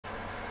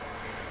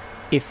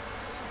if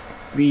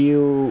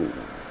you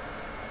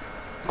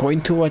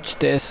going to watch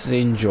this,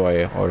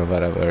 enjoy or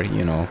whatever,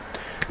 you know,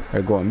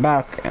 we're going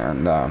back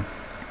and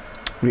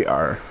we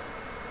are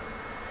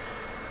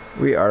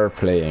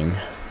playing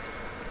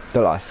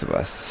The Last of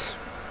Us.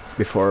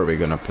 Before we're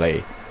gonna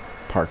play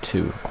part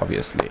 2,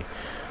 obviously.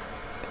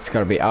 It's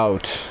gonna be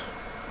out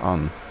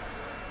on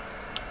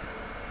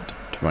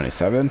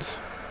 27th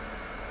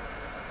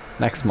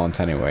next month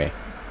anyway.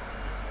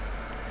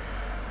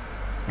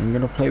 I'm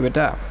gonna play with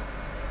that,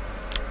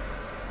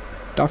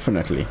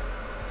 definitely.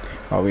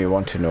 But we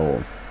want to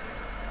know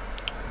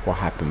what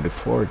happened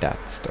before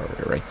that story,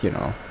 right? You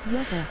know.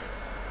 Yeah.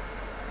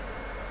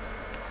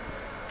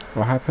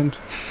 What happened?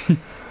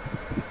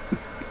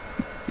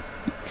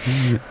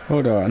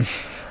 Hold on.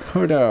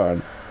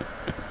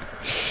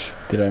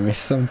 Did I miss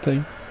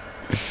something?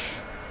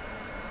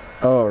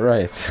 Oh,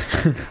 right.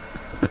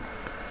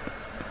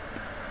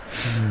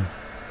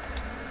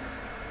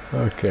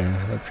 Okay,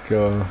 let's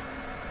go.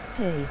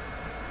 Hey.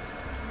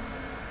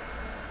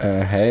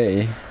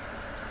 Hey.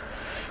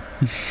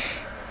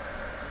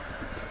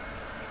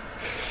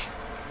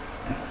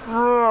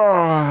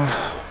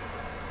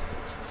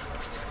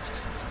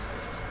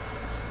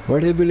 Where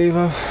did we leave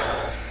off?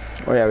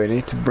 Oh yeah, we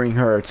need to bring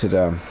her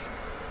to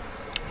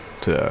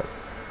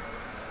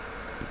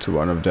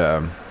one of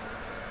the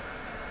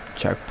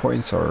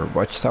checkpoints or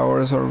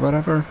watchtowers or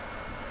whatever,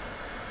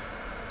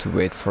 to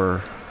wait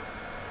for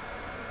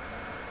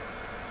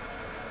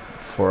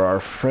our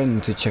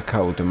friend to check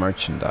out the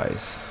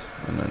merchandise,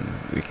 and then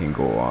we can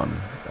go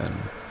on and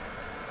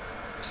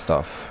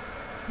stuff.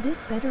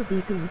 This better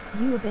be good.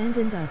 You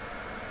abandoned us.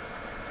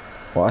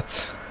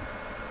 What?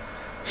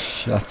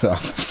 Shut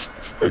up.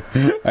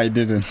 I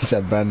didn't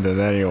abandon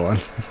anyone.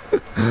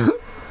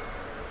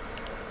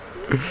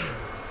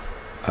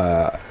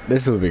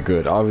 This will be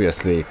good,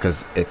 obviously,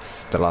 because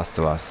it's The Last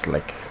of Us.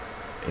 Like,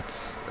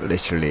 it's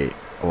literally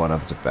one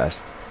of the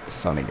best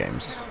Sony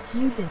games.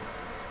 You did.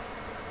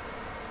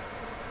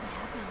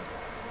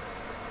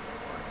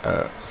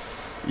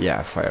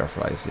 Yeah,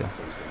 fireflies, yeah.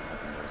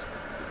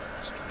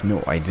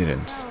 No, I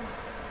didn't.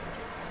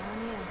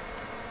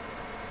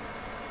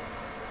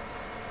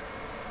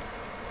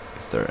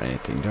 Is there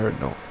anything there?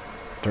 No,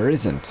 there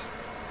isn't.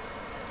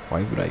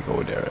 Why would I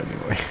go there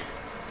anyway?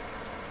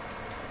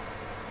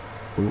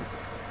 Ooh.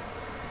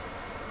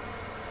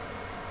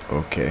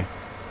 Okay.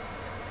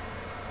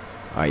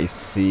 I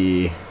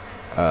see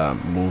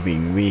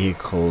moving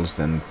vehicles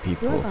and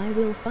people. Well, I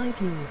will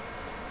fight you.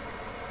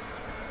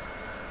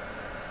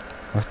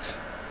 What?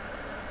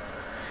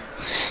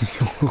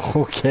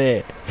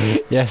 Okay.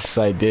 Yes,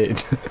 I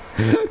did.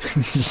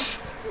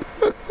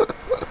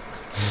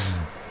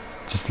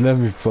 Just let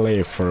me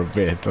play for a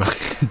bit.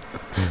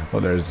 Oh,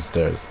 there's the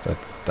stairs.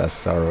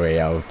 That's our way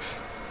out,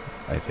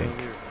 I think.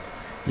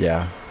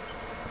 Yeah.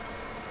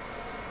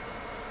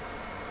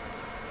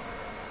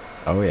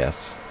 Oh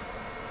yes.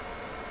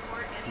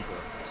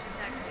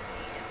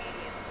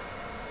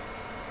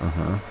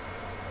 Uh-huh.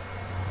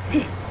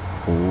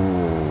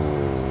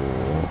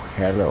 Ooh,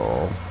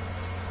 hello.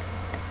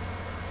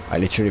 I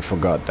literally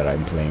forgot that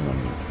I'm playing on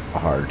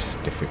hard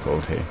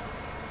difficulty.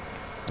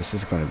 This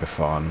is gonna be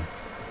fun.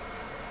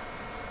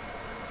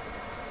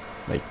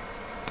 Like,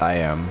 I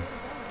am.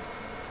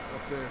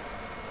 Up there,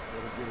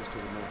 that'll get us to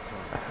the North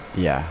Tower.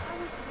 Yeah. How are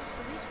we supposed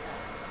to reach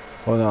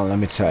that? Hold on, let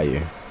me tell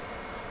you.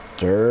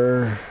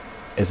 There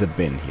is a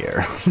bin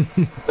here.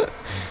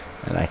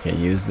 And I can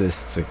use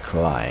this to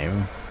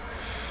climb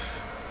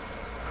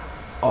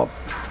up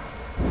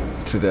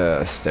to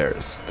the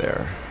stairs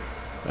there.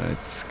 And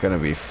it's gonna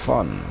be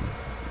fun.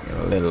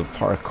 A little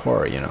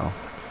parkour, you know.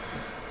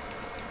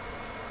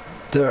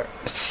 There,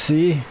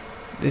 see?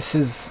 This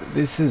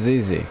is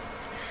easy.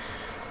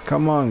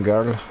 Come on,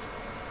 girl.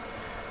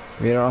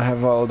 We don't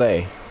have all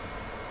day.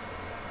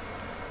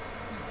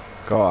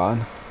 Go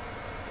on.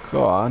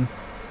 Go on.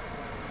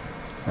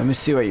 Let me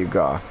see what you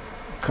got.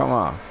 Come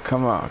on.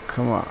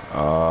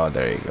 Oh,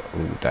 there you go.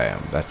 Ooh,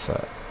 damn. That's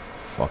a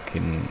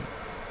fucking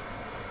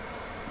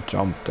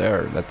jump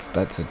there.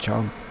 That's a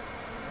jump.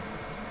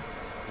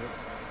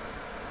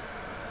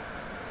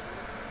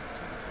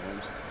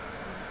 Sometimes.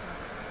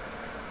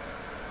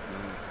 No,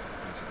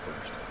 that's a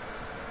first.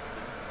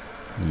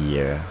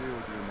 Yeah. Deal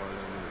with you,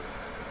 Marlene.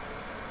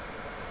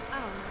 I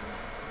don't know.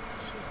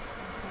 She's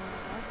fun, I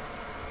guess.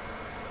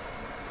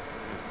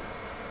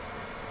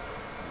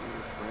 You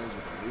were friends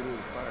with the leader of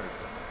the fire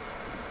department.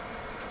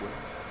 12.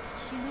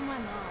 She knew my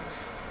mom.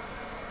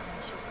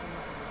 And she was good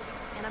mother.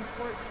 And I'm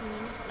 14.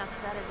 Not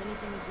that that has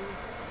anything to do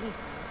with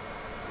anything.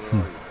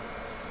 Where are you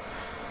guys?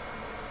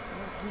 I don't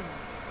know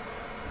anyone's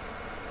business.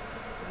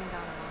 We've been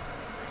gone a long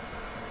time.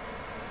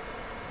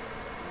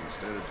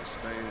 Instead of just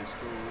staying in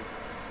school,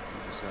 you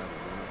decided to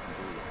run up and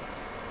do it.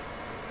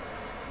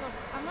 Look,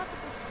 I'm not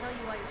supposed to tell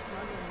you why you're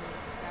smuggling me,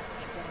 if that's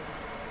what you're getting at.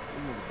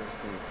 You know the best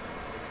thing. I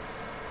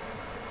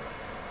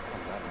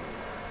don't gotta know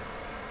why.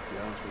 To be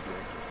honest with you,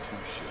 I give two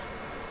shit.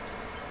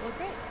 Well,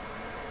 great.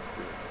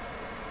 Good.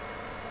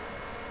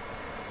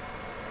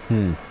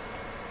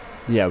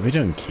 Yeah, we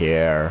don't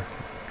care.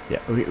 Yeah,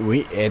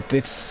 it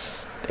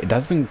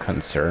doesn't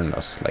concern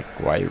us. Like,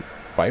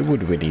 why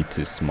would we need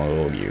to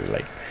smuggle you?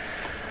 Like,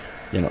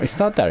 you know, it's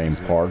not that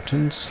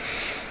important.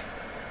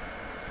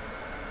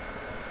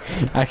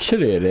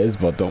 Actually, it is,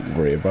 but don't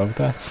worry about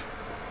that.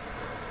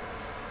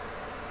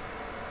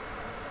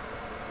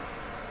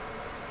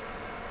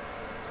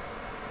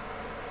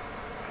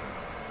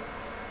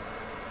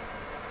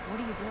 What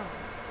are you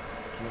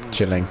doing? Killing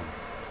Chilling. time.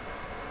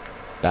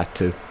 That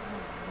too.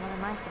 What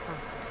am I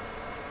supposed to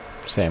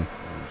do? Same.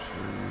 I'm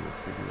sure you will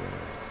figure that out.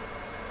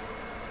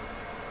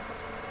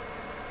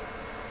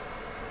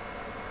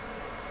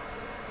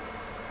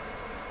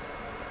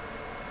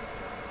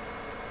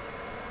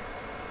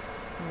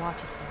 The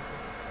watch is broken.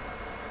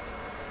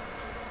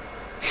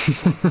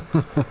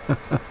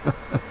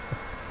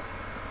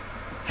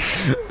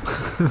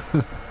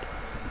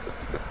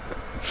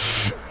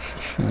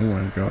 Oh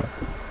my god.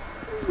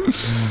 You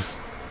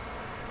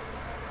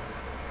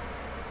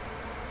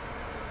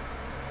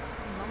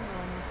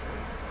mumble in your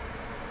sleep.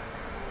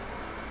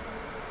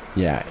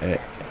 Yeah, it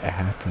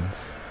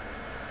happens.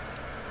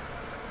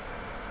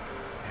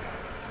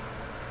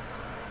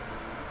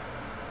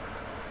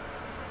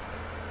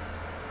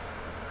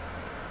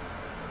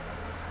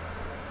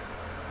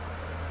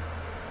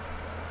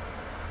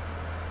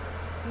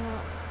 You know,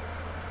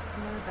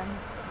 I've never been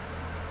this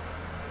close.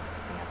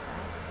 It's the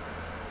outside.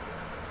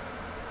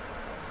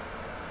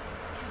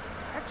 Look how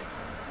dark it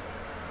is.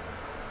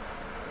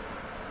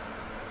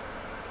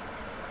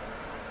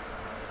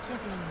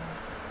 Can't be any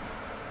worse.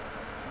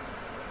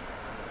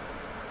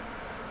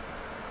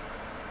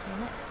 Can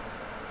it?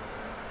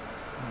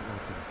 I'll go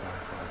to the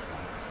fireflies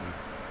right with you.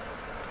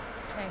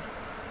 Hey.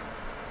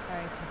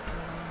 Sorry it took so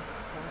long.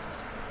 Soldiers.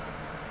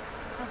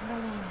 How's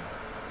Marlene?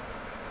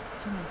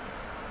 Jimmy.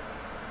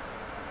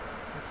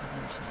 This is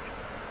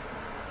nice. It's all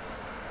right.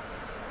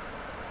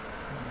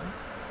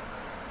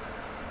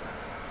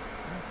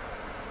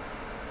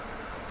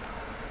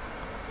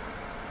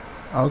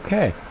 Nice?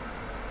 Okay.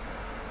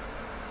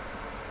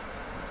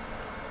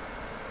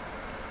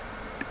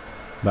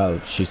 Well,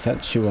 she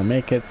said she will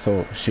make it,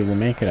 so she will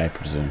make it, I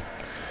presume.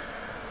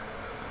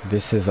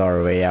 This is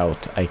our way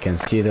out. I can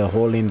see the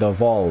hole in the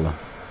wall.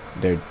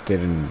 They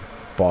didn't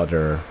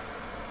bother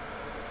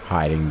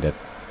hiding the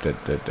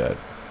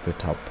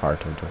top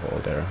part of the hole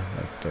there.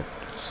 Like,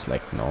 it's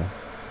like, no.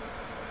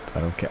 I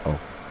don't care. Oh.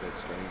 It's a bit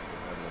strange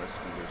that having us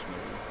do their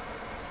smuggling.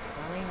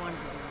 Marlene wanted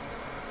to do it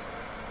herself.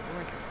 You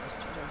weren't your first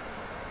choice.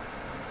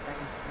 You're the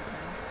second for good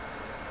now.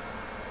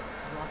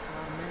 She's lost a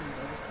lot of men.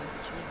 Voters can't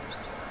be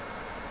choosers.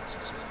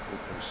 Just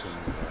hope there's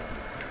someone around to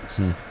pick us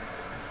Hmm. up.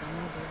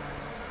 Someone will be around.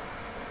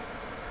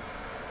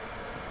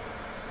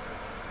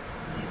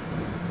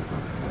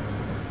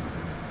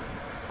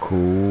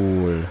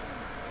 Cool.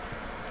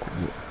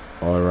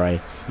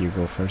 Alright, you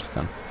go first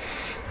then.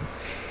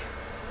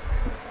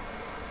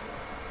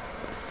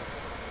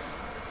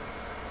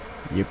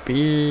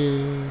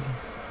 Yippee!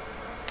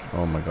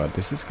 Oh my god,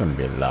 this is gonna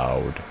be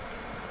loud.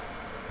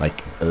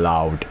 Like,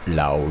 loud.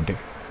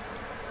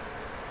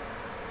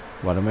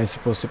 What am I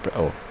supposed to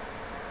oh.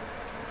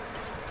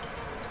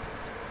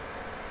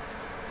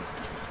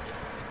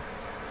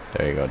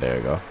 There you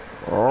go.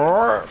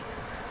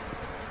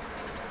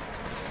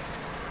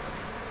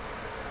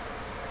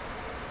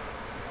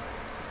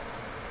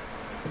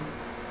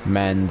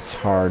 Man's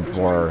hard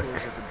work.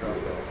 Close at the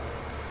drop-off.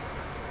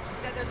 She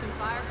said there's some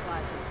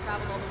fireflies that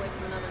traveled all the way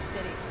from another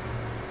city.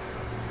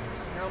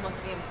 Girl must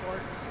be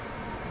important.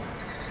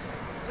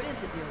 What is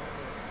the deal with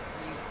this?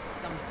 Are you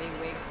some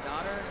bigwig's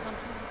daughter or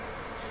something?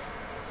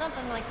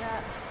 Something like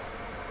that.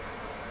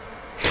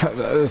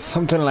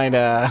 Something like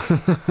that.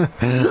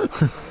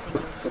 Everything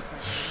goes as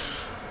planned.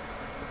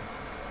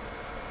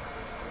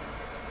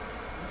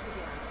 Once we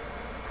get out,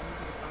 I need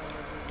you to follow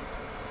our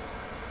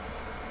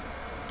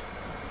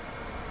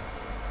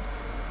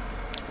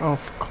lead.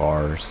 Of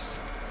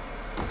course.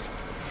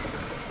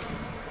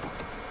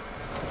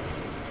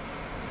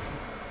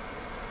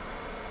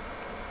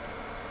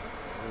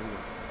 Oh no,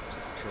 it's a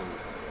patrol.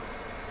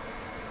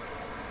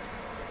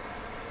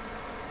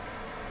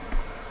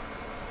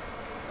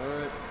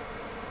 Alright.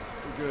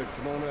 We're good.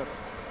 Come on up.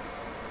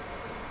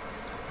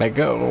 Let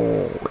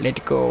go.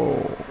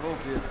 Come on,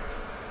 kid.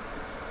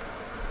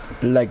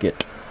 Leg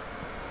it.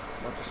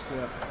 Watch your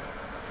step.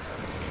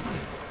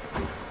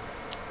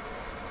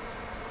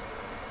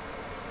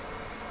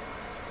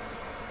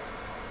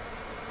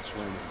 It's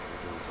raining.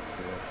 We're doing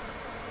something bad.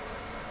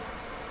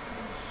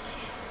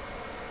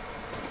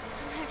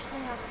 I'm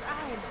actually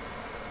outside.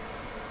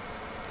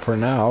 For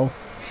now.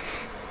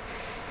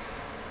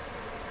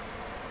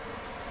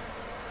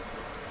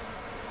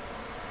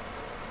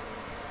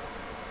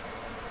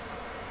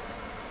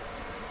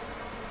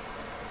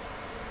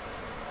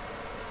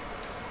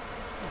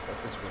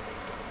 Up this way.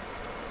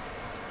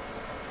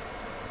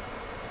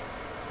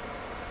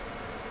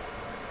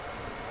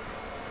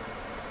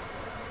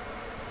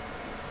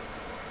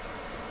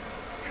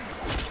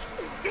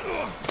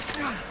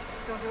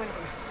 Don't do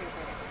anything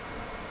stupid.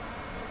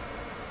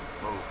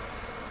 Oh,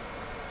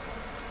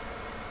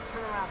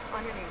 Turn around,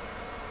 underneath.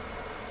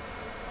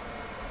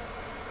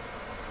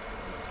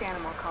 scan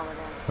them or call it in.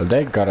 Well,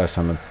 they got us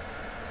on Put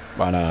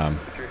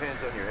your hands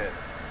on your head.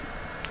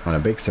 a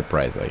big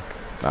surprise. Like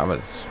that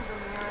was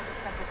Ramirez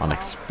accepted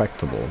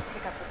unexpected, file.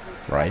 Pick up the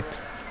police right? drivers.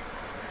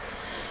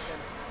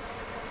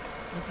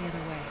 Look the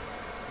other way.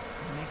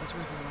 It'll make us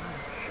worth a while.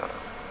 Shut up.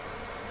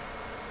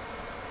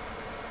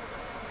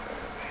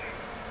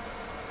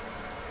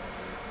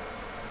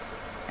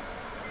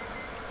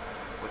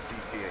 What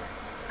DTA?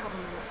 Couple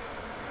minutes.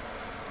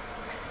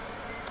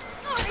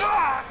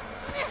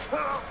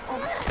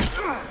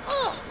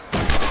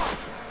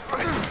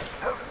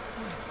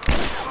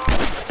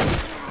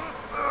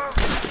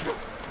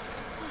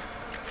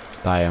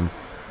 Damn.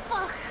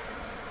 Fuck!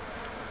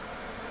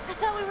 I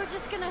thought we were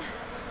just gonna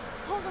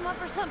hold him up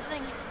or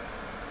something.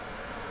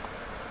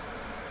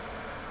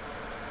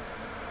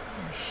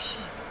 Oh, shit.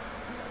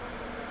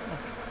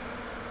 Look.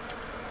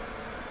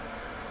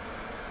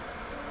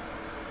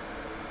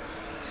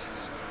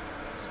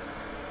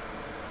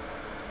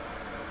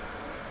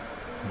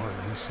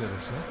 Marlene set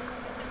us up.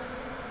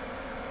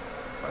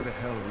 Why the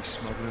hell are we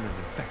smuggling an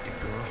infected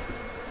girl?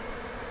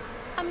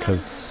 I'm not.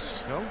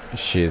 Because No?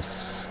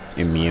 she's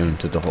immune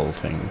to the whole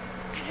thing.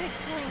 I can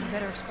explain. You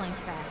better explain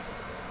fast.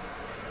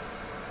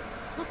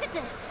 Look at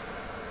this.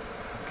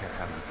 I don't care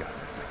how you got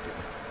infected.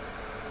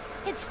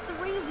 It's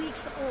 3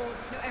 weeks old.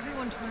 No,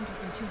 everyone turned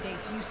within 2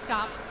 days, so you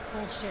stop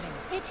bullshitting.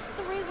 It's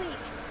 3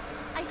 weeks.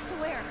 I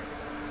swear.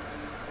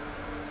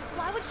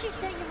 Why would she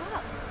set you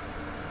up?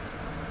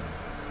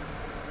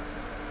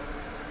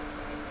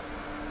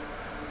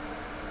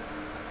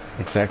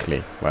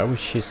 Exactly. Why would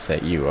she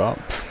set you up?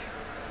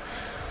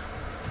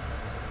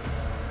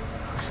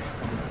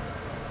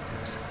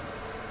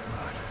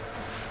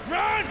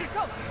 Run!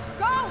 Go!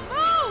 Go!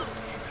 Move!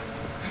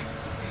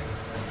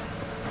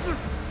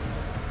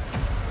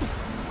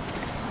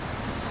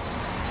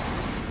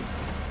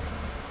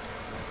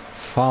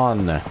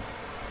 Fun.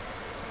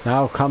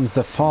 Now comes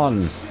the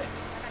fun.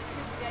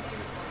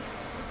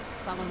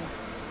 Follow me.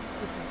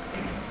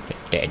 The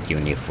dead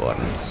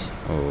uniforms.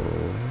 Oh.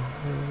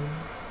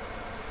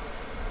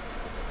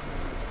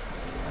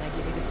 When I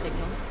give you the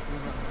signal, you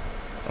run.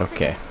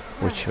 Okay.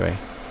 Which way?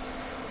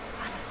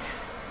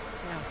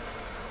 Now,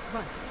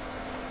 run.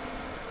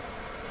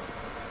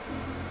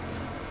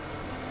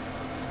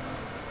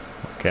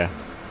 Okay.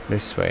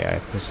 This way, I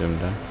presume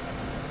then.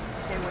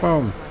 Stay away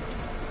Boom. from those lights.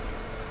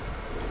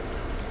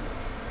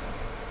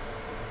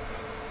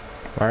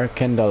 Where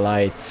can the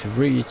lights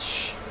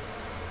reach?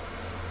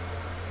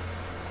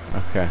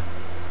 Okay.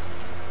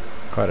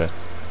 Got it.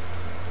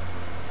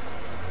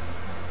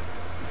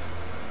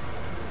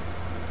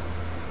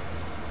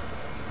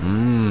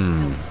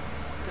 Mmm.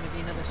 It's gonna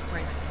be another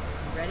sprint.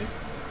 You ready?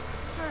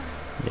 Sure.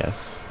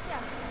 Yes. Yeah.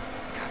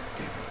 God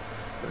damn it.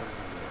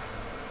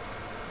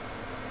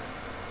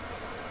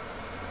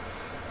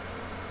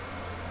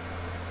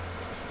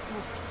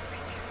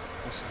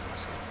 Listen.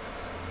 Must have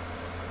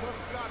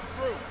gotten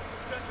through.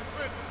 Check the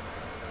fence.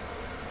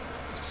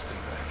 Just stay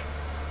back.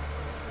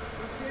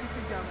 Don't see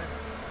anything down there.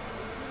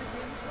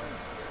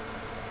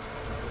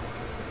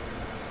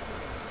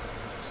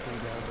 Stay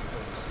down. Don't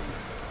let them see you.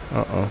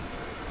 Uh-oh.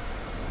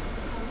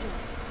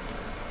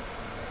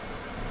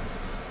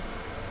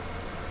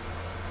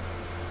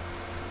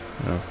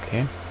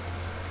 Okay.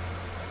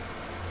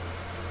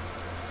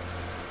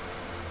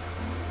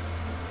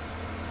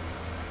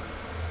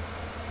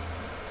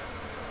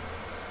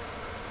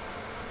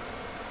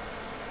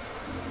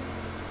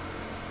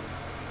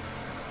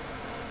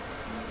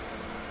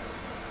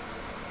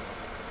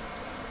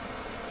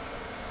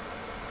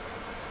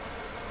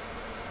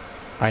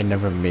 I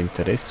never been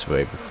to this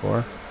way before.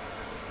 Look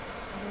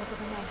up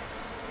ahead.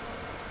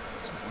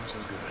 So far, so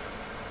good.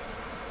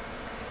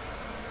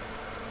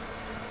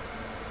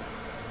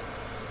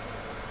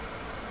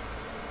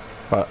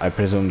 But I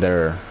presume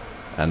they're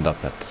end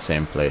up at the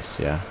same place,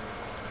 yeah.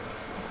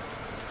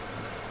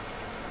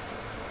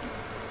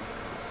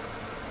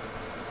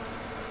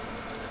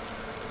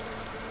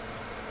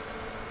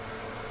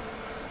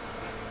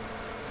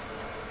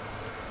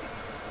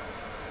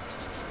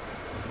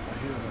 I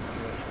hear them up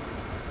there.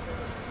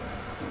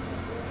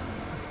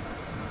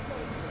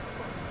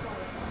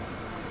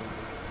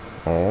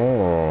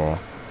 Oh.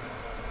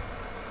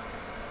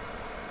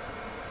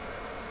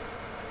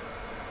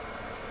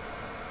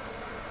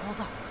 Hold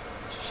up.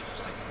 Shit,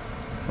 stay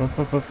Up,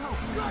 up, up. Go!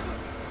 Go! Did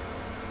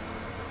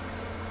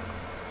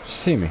you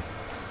see me?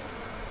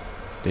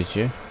 Did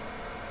you?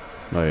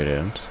 No, you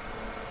didn't.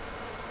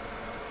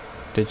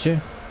 Did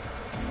you?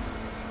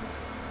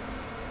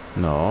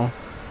 No.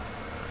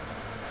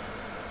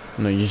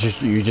 No, you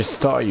just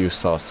thought you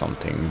saw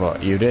something,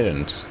 but you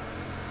didn't.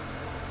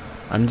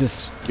 I'm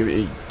just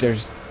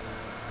there's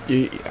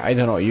I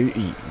don't know,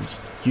 you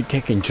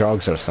taking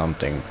drugs or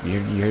something.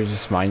 You're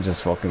just mind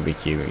just fucking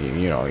with you.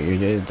 You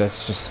know,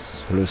 that's just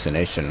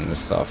hallucination and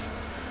stuff.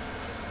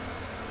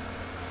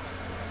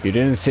 You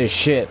didn't say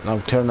shit. Now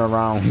turn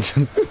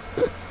around.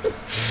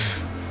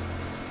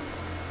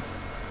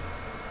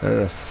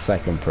 There's a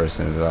second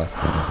person as well.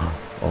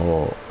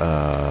 Oh,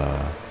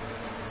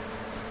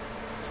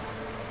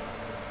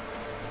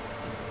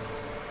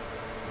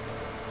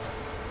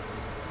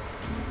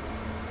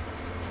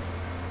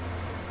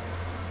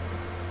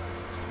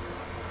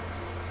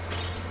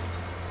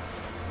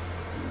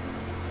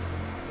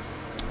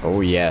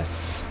 Oh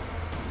yes.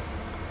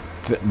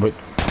 But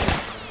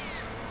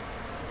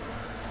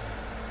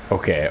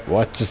okay,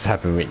 what just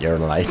happened with your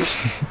light?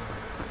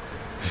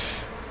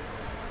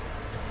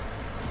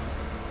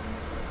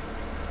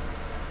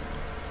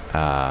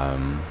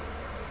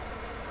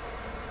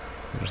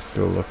 You're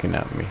still looking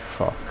at me.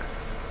 Fuck.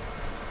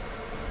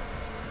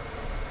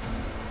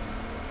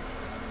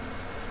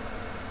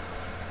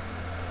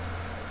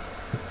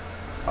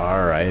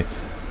 All right.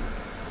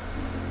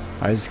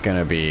 It's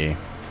gonna be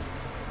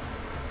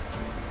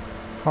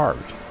hard.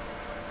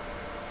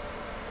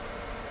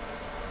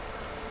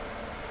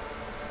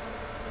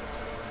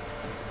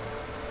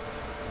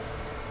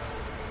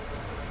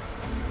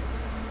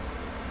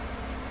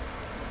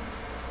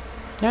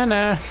 Yeah,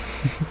 nah.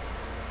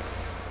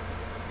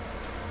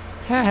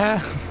 Haha.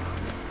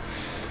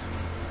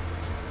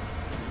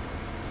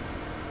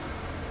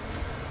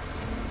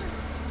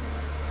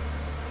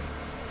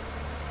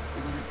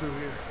 We're going through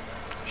here.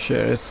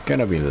 Shit, it's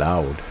gonna be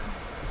loud.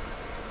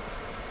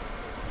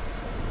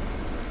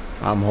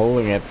 I'm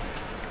holding it.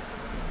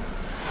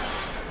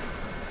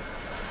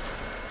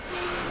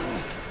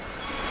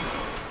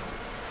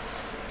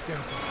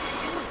 Down.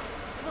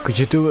 Could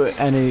you do it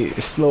any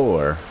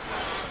slower?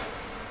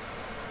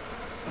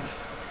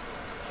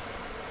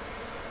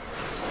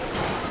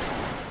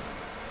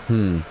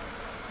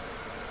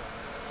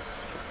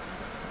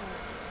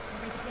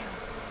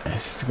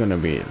 This is gonna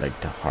be like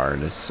the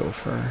hardest so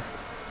far.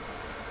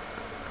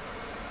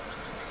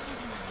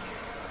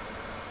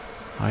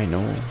 I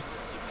know.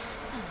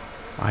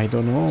 I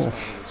don't know. Let's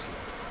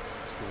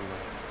go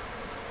around.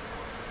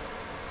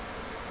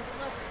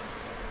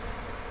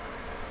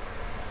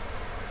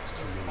 It's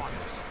too many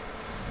Tess.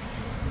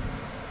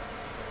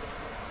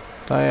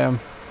 I am.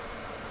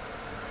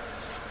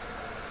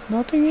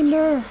 Nothing in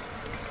there.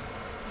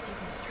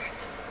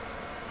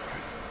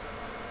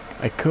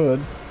 I could.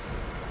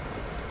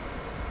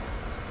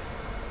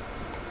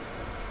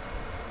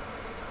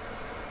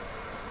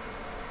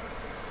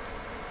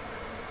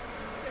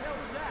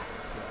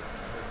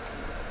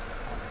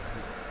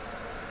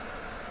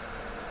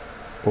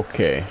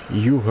 Okay,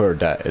 you heard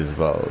that as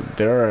well.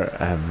 There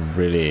have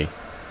really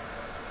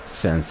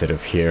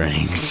sensitive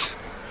hearings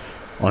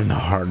on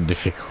hard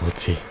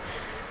difficulty.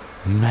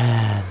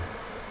 Man.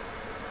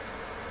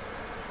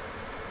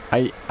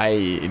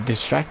 I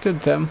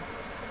distracted them.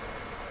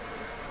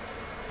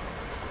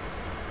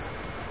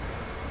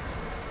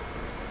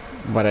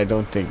 But I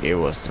don't think it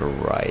was the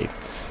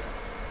right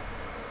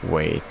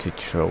way to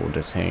throw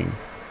the thing.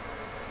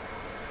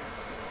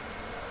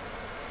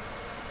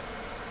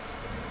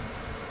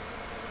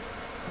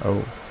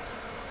 Oh,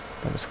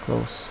 that was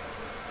close.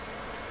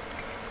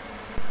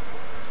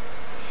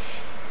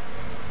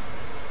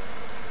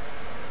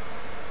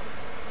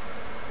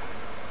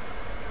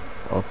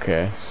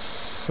 Okay,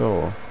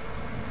 so...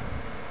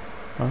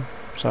 Oh,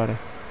 sorry.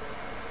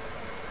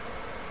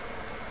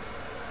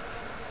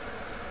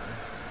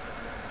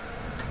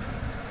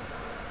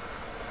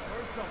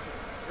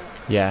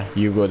 Yeah,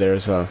 you go there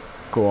as well.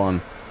 Go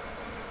on.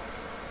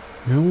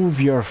 Move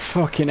your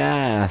fucking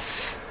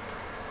ass!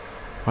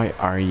 Why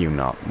are you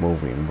not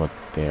moving? But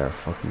they are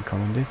fucking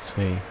coming this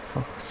way.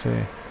 Fuck's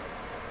sake.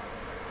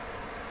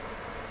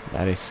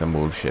 That is some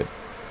bullshit.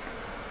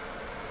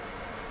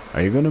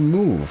 Are you gonna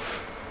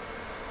move?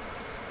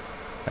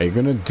 Are you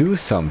gonna do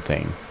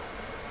something?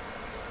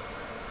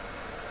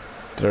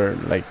 They're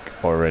like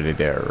already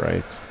there,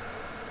 right?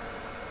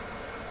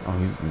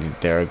 Oh,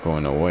 they're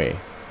going away.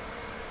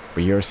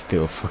 But you're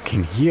still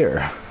fucking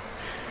here.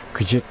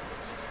 Could you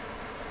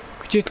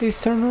at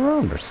least turn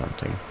around or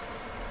something?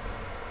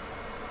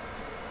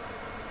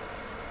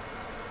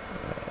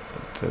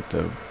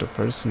 The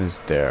person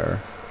is there.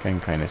 Can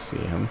kind of see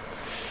him.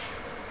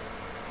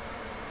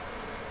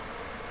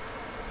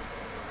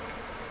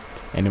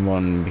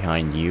 Anyone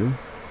behind you?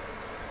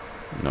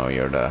 No,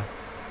 you're the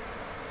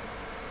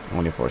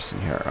only person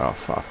here. Oh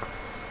fuck.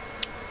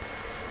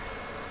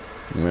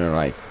 I'm gonna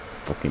like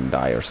fucking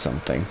die or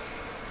something.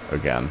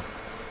 Again.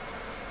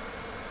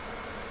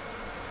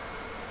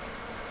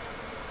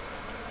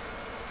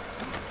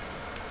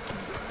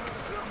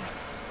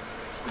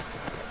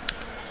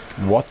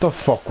 What the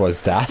fuck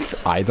was that?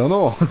 I don't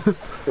know.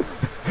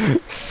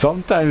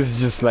 Sometimes it's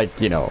just like,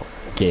 you know,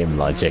 game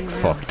logic.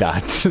 Fuck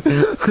that.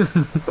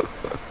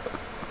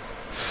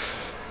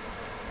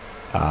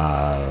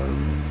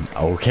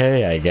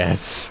 Okay, I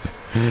guess.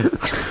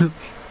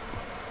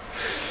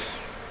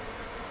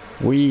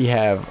 We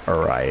have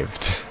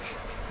arrived.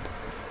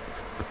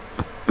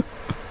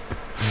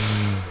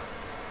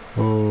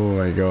 Oh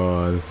my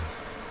god.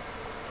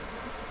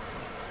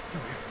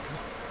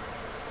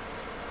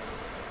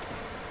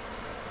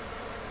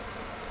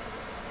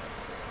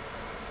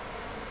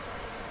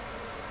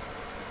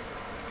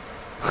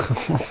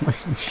 Oh my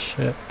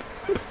shit.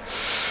 We're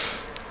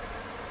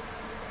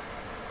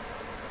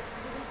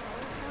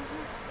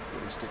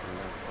sticking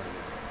around for a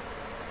minute.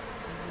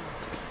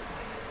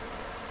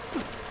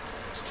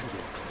 It's too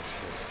damn close,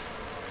 Tess.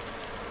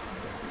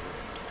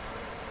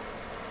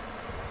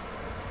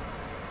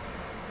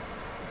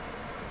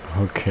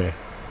 Okay.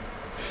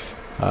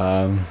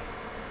 Um,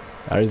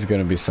 there is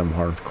gonna be some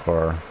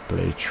hardcore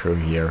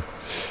playthrough here.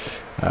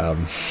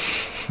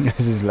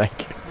 This is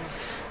like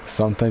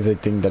sometimes I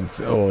think that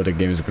the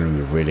game is gonna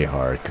be really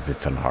hard because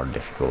it's on hard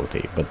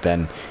difficulty, but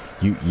then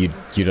you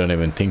don't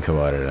even think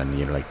about it and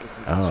you're like,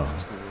 oh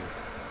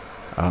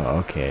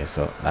okay,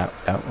 so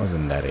that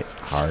wasn't that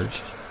hard.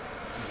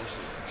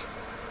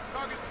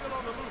 Target's still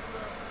on the loose,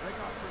 sir. They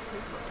got three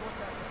people.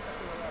 Contact the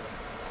Sector 11.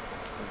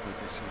 Don't think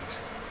they see us.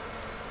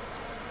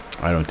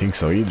 I don't think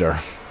so either.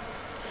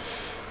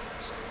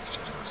 Stay in the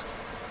shadows.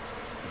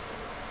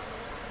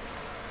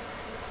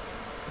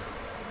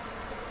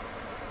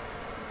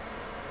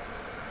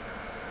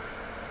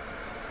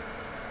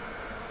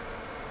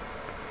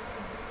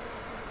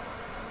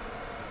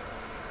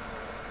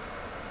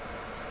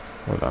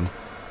 Hold on.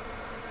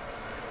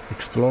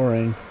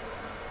 Exploring.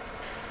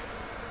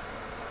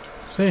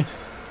 See?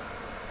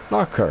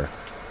 Locker.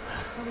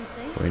 Are we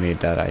safe? We need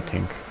that, I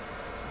think.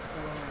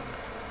 Still around.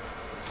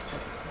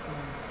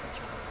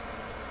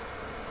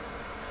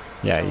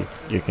 Yeah,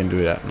 you can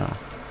do that now.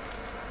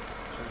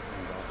 Should have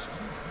found box.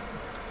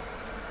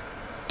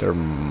 There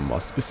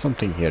must be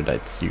something here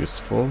that's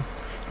useful.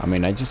 I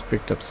mean, I just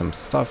picked up some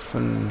stuff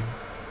and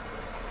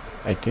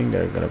I think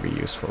they're gonna be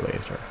useful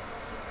later.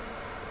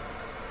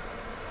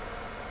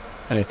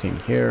 Anything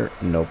here?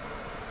 Nope.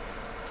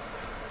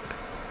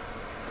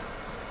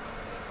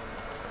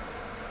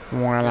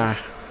 Voila. Up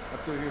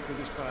through here to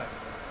this pipe.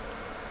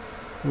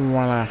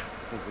 Voila.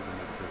 Think we can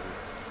make it through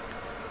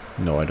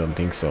here. No, I don't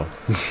think so.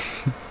 I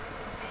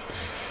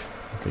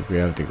think we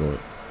have to go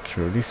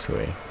through this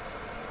way.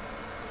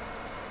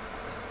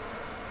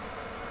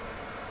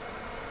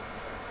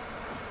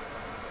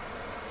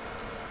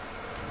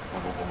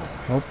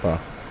 Hoppa.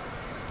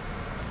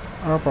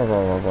 Hoppa.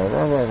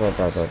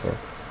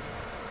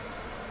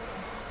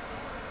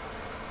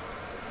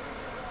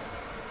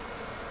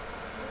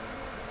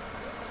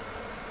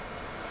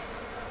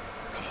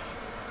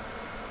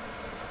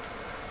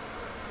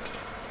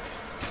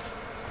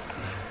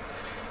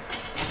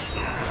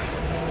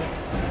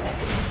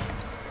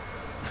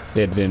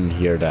 They didn't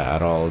hear that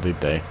at all,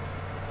 did they?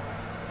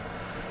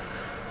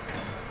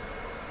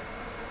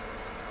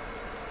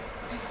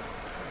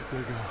 There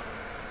you go.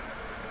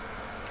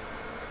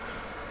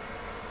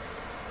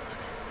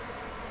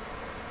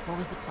 What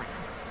was the plan?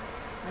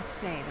 Let's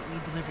say that we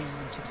deliver you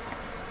to the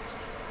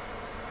Fireflies.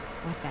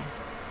 What then?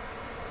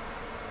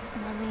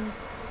 Marlene,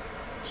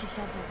 she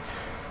said that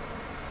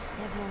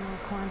they have their own little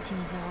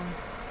quarantine zone.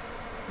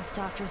 With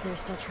doctors, they're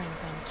still trying to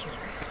find a cure.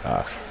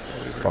 Ah,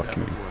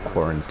 fucking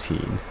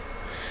quarantine.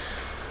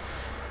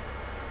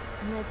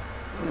 And that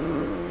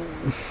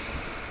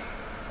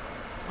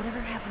whatever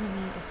happened to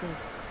me is the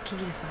key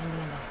to finding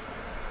a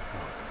vaccine.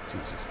 Oh,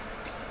 Jesus.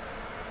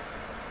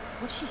 It's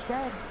what she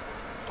said.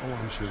 Oh,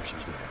 I'm sure she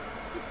did.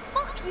 Hey,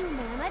 fuck you,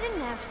 man. I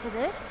didn't ask for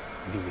this.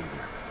 Me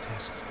neither.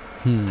 Tess,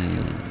 what the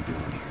hell are you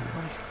doing here?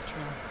 What if it's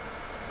true?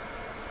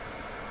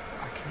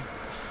 I can't.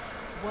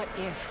 What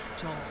if,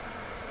 Joel?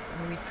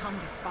 I mean, we've come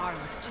this far,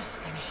 let's just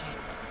finish it.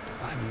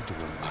 I need to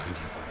remind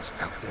you what's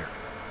out there.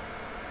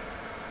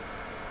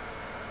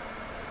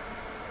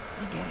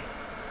 I get it.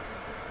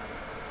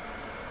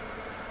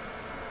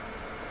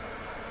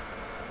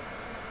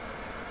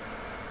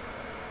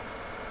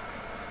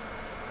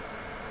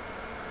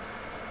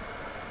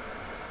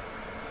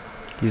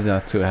 He's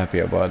not too happy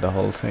about the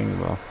whole thing,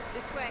 well,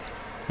 This way.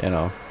 you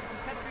know. We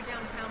cut through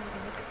downtown, we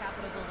can hit the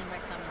Capitol building by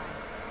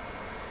sunrise.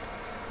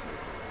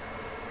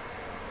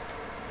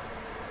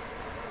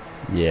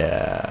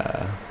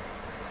 Yeah.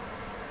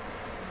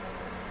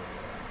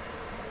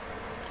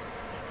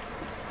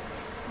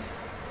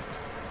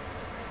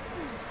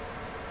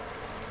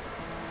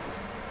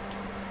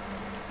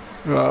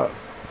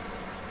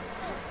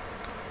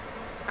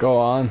 Go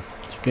on,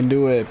 you can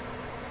do it.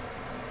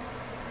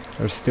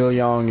 You're still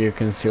young, you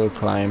can still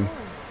climb.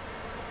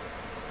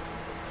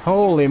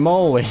 Holy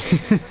moly!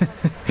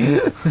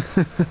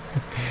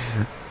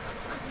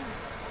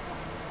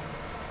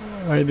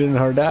 I didn't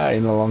heard that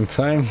in a long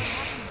time. Bomb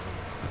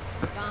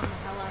the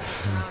hell out of the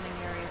surrounding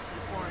areas to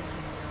the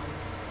quarantine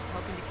zones,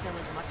 hoping to kill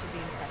as much of the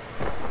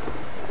infected.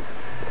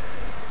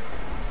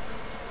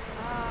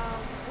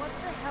 What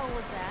the hell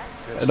was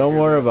that? Don't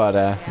worry about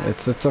that. Yeah.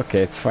 It's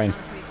okay, it's fine.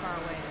 Sounded pretty far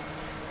away.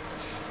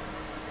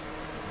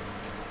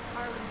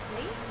 Are we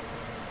safe?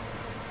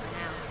 For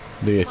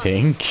now. Do you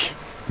think?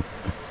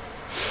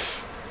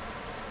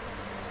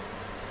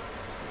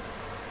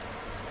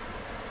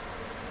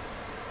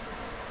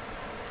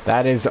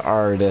 That is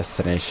our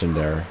destination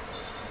there.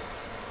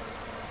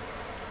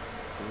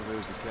 Well,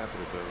 there's the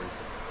Capitol building.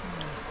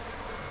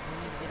 We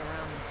need to get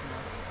around this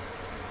mess.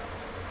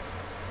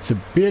 It's a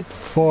bit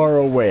far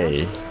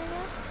away. It was.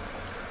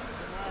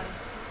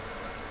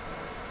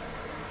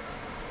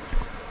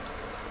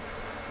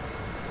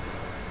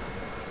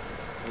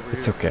 Over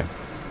It's here. okay.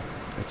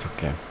 It's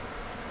okay.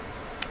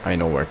 I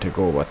know where to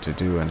go, what to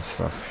do and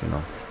stuff, you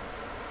know.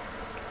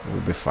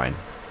 We'll be fine.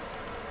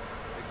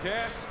 Hey,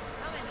 Tess.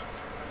 Coming.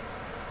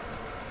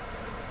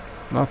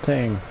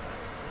 Nothing.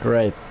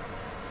 Great.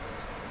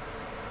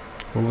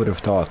 Who would have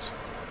thought?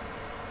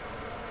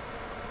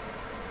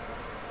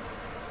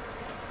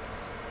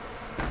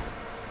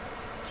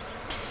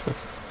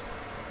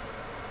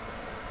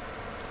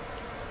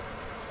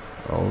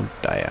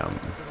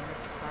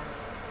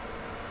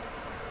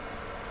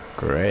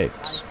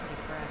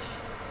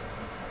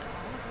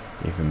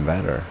 Even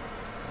better.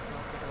 Guess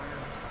I'll stick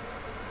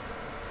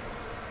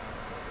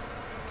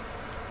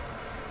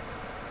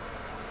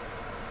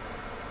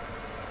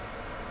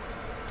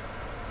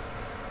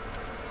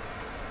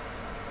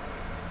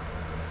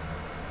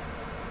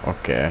around.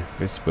 Okay,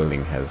 this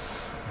building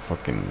has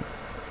fucking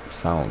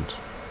sound.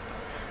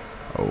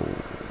 Oh,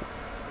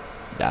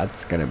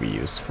 that's gonna be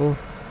useful.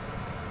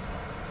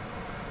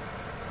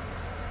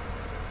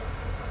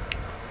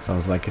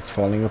 Sounds like it's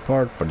falling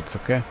apart, but it's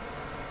okay.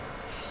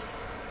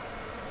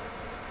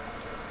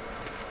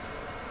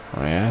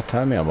 Oh yeah,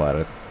 tell me about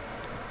it.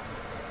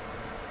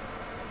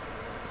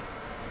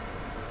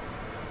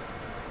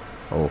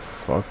 Oh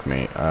fuck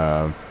me.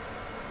 Hold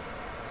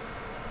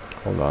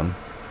on.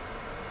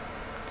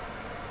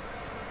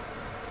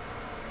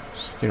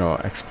 Just, you know,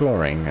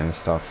 exploring and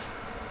stuff.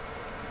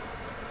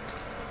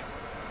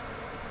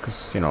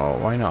 Cause, you know,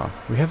 why not?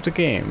 We have the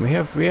game. We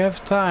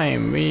have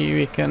time.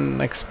 We can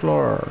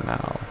explore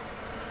now.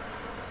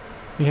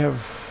 We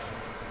have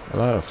a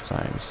lot of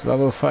time. It's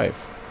level 5.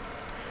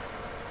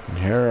 And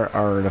here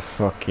are the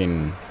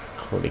fucking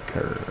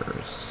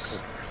clickers.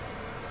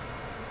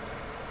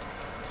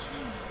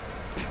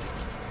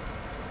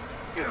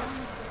 Here's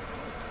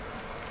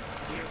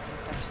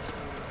confession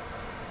for you.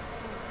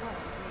 So what?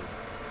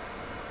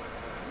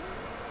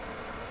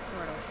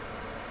 Sort of.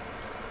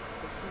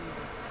 The series of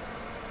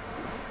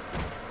lights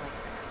like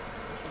that.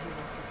 If you hear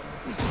them flipping.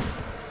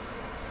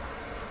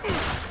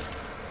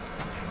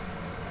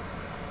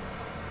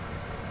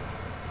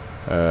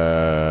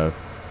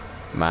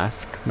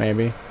 Mask,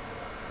 maybe?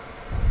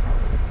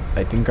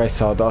 I think I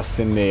saw dust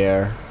in the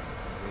air.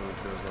 Really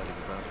feels like it's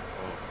about to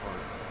fall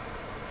apart.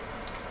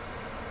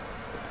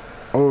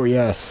 Oh,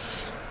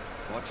 yes.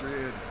 Watch your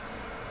head.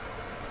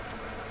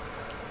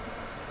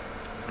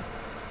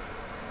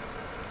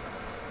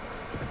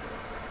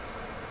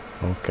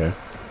 Okay.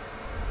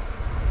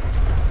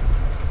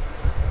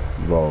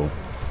 Whoa.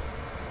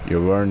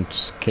 You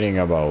weren't kidding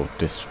about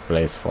this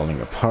place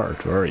falling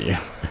apart, were you?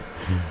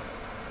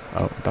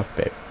 Oh, duct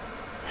tape.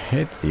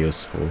 It's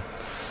useful.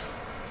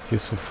 It's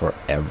useful for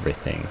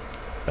everything.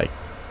 Like,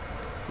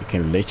 you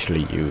can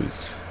literally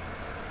use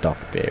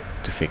duct tape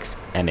to fix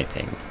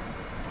anything.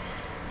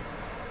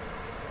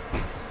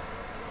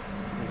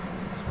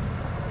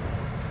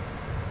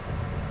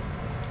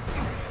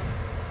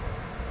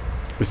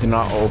 Is it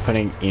not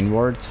opening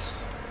inwards?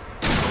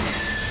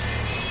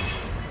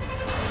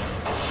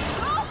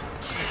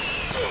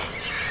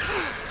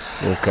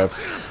 Woke up.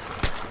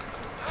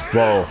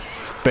 Whoa.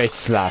 Bitch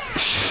slap.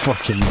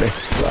 Fucking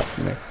bitch slapped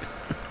me.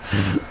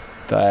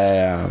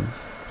 Damn.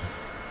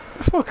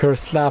 Fucker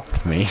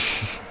slapped me.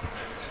 Let's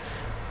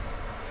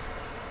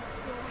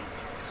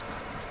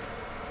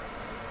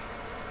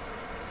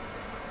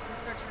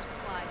search for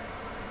supplies.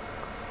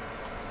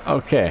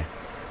 Okay.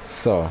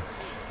 So.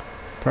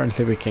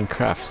 Apparently we can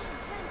craft.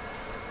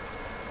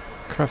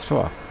 Craft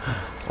what?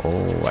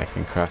 Oh, I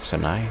can craft a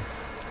knife.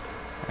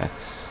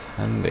 That's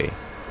handy.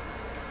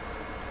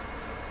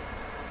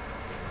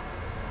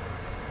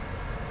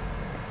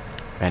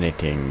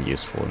 Anything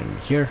useful in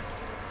here?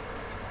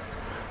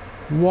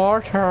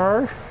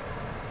 Water.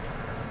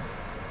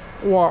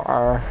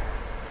 Water.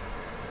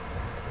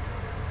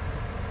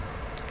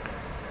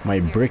 My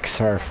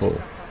bricks are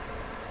full.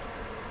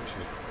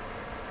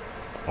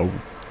 Oh,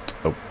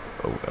 oh,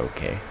 oh,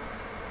 okay.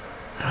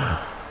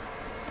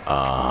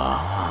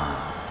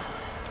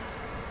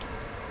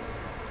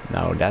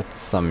 Now that's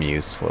some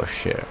useful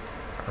shit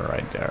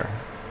right there.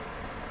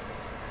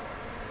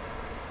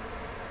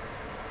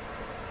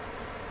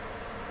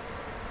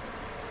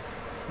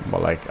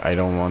 But like, I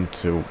don't want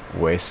to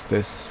waste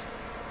this.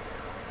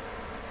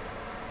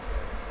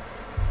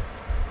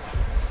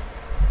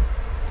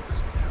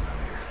 Let's get down out of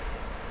here.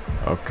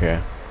 Okay,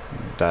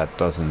 that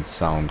doesn't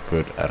sound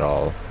good at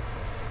all.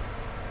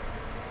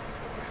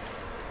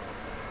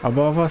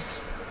 Above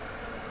us?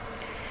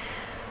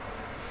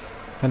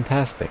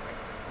 Fantastic.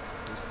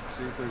 Just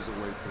see if there's a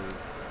way through.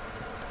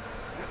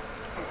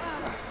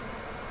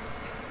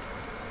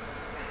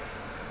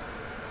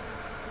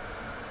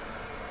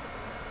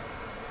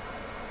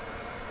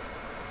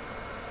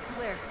 It's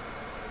clear.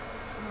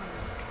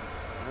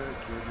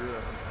 Alright, kid, you're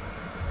up.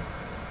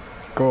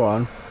 Go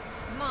on.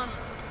 Come on.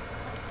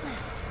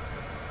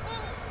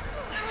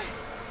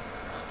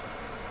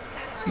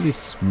 You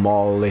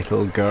small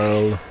little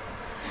girl.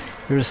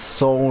 You're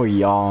so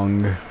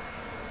young.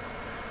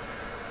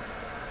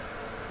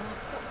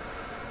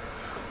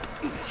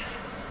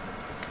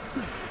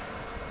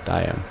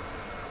 Damn.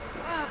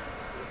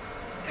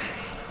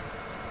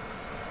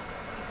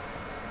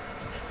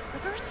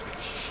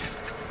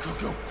 Go,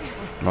 go.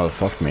 Well,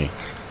 fuck me.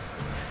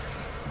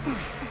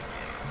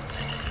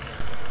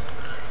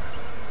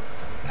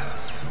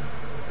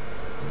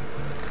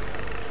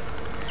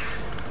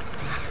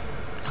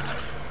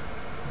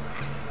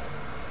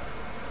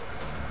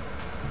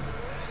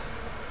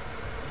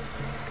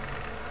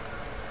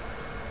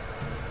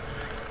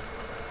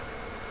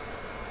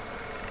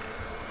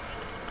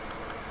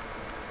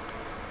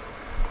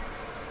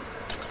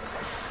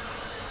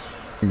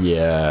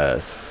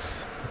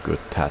 Yes. Good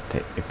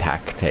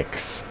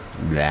tactics.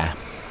 Blah.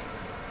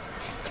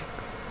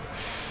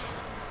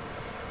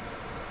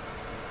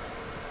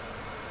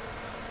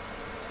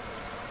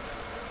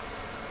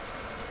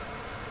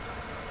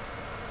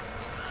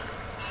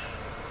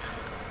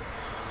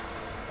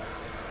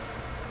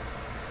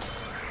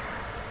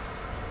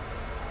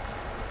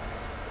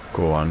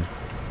 Go on,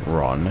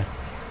 run.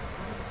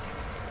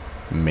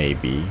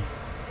 Maybe.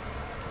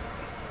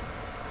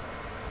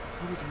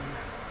 What are we doing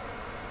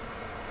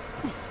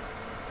here?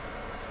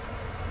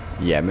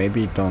 Yeah,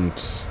 maybe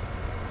don't.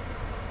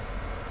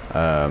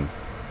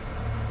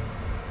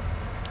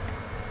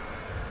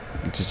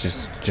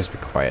 Just be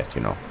quiet,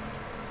 you know.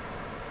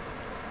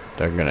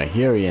 They're gonna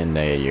hear you and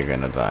you're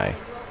gonna die. You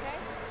okay?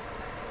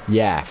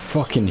 Yeah,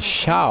 fucking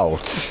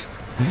shout.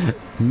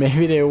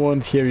 Maybe they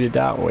won't hear you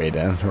that way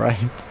then, right?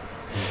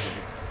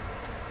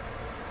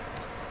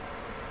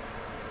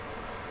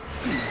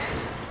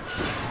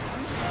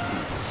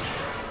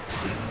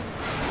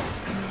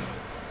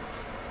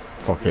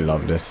 Fucking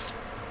love this.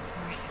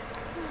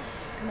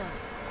 Come on.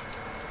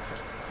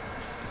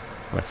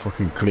 My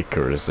fucking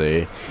clickers,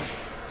 they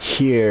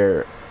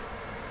hear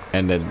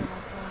and then,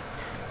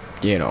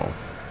 you know.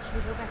 Should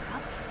we go back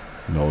up?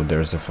 No,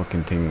 there's a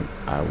fucking thing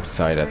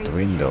outside at the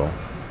window.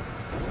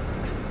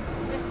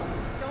 Just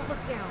don't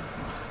look down.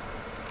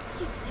 Are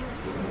you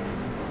serious?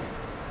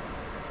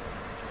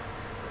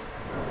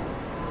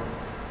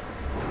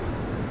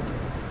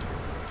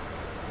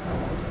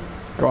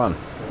 Go on.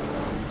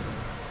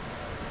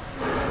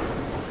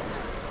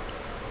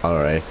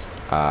 Alright,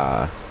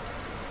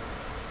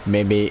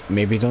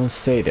 maybe don't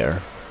stay there,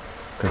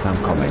 cause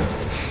I'm coming.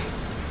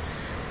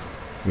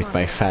 With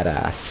my fat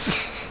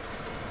ass.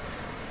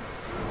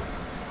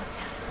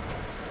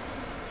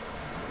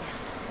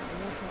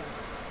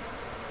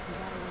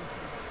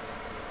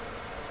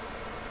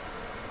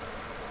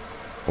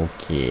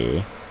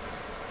 Okay.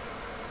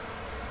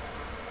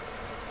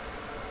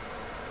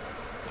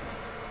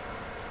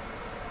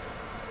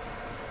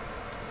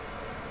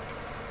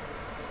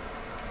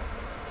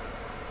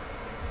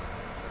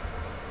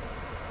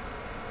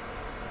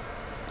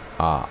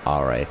 Ah,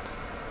 alright.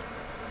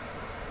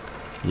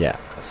 Yeah,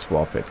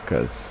 swap it,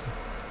 cause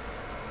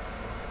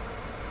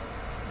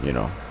you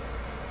know.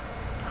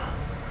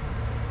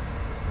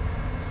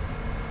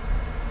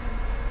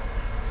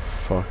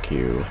 Fuck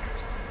you.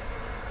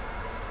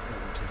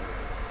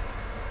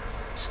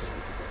 Stay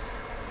with the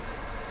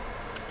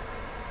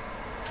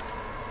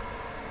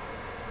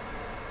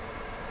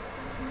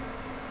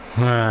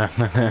girl.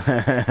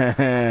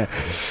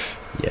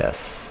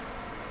 Yes.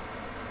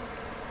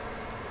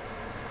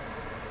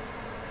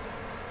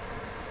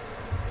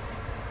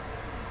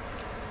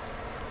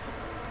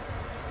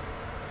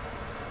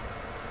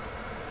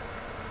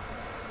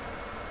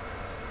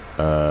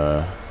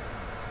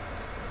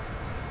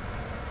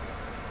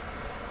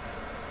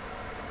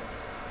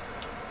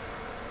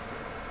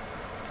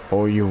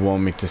 Oh, you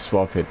want me to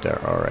swap it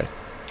there? Alright.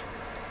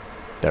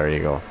 There you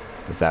go.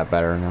 Is that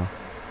better now?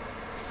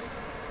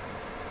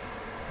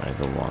 I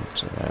don't want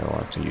to. I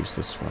want to use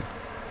this one.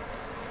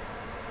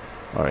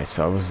 Alright,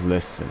 so I was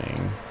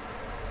listening.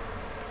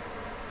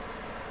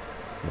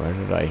 Where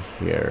did I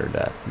hear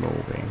that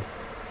moving?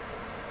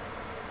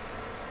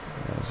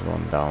 There's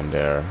one down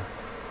there.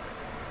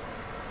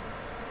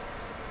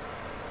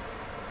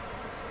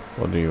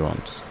 What do you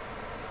want?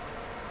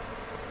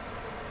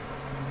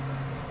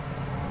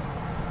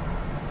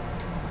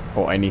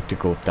 Oh, I need to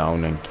go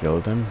down and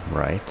kill them,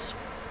 right?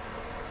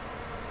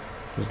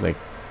 There's like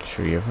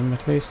 3 of them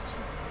at least.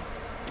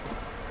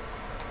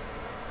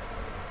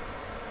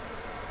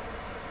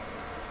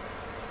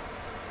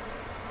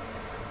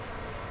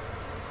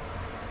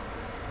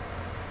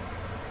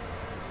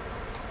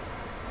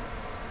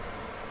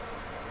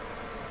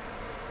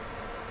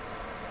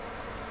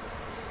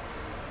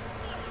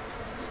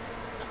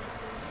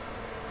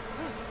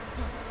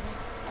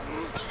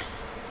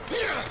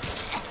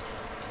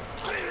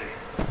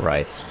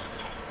 Right.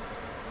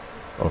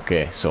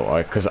 Okay,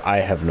 so cause I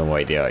have no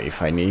idea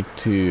if I need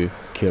to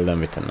kill them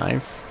with a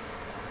knife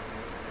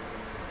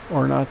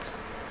or not.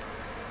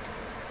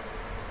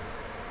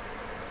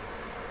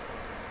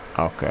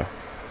 Okay.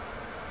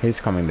 He's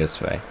coming this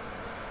way.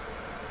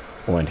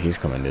 Oh, and he's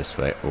coming this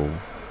way. Oh.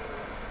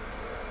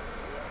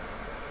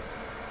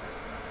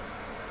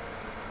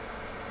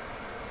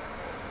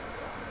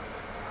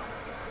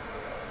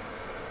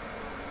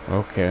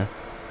 Okay.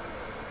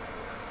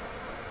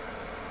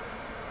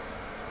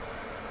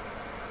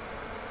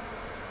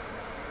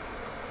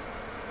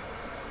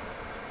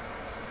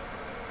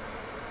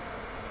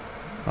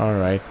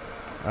 Alright.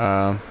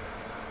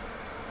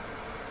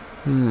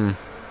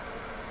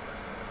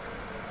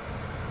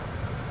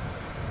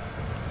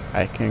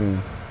 I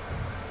can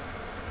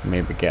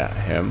maybe get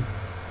him.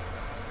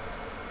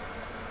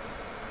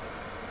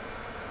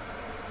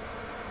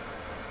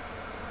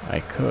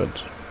 I could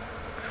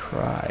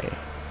try.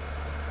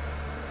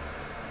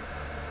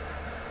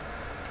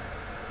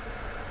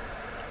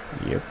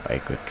 Yep, I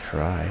could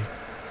try.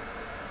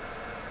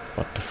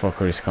 What the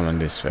fucker is coming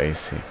this way,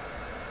 is he?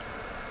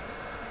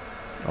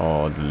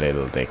 Oh, the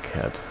little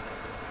dickhead.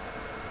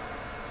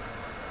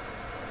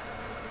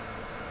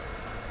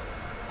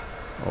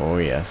 Oh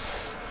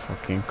yes,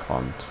 fucking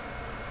cunt.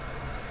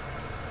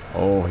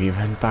 Oh, he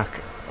went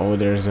back. Oh,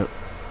 there's a...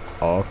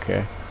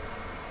 Okay.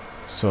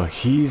 So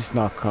he's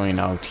not coming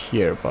out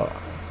here, but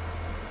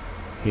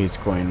he's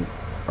going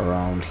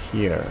around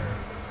here.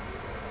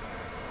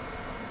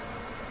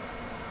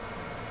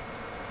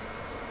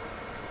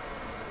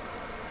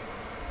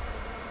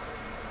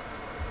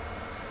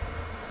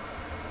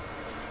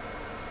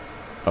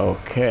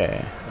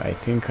 Okay, I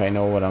think I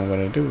know what I'm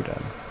gonna do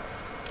then.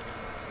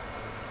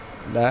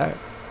 That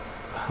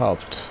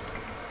helped.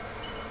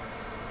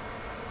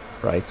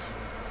 Right.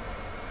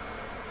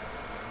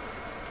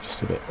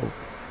 Just a bit. Oh,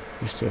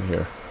 you're still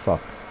here.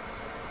 Fuck.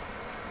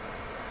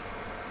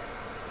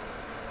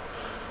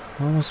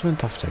 I almost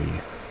went after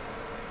you.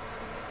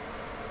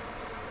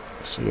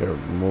 So you're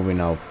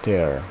moving out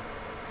there.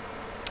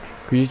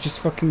 Could you just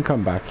fucking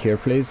come back here,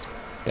 please?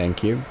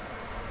 Thank you.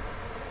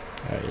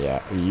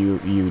 Yeah,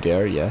 you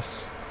there?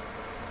 Yes.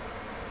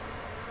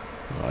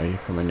 Are you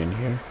coming in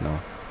here? No.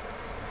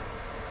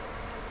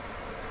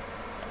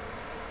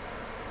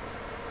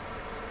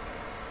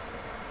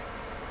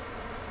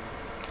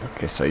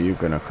 Okay, so you're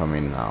gonna come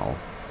in now,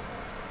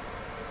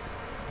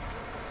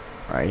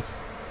 right?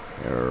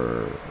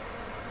 You're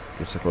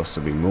supposed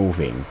to be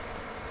moving,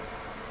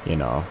 you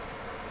know.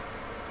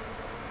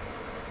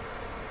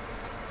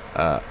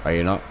 Are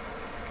you not?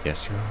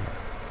 Yes, you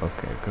are.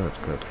 Okay, good,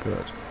 good,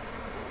 good.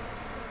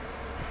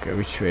 Okay,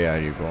 which way are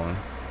you going?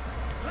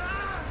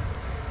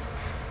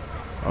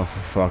 Oh,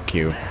 fuck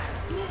you.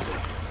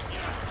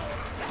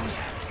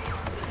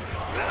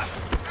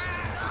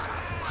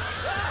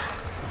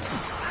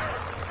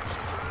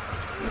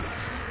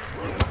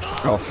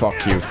 Oh,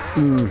 fuck you.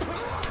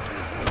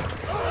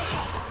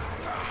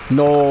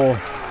 No.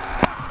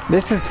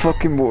 This is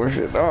fucking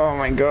bullshit. Oh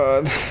my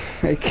god.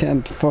 I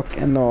can't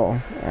fucking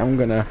know. I'm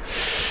gonna...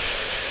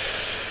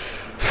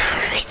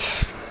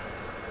 Right.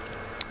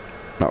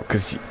 No,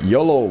 because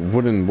YOLO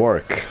wouldn't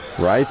work,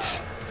 right?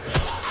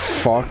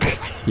 Fuck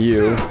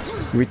you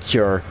with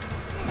your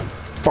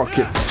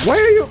fucking... Why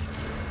are you...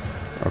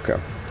 Okay.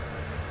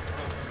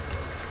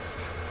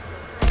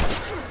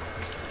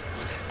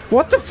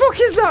 What the fuck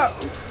is that?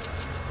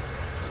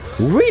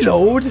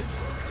 Reload?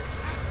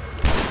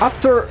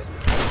 After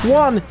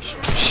one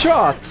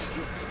shot?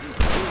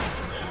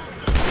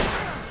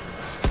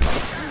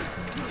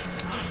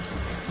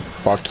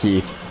 Fuck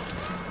ye.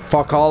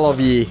 Fuck all of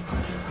ye.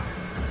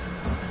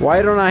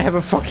 Why don't I have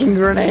a fucking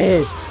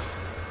grenade?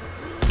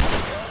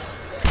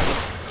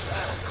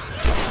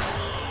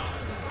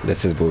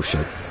 This is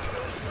bullshit.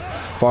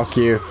 Fuck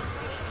you.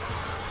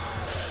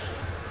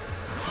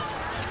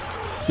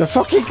 The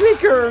fucking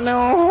clicker,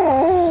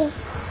 no!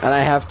 And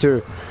I have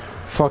to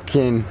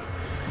fucking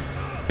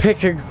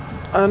pick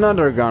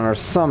another gun or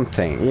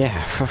something.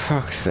 Yeah, for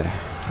fuck's sake.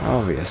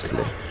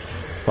 Obviously.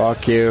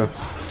 Fuck you.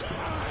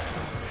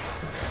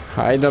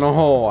 I don't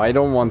know. I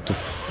don't want to.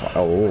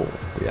 Oh,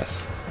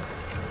 yes.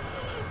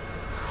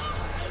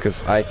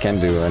 Because I can't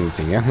do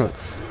anything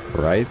else,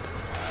 right?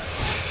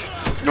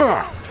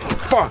 Ugh,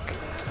 fuck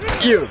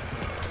you.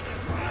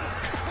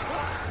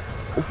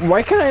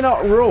 Why can I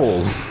not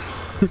roll?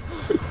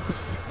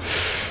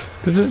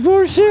 This is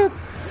bullshit.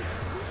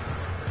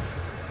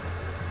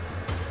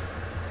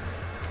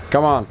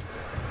 Come on.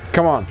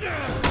 Come on.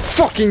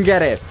 Fucking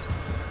get it.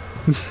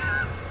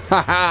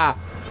 Haha.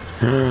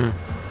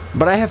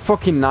 But I have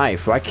fucking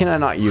knife. Why can I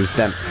not use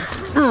them?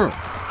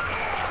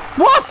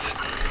 What?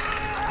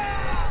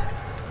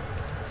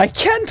 I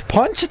can't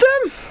punch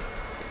them?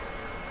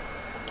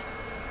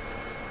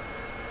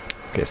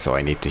 Okay, so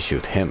I need to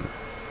shoot him.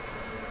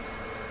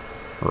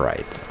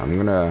 Right. I'm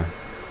gonna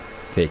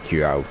take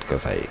you out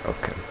because I...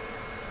 Okay.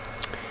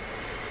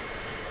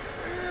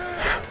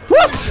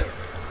 What?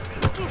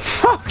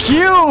 Fuck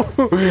you!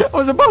 I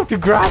was about to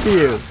grab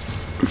you.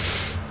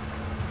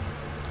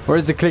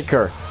 Where's the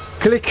clicker?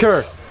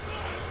 Clicker!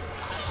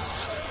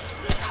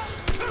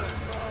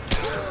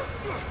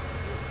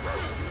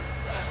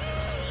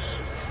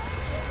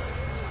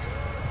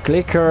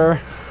 Clicker!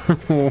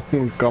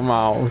 Come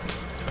out.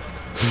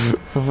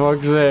 For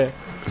fuck's sake.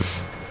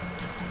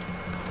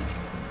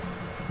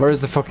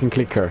 Where's the fucking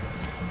clicker?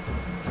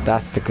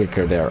 That's the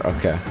clicker there,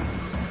 okay.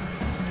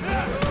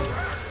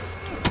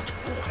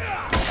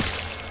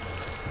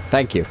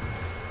 Thank you.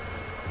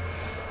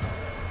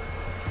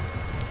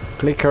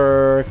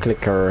 Clicker,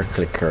 clicker,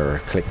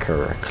 clicker,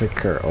 clicker,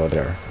 clicker. Oh,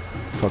 there.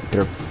 Fuck,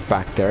 they're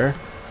back there.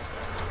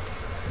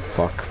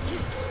 Fuck.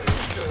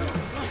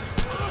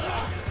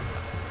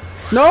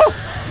 No!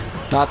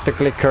 Not the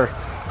clicker.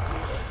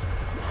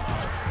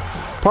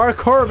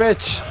 Parkour,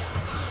 bitch!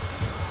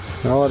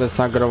 No, that's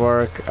not gonna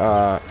work.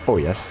 Oh,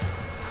 yes.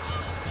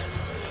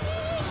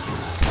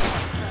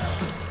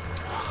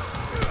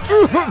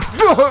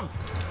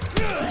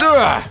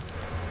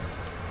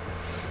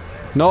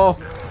 No.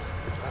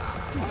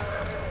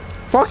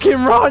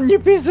 Fucking run, you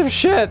piece of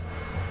shit!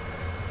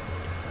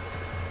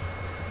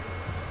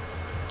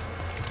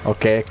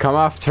 Okay, come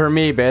after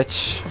me,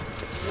 bitch.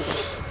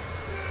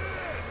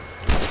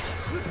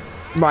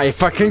 I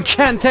fucking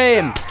can't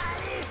aim!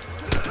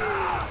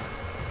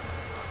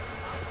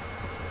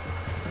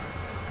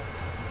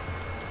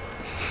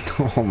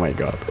 Oh my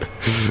god.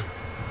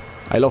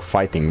 I love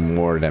fighting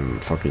more than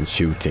fucking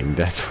shooting,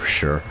 that's for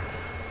sure.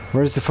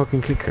 Where's the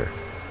fucking clicker?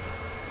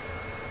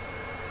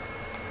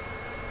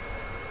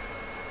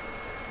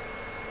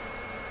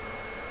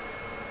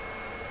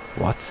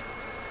 What?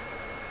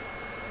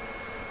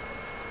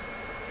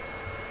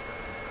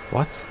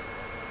 What?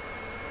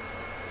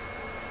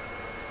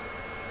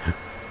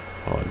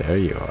 Oh, there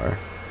you are.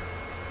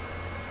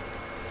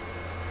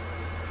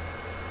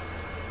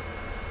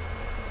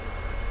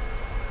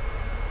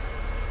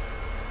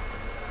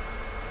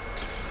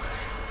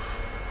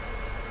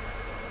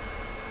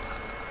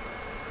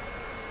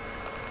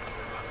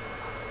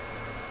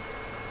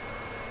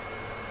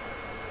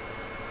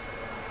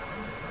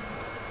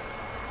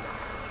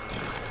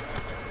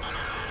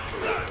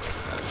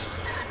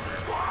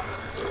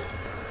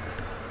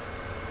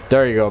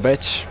 There you go,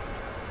 bitch.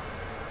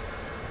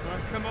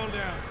 Alright, come on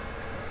down.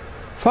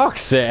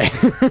 Fuck's sake.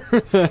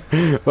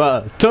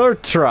 Well,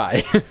 third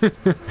try.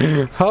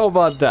 How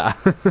about that?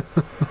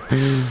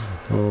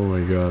 Oh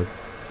my god.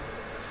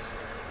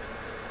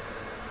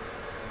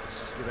 Let's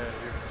just get out of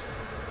here.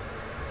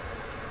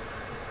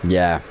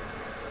 Yeah.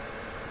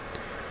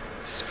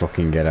 Just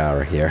fucking get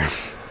out of here.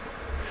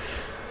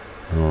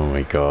 Oh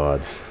my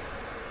god.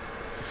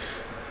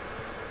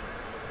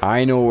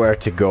 I know where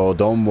to go,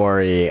 don't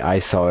worry, I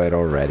saw it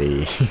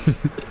already.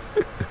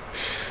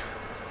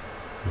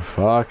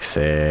 Fuck's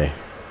sake.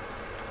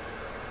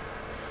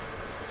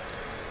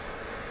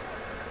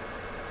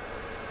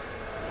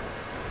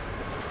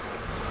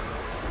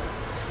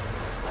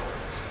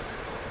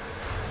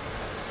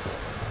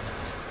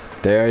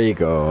 There you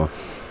go.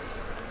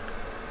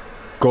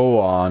 Go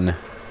on.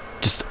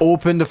 Just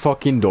open the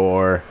fucking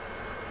door.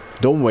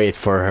 Don't wait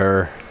for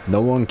her.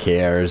 No one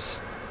cares.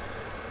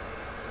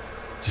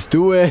 Just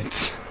do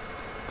it.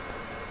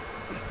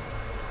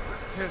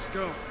 Tess,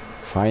 go.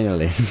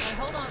 Finally.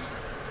 Hold on.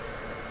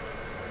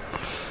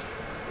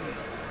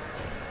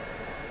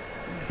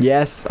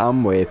 Yes,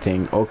 I'm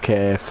waiting.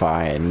 Okay,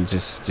 fine.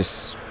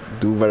 Just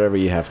do whatever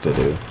you have to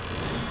do.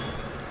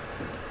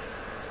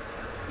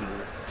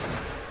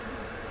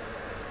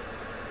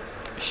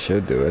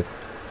 Should do it.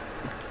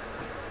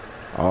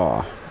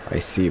 Oh, I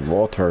see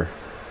water.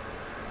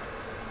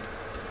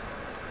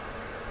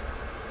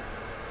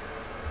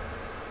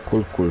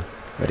 Cool, cool.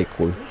 Very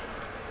cool.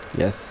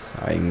 Yes,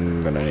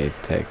 I'm gonna need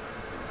to take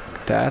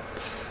that.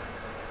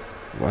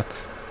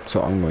 What?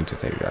 So I'm going to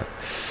take that.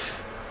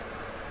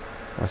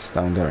 What's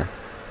down there?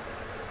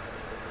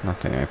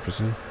 Nothing, I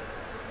presume.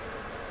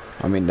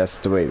 I mean, that's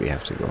the way we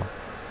have to go,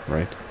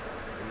 right?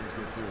 Let's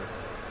get to it.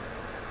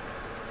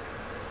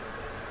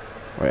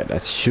 Oh yeah,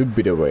 that should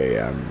be the way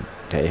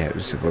they are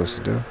supposed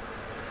to do.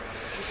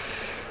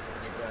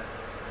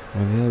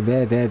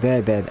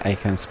 Bad, I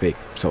can't speak.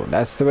 So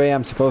that's the way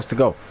I'm supposed to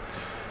go.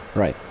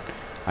 Right.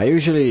 I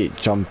usually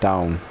jump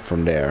down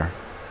from there.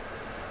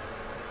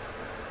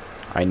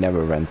 I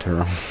never went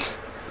around.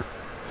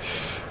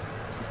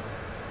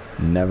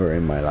 Never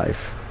in my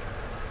life.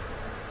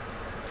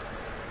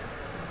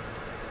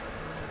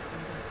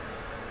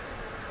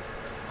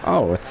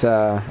 Oh, it's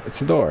a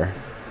door.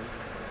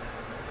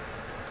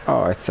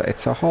 Oh, it's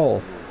a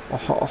hole. A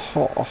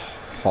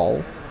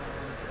hole.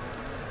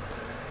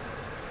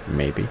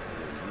 Maybe.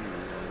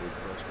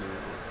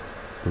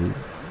 Ooh.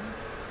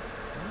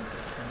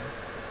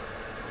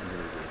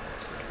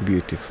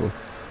 Beautiful.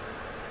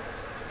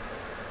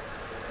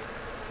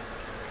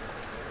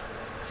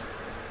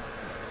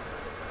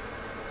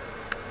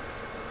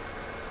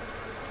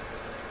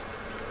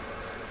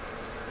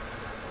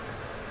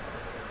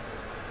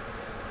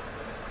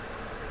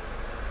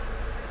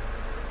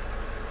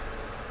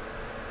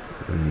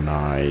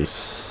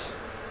 Nice.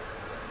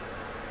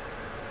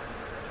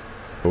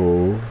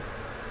 Oh,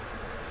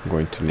 I'm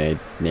going to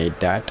need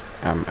that.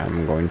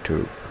 I'm going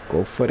to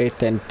go for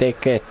it and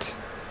take it.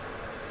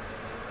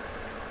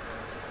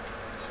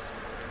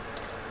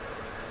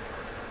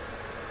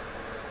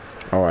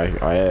 Oh,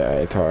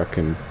 I thought I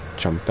can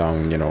jump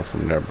down, you know,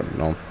 from there, but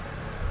no.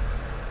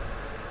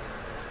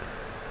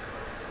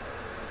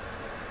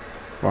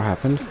 What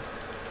happened?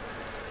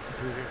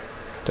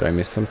 Did I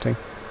miss something?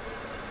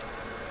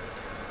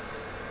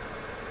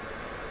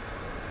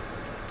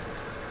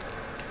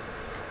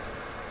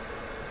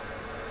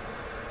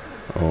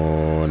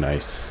 Oh,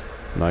 nice.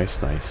 Nice.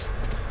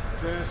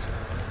 Tess,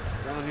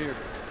 down here.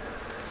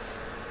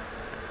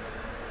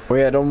 Oh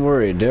yeah, don't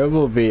worry, there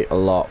will be a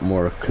lot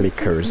more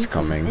clickers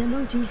coming.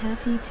 Emoji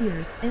happy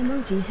tears.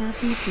 Emoji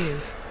happy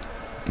tears.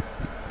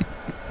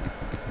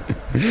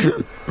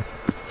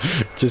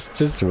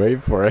 just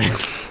wait for it.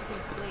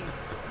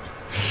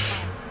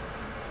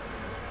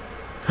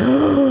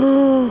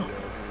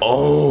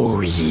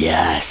 Oh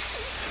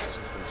yes!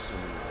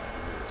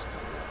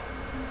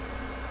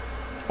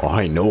 Oh,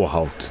 I know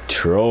how to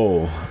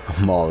throw a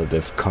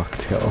Molotov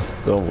cocktail.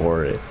 Don't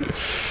worry.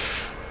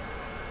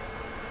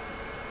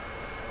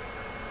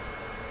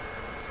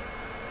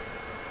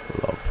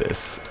 Love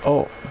this.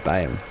 Oh,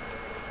 damn.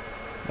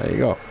 There you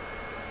go.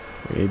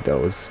 We need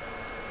those.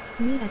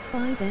 Me at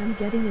 5 am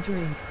getting a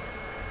drink.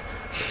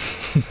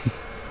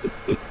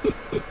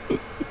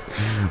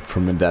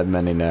 From a dead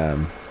man in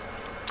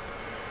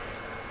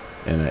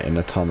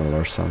a tunnel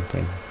or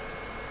something.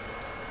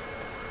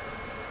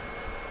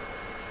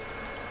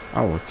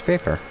 Oh, it's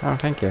paper. Oh,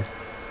 thank you.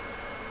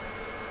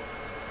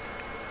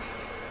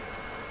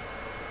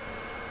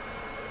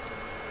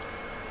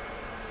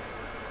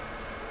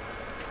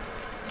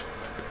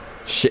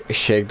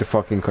 Shake the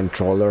fucking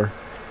controller.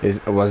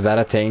 Was that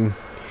a thing?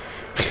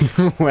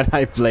 When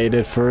I played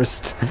it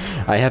first,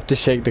 I have to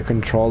shake the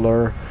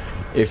controller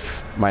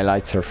if my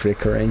lights are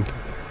flickering.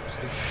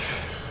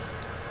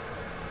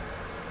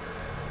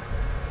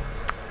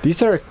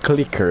 These are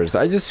clickers.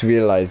 I just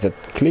realized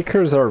that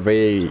clickers are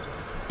way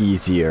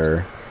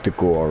easier to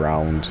go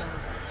around.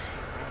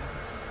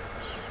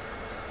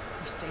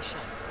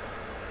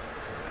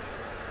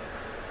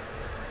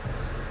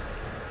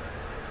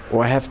 Oh,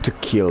 I have to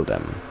kill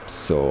them,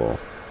 so...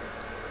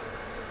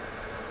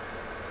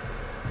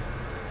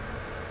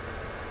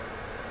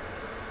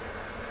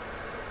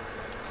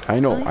 I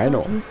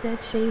know. You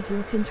said shave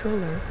your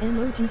controller.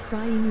 Emoji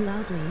crying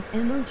loudly.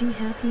 Emoji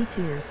happy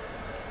tears.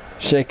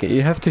 Shake it.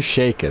 You have to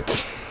shake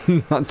it,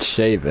 not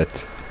shave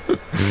it.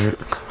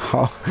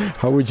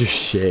 How would you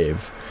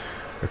shave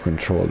a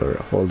controller?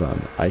 Hold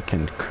on. I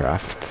can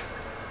craft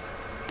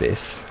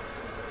this.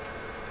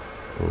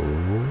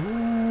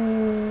 Oh.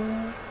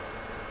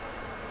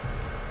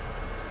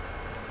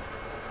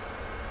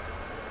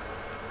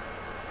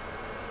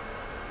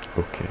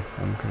 Okay,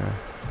 I'm gonna,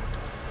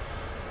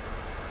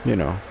 you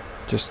know,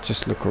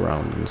 just look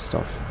around and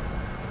stuff.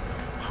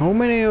 How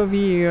many of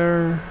you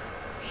are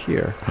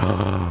here?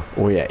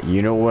 Oh yeah,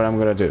 you know what I'm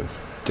gonna do?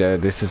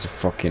 This is a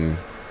fucking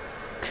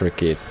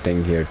tricky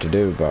thing here to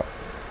do, but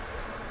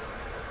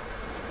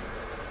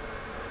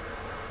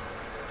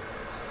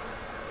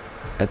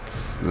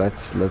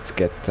let's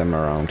get them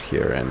around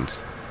here and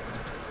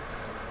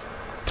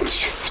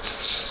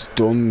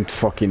don't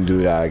fucking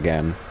do that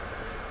again.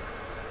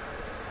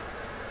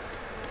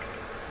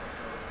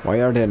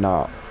 Why are they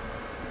not?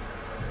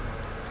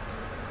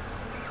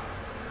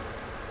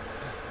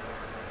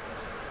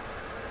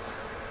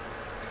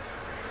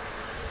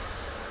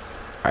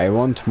 I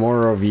want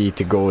more of you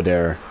to go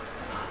there.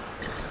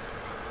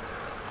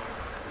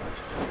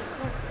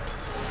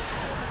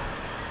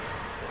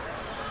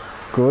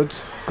 Good.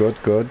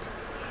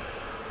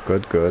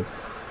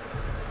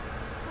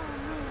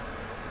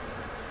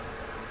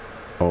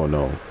 Oh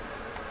no.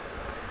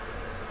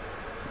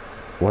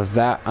 Was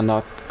that a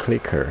not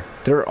clicker?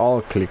 They're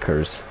all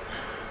clickers.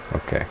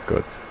 Okay,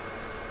 good.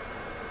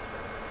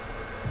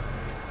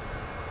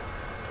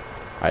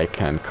 I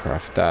can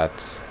craft that.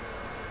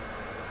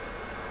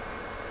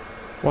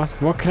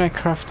 What can I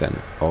craft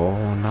then?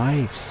 Oh,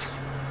 knives.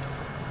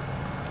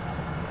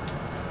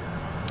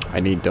 I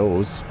need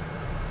those.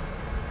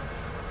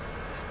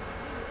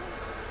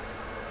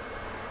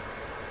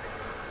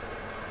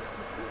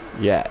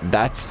 Yeah,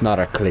 that's not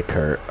a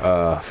clicker.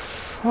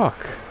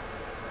 Fuck.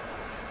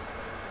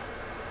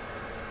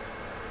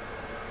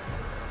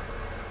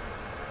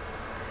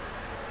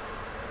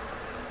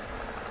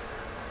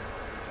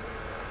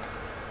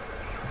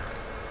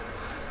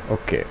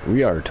 Okay,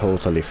 we are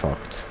totally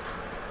fucked.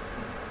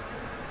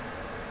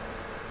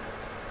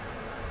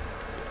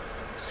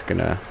 Just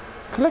gonna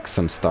collect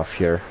some stuff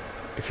here,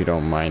 if you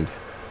don't mind.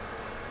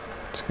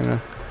 Just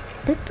gonna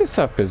pick this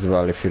up as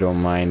well, if you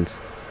don't mind.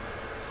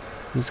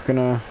 I'm just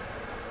gonna,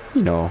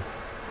 you know,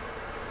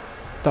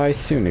 die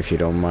soon, if you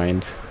don't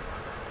mind.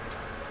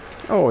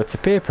 Oh, it's a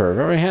paper,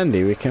 very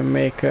handy. We can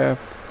make a,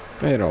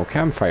 you know,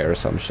 campfire or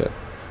some shit.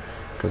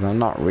 Because I'm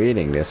not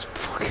reading this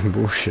fucking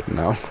bullshit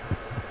now.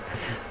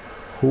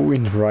 Who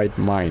in the right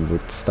mind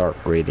would start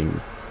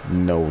reading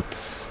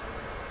notes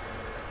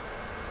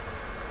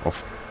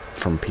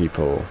from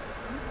people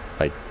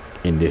like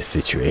in these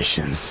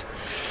situations?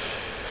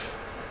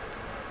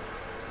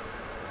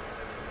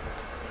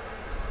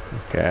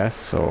 Okay,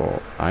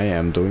 so I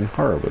am doing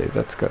horribly.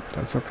 That's good.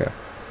 That's okay.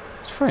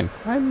 It's fine.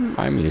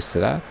 I'm used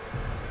to that.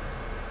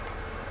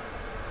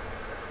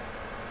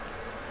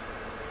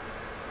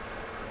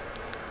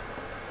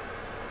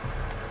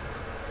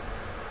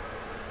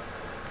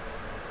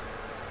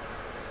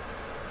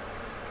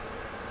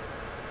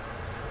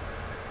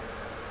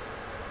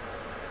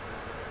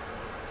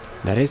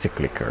 That is a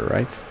clicker,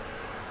 right?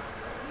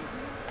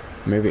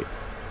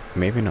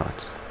 Maybe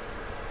not.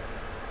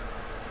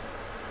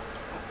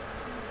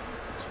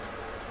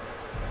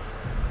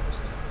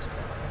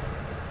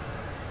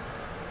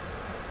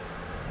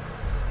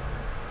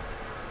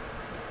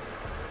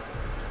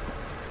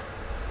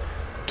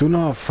 Do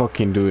not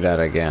fucking do that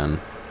again.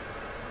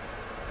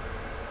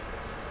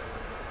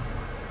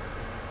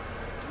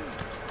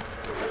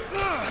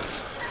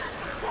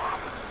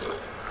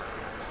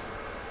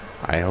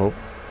 I hope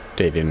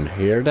they didn't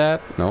hear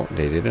that. No,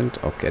 they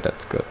didn't. Okay,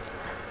 that's good.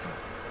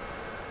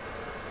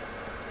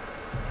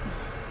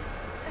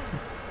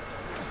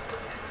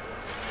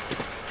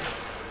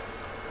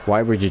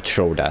 Why would you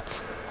throw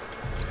that?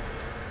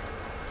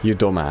 You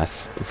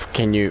dumbass.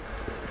 Can you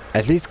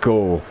at least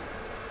go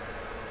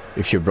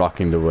if you're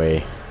blocking the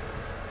way?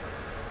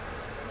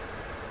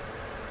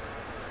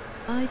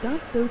 I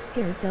got so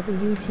scared,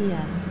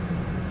 WTF.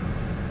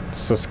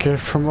 So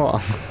scared from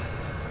what?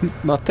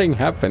 Nothing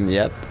happened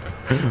yet.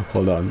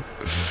 Hold on.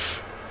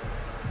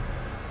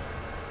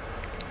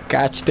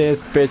 Catch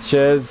this,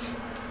 bitches.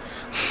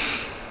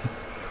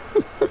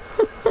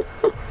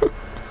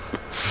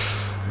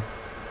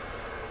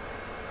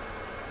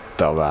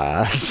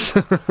 Dumbass.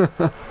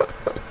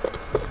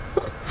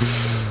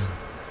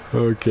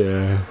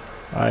 Okay.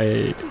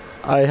 I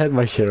had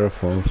my share of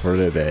fun for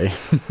the day.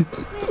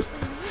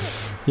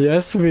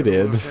 Yes, we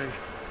did. Okay.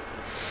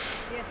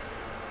 Yes.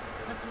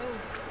 Let's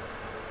move.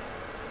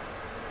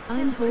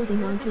 I'm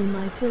holding onto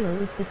my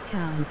pillow if it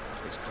counts.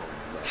 It's called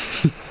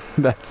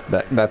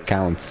love. That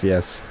counts,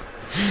 yes.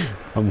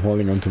 I'm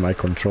holding onto my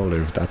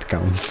controller if that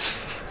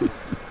counts.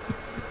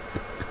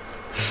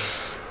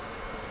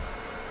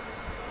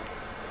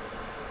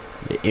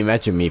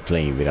 Imagine me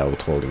playing without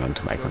holding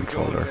onto my Where we going,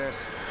 controller.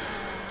 Tess?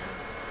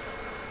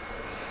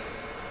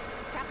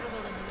 Capitol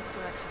building's in this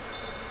direction.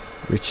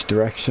 Which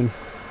direction?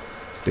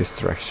 This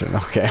direction,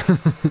 okay. We're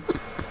gonna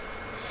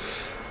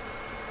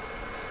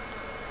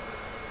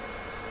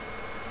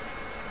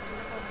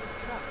follow this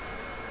truck.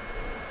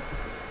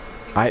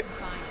 Let's see what I- we can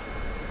find.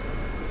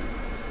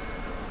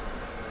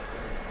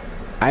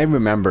 I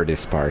remember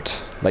this part.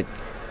 Like,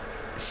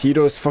 see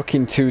those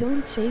fucking two...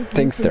 Don't shave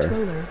Thanks, your there.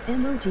 controller.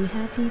 Emoji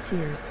happy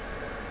tears.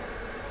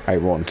 I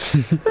won't.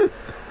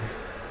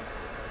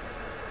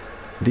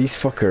 These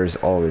fuckers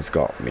always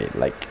got me.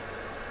 Like,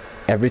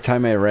 every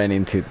time I ran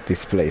into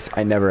this place,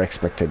 I never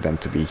expected them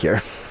to be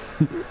here.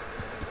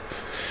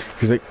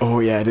 He's like, oh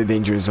yeah, the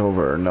danger is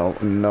over. No,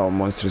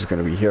 monster's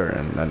gonna be here.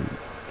 And then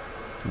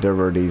there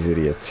were these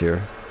idiots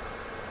here.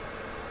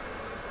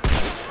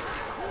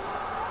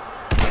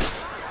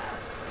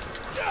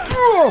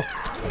 Oh!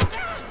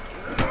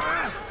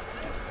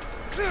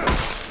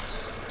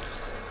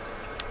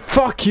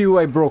 Fuck you,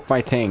 I broke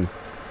my thing.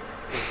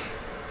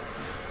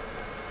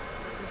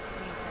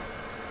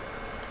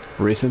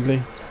 Recently Recently?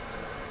 infected.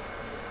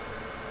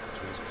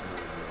 Which means there's more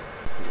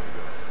here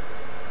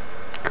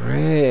to go.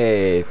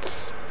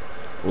 Great.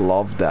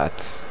 Love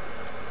that.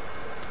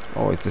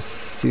 Oh, it's a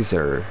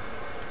scissor.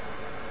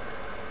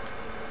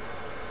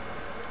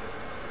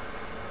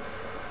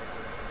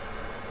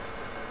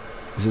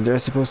 Isn't there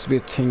supposed to be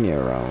a thingy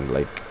around,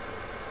 like...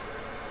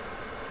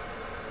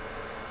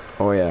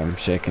 Oh yeah, I'm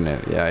shaking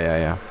it.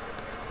 Yeah.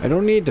 I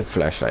don't need the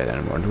flashlight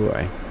anymore, do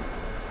I?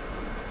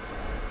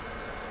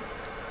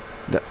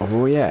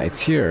 Oh yeah, it's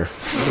here.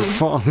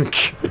 Fuck.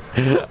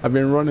 I've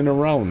been running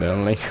around and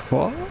I'm like,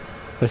 what?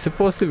 There's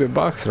supposed to be a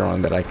box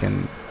around that I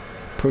can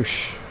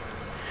push.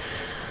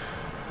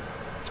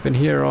 It's been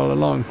here all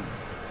along.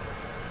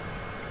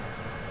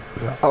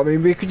 I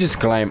mean, we could just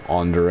climb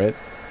under it,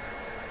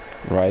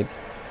 right?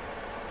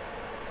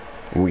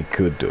 We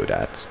could do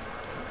that.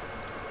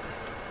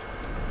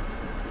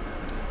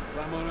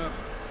 Climb on up.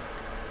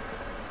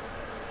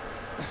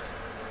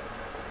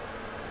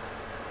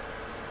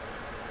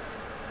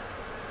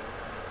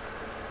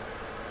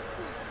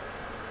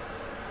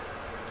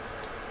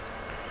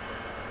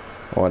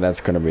 Oh,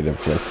 that's gonna be the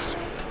place.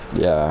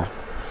 Yeah.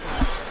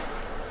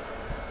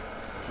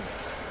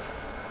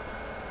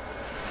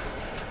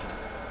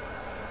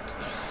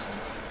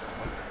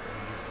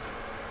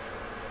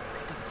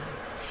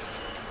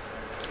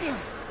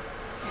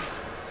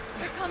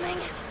 They're coming.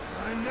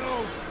 I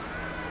know.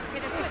 Okay,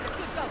 that's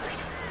good, go.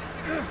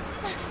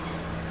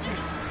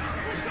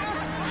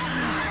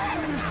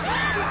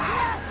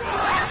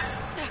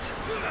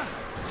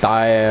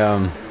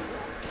 Damn.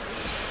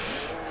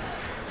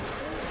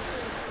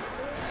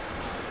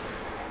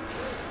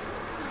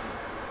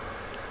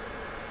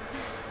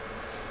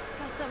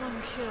 Got something on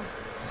your shoe.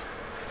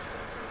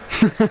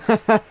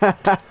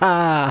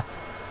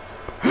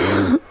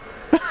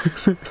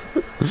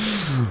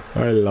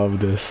 I love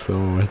this so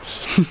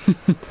much. Okay.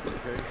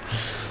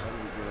 How do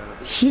we get out of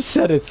this? She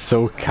said it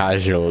so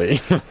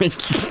casually. Like,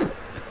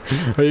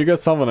 oh, you got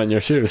someone on your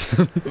shoes.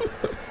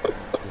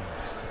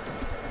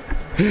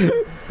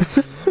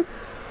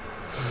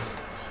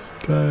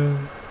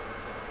 Damn.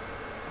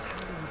 How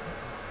do we get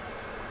them?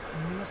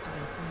 We must have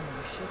been somewhere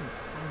we shouldn't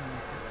to find them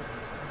infected in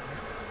this area.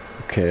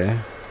 Okay.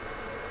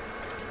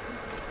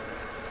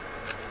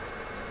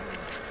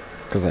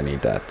 Because I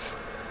need that. Let's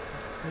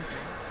sneak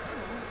out.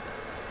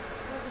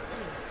 Explore the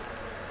city.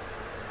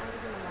 I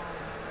was in the mall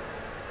when I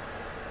was.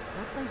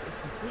 That place is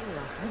completely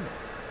off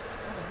limits.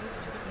 How the hell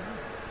did you get me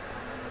out?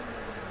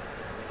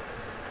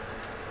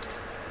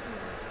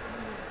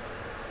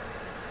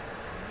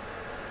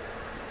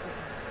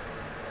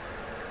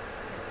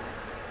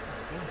 I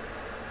see.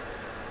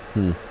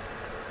 Hmm. Were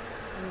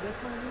you with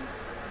Marlene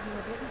when you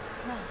were bitten?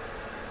 No.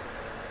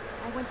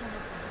 I went to her for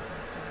help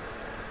afterwards.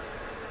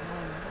 Now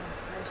I know I was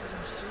glad she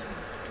didn't shoot me.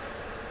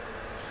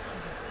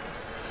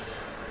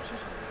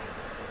 She's alright.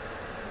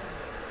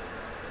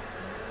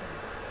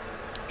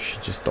 She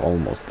just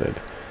almost did.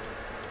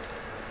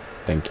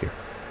 Thank you.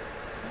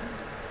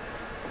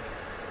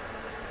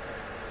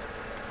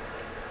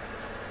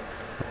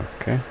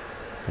 Okay.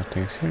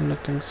 Nothing's here,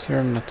 nothing's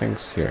here,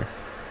 nothing's here.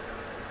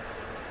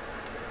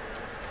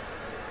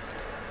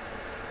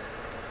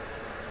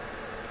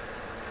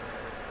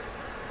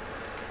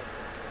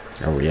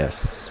 Oh,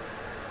 yes.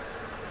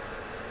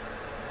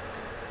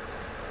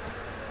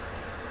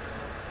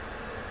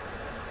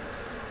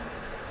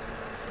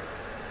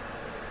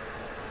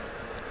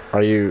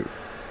 Are you...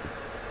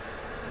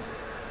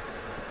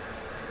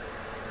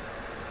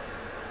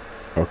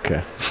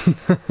 Okay.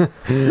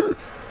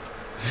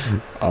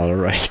 All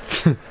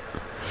right.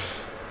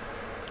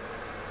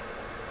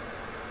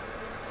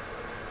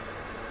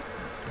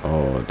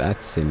 Oh,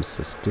 that seems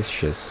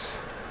suspicious.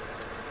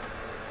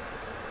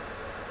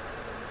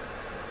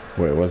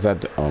 Wait, was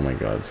that... Oh my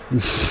god.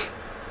 Is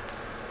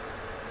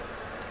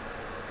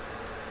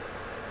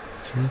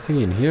there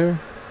anything in here?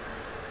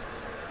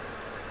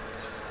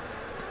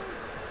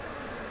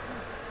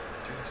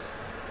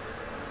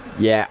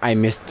 Yeah, I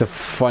missed the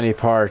funny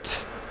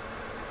part.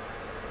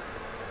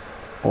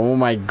 Oh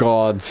my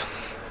god.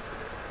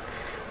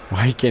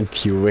 Why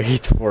can't you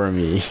wait for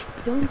me?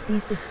 Don't be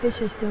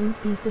suspicious, don't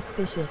be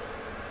suspicious.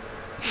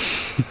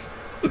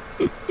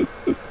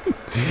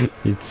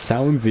 It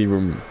sounds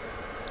even,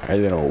 I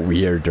don't know,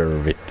 weirder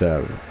with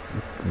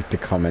the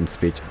comment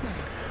speech.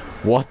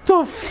 What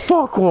the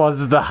fuck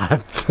was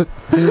that?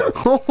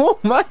 Oh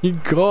my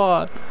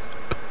god.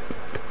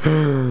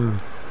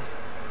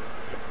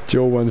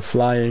 Joe went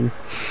flying.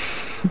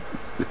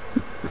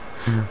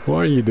 What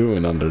are you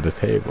doing under the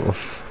table?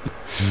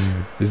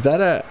 Is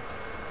that a...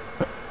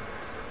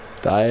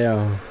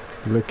 Dia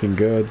looking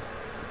good.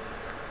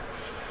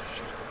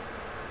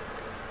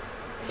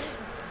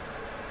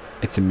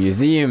 It's a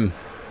museum.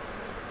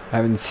 I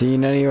haven't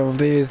seen any of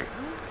these.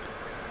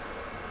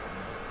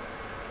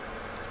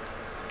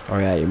 Oh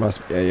yeah, you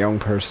must be a young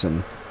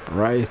person,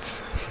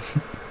 right?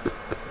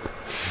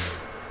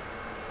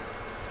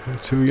 You're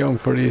too young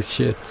for these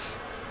shits.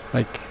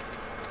 Like,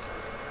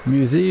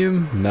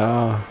 museum?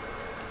 No.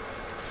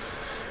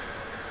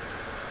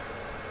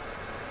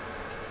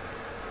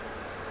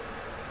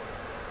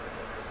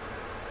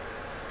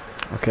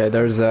 Okay,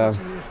 there's a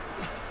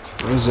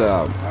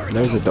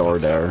door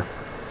there.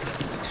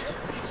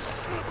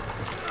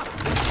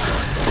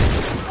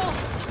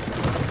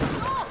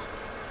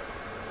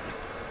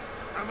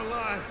 I'm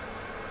alive.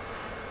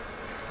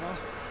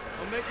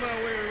 I'll make my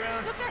way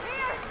around. Look, they're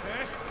here!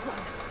 Tess?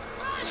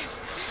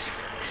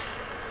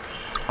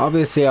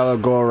 Obviously, I'll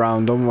go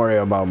around. Don't worry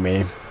about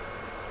me.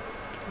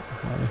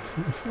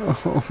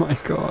 Oh my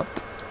god.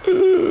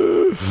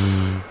 Oh,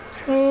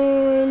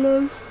 I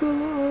lost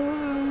the...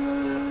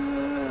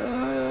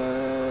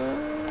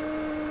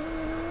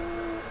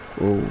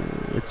 Oh,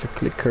 it's a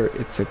clicker,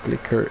 it's a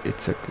clicker,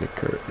 it's a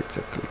clicker, it's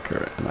a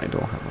clicker, and I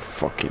don't have a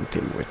fucking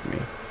thing with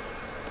me.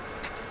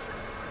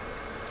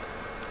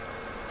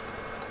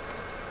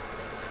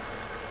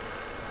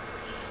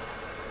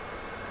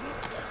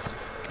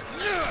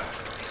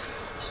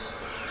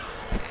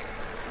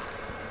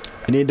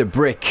 I need a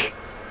brick,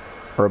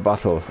 or a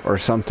bottle, or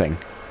something.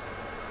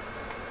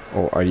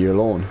 Oh, are you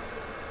alone?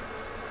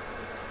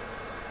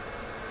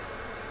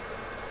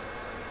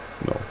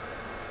 No,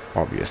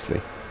 obviously.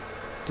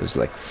 There's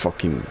like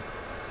fucking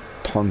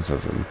tons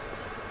of them.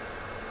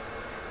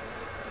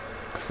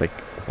 Cause like,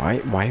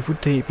 why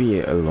would they be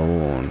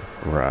alone?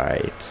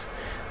 Right.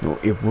 No,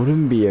 it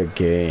wouldn't be a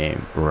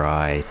game.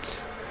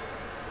 Right.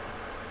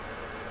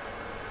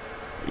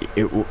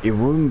 It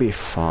wouldn't be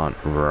fun.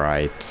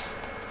 Right.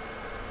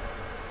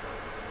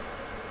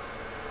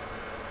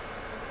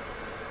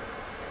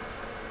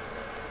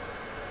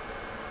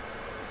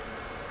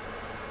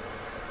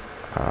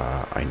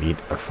 I need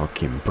a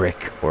fucking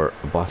brick or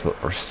a bottle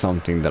or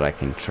something that I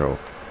can throw.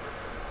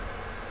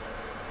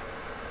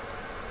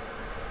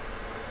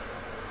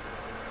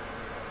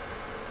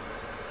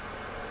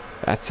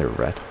 That's a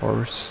red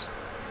horse.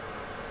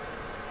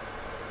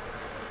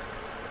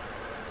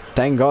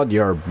 Thank God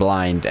you're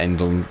blind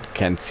and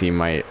can't see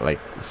my like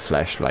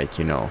flashlight,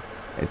 you know.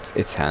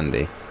 It's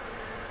handy.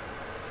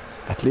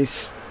 At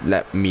least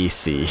let me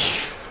see.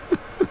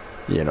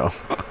 You know.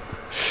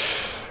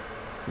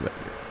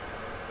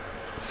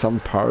 Some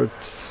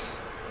parts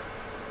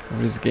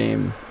of this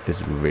game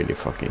is really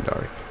fucking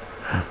dark.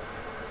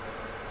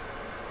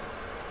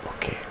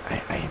 Okay,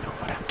 I know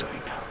what I'm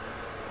doing now.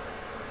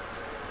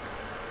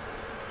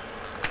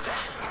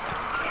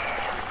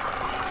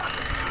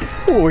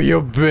 Oh,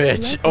 you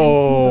bitch!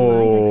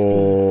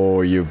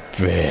 Oh, you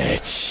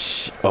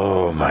bitch!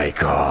 Oh my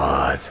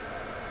god!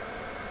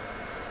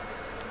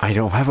 I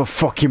don't have a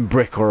fucking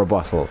brick or a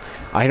bottle.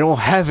 I don't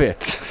have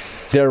it.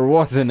 There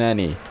wasn't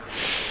any.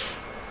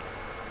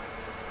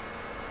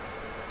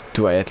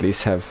 Do I at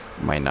least have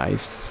my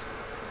knives?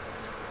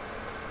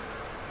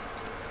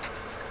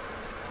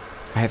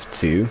 I have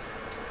two.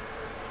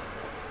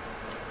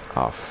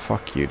 Oh,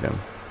 fuck you then.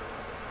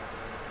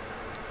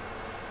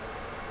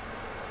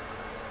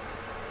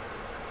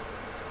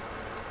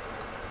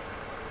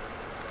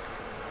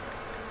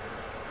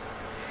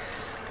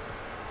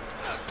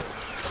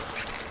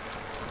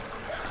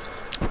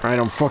 I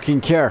don't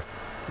fucking care.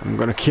 I'm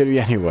gonna kill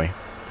you anyway.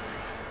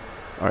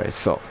 Alright,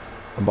 so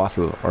a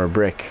bottle or a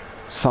brick,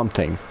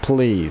 something,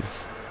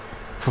 please.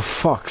 For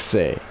fuck's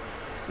sake.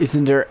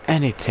 Isn't there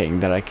anything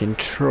that I can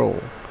throw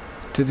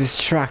to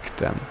distract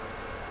them?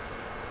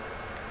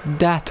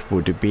 That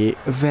would be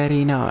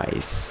very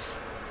nice.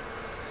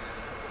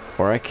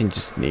 Or I can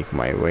just sneak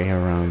my way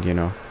around, you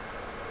know.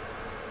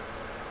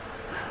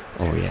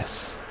 Oh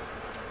yes.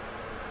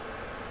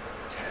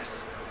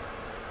 Tess.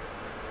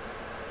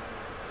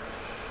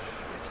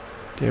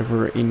 They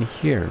were in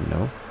here,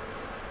 no?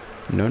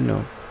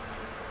 No.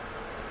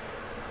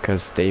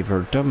 Because they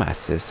were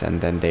dumbasses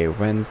and then they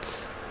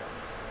went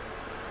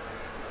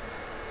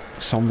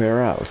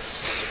somewhere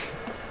else.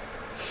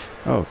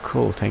 Oh,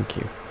 cool, thank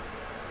you.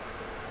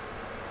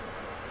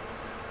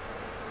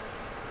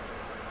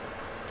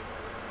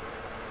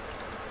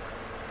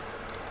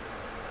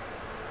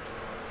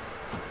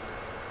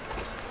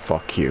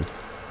 Fuck you.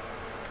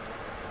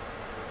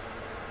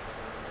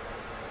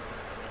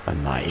 A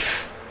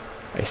knife.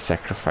 I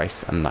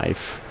sacrifice a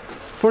knife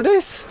for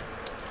this.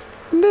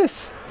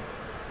 This.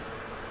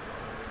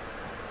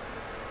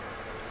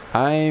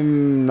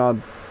 I'm not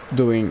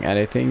doing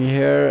anything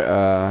here.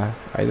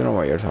 I don't know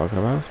what you're talking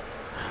about.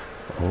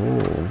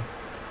 Oh.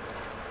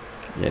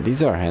 Yeah,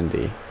 these are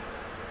handy.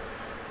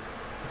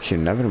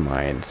 Actually, never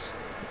mind.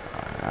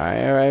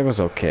 I was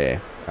okay.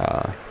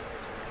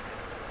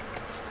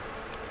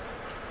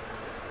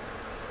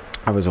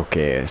 I was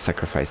okay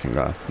sacrificing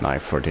a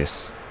knife for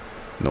this.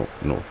 No,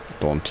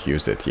 don't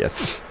use it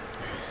yet.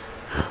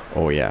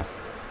 Oh yeah,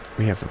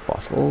 we have a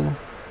bottle.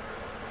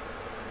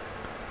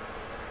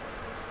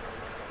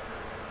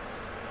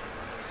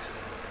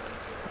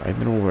 I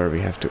don't know where we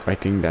have to. I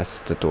think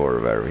that's the door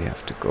where we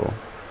have to go.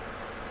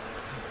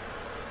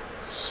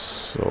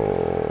 So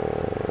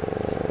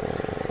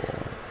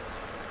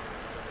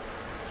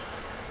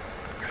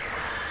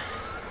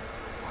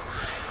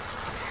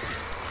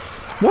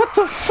what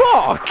the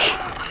fuck?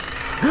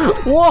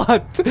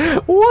 What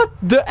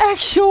the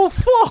actual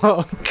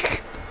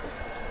fuck?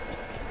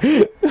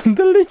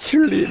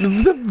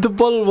 The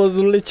ball was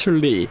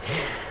literally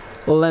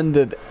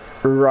landed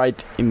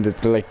right in the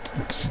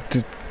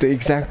the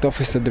exact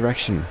opposite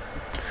direction.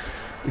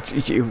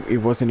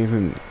 It wasn't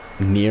even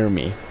near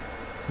me.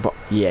 But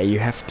yeah, you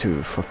have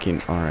to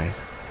fucking alright.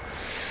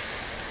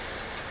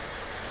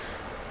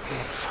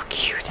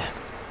 Fuck you then.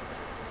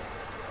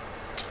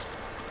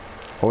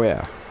 Oh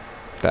yeah,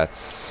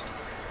 that's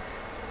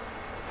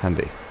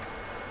handy.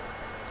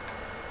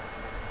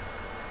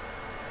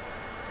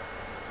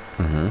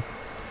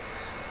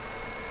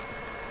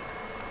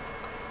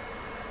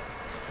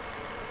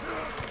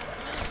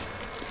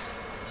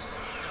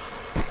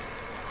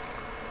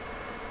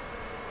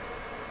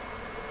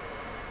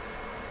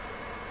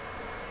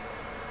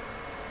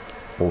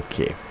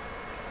 Okay.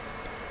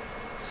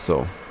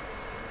 So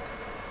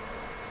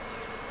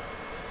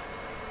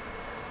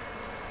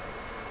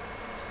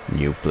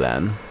new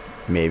plan.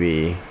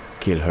 Maybe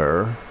kill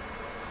her.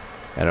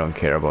 I don't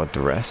care about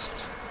the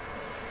rest.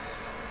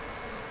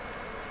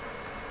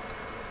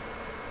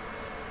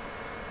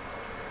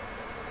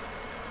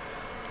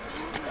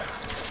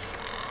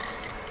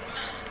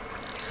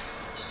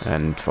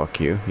 And fuck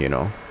you, you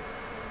know.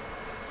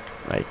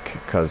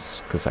 Like,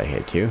 cause I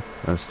hate you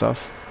and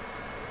stuff.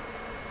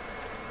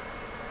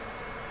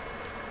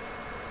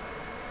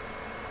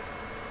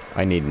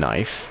 I need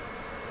knife.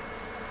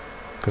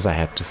 Cause I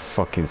had to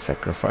fucking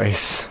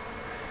sacrifice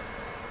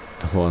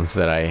the ones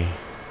that I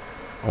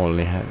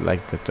only had,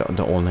 like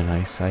the only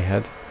knives I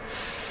had.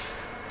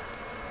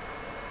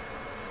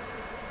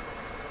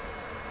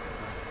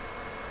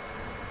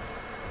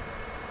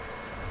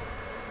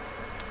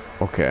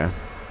 Okay.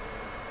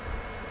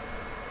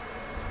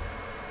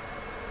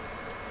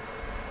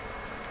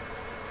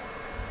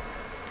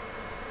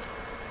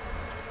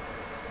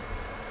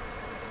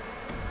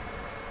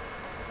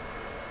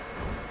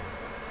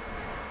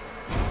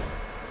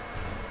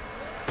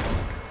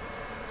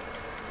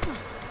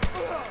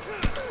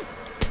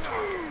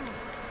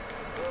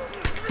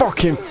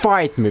 Fucking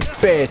fight me,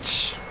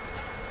 bitch!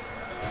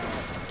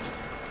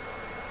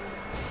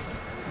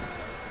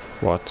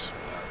 What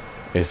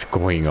is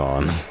going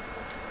on?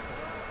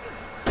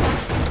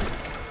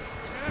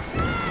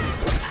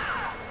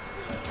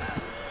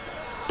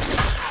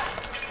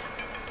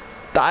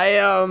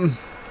 Damn!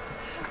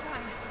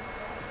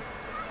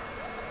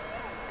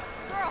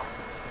 Girl!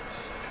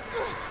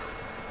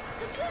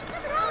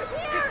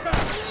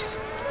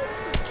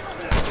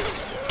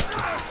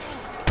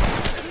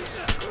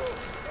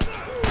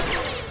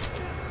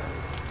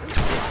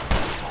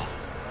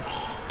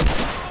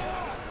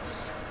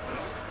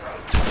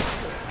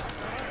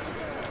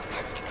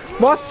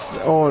 What?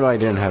 Oh no, I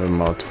didn't have a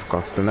Molotov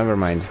cocktail, never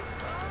mind.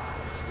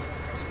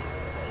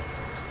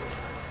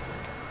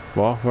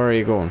 What? Where are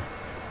you going?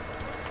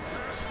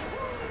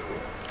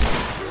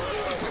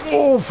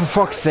 Oh, for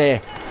fuck's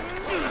sake!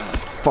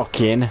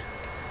 Fucking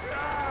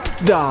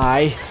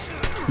die,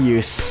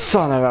 you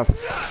son of a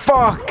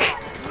fuck!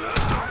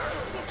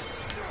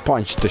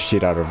 Punch the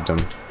shit out of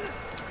them.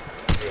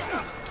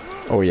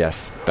 Oh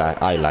yes,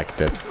 that I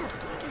liked it.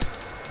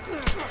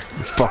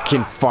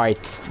 fucking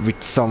fight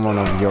with someone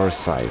of your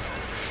size.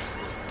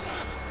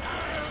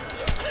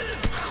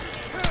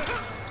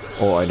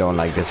 Oh, I don't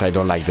like this. I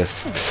don't like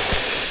this.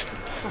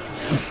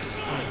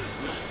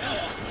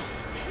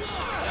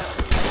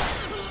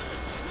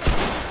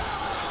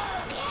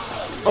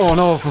 Oh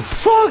no, for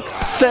fuck's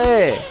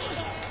sake!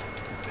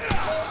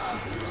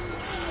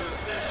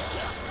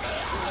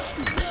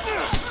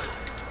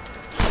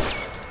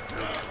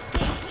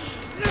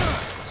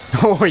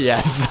 Oh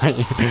yes,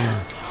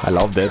 I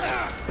loved it.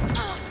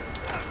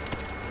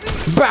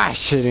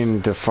 Bash it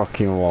in the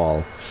fucking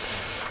wall.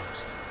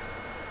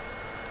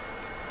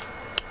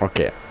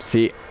 Okay,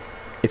 see,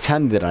 it's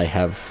handy that I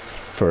have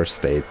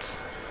first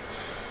aids.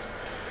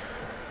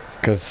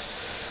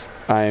 Because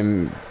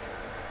I'm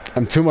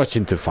too much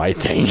into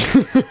fighting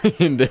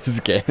in this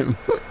game.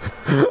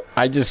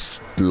 I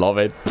just love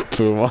it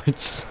too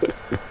much.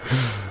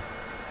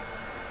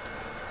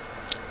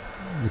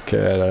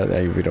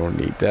 Okay, we don't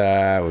need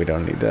that. We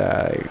don't need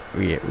that.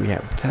 We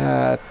have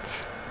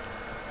that.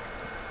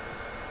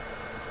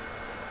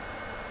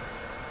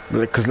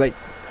 Because like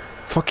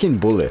fucking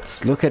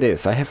bullets. Look at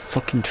this. I have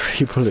fucking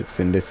 3 bullets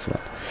in this one.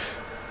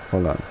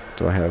 Hold on.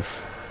 Do I have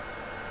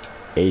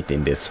 8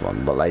 in this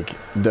one? But like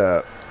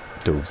the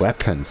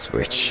weapon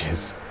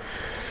switches.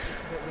 Just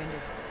a bit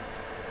winded.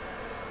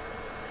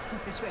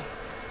 Look this way.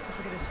 This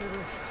will get us to the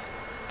roof.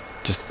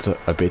 Just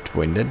a bit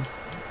winded.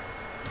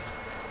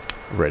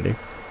 Ready.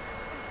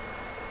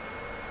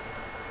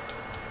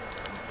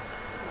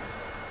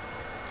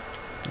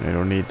 I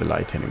don't need the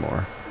light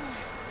anymore.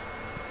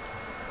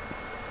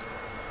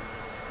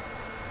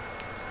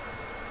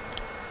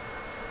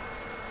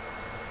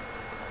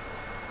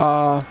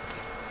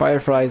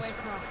 Fireflies.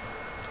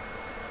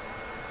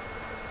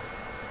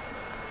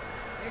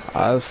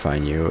 I'll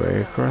find you a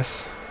way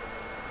across.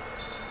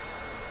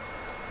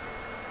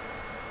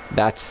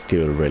 That's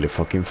still really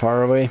fucking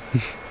far away.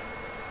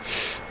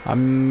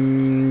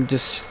 I'm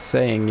just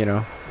saying, you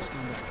know.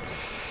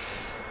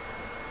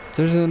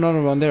 There's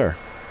another one there.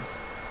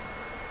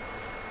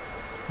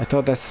 I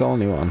thought that's the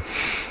only one.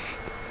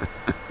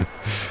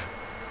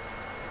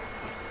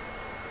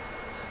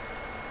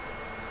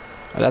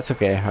 That's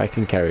okay, I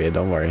can carry it,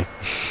 don't worry.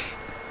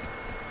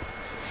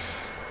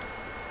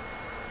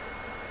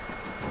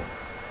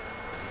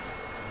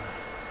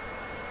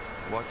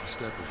 Watch your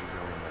step as you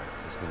go,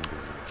 Max. It's gonna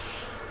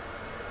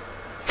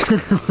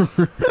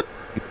be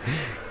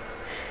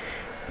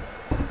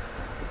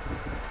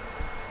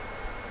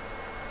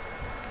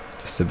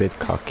Just a bit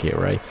cocky,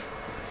 right?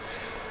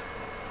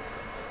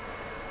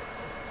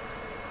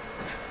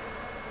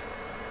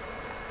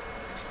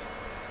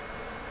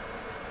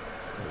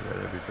 Is that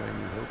everything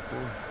you hoped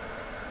for?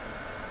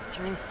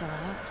 Jury's still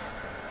out.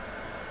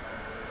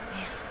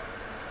 Man,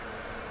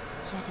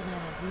 can't deny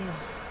that view.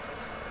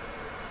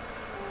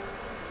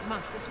 Come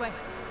on, this way.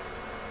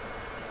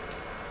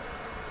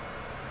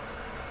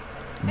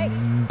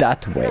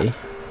 That way.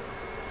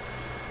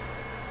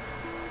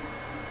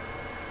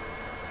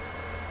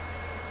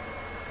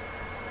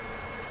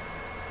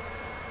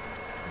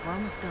 We're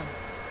almost done.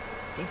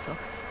 Stay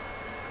focused.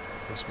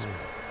 Yes, ma'am.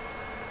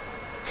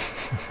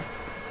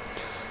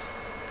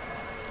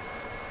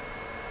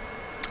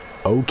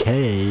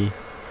 Okay,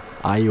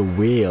 I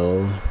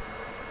will.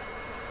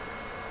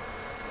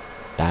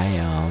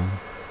 Damn.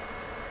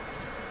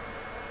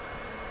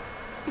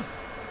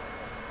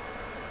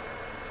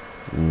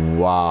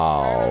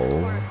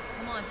 Wow.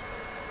 Come on.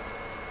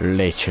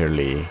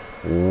 Literally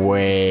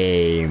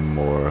way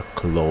more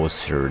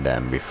closer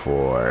than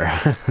before.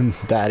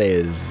 That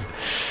is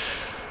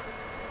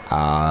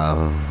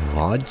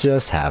what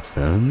just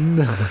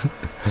happened?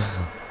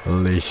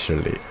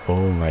 Literally,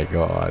 oh my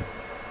god,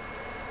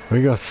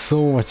 we got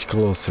so much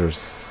closer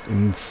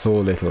in so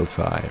little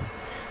time.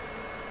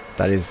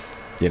 That is,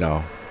 you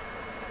know,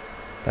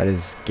 that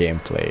is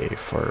gameplay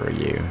for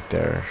you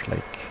there.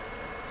 Like,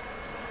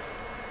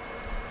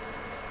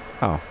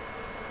 oh,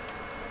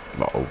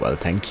 well,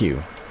 thank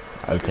you.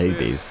 I'll Look at take this.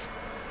 these.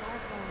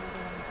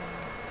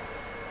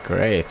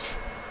 Great.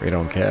 We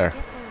don't care.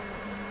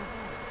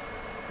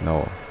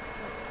 No.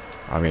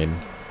 I mean,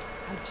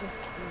 I just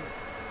do.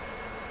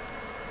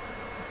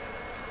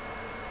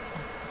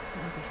 It's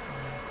gonna be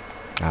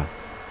fine. ah.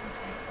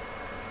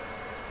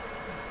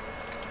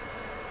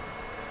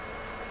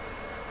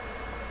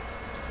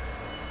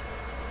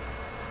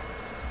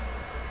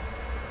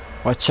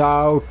 Watch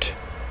out!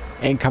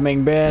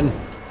 Incoming bin!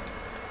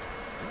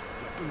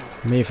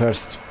 Me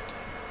first.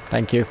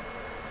 Thank you.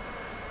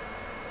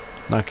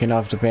 Knocking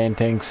off the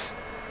paintings.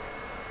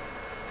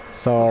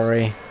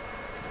 Sorry.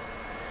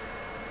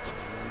 There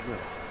you go.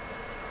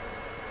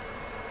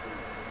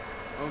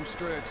 Home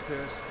stretch,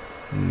 Tess.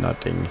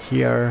 Nothing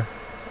here.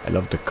 I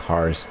love the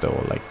cars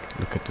though, like,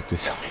 look at the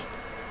design.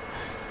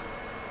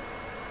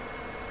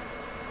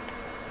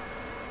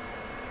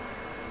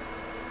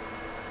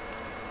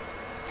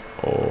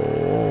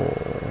 Oh.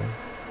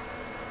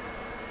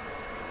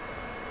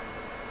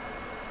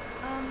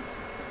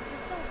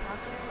 Just so it's out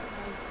there,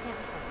 I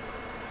can't swim.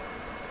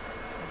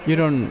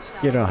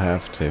 You don't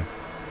have to.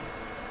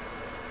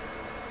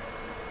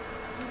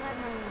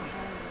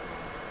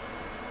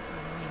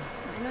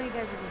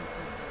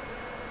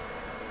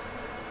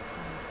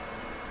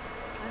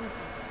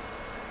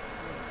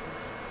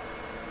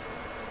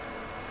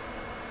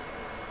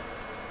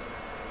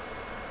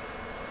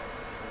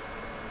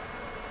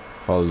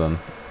 Hold on.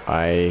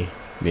 I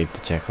need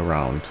to check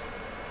around.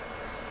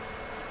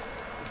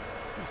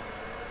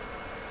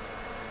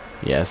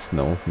 Yes,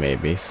 no,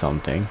 maybe,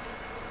 something.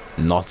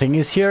 Nothing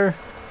is here?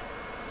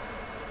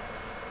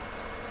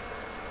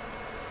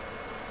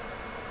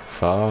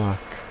 Fuck.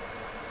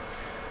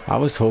 I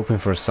was hoping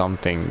for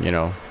something, you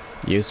know,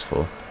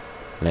 useful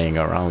laying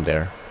around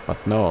there, but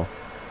no.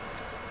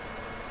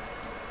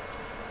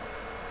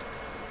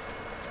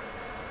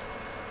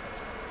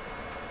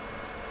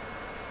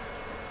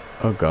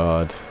 Oh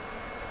god.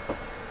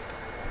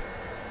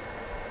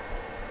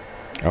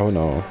 Oh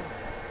no.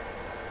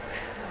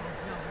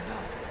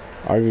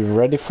 Are we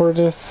ready for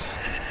this? What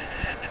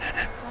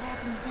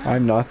happens now?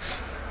 I'm not.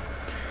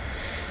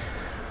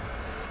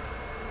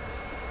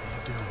 What are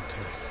you doing,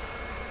 Tess?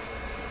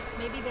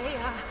 Maybe they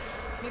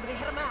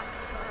had a map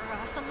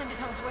or something to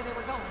tell us where they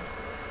were going.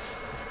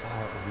 How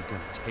far are we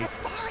gonna take As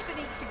far as it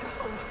needs to go.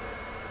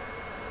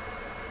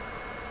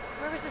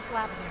 Where was this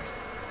lab of theirs?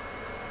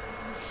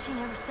 She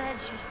never said.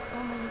 She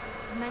only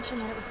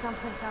mentioned that it was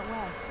someplace out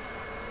west.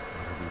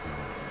 What are we doing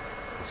here?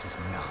 This is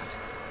not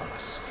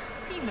us.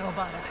 What do you know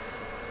about us?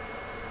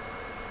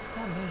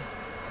 About me.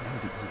 I know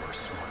that you are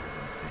smarter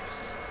than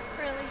this.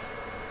 Really?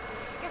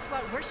 Guess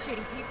what? We're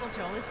shitty people,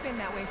 Joel. It's been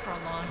that way for a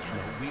long time.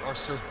 No, we are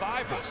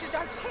survivors. This is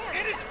our chance.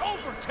 It is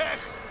over,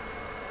 Tess!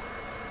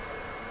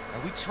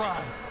 Now we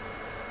tried.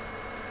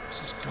 Let's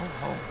just go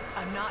home.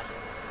 I'm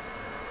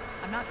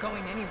not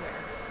going anywhere.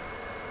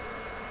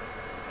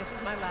 This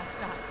is my last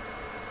stop.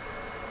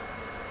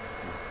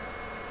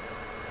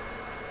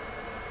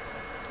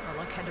 Our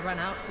luck had to run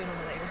out sooner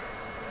or later.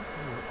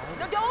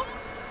 No, don't!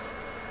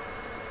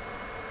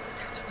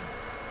 Touch me.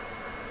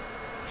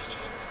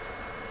 Shit.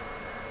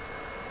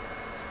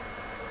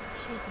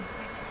 She's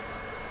infected.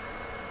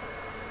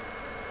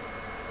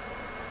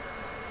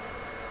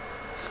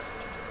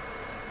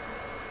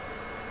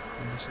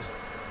 And this is...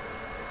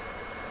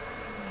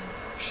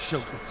 Show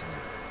it to me.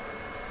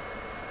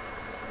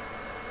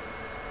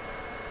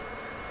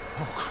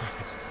 Oh,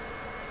 Christ.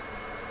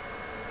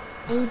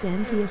 Oh,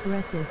 then he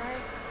aggressive. Right?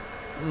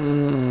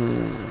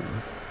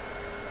 Mm.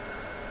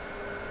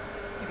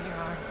 Maybe you're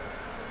hard.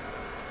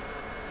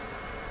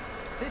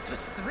 This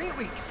was 3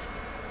 weeks.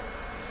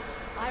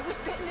 I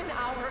was bitten an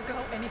hour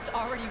ago, and it's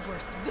already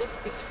worse.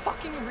 This is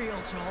fucking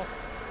real, Joel.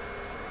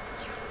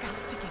 You've got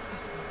to get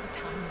this word to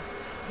Thomas.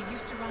 He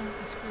used to run with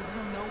this crew.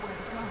 He'll know where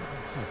to go.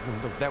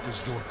 No, that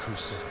was your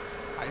crusade.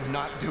 I am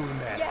not doing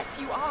that. Yes,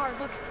 you are.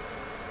 Look.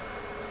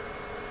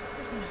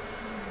 There's enough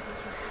here that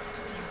you have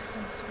to feel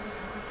some sort of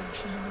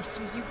obligation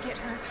until you get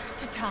her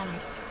to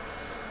Tommy's.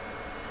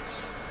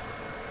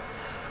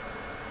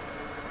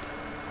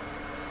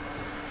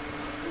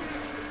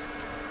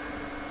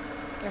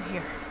 They're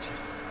here.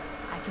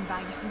 I can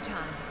buy you some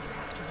time, but you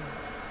have to run.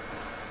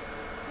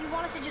 You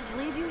want us to just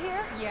leave you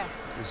here?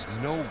 Yes. There's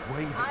no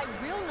way that... I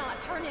will not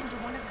turn into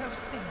one of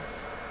those things.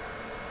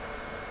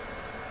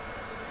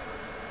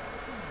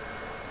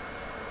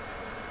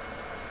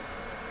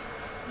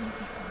 It's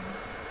easy for me.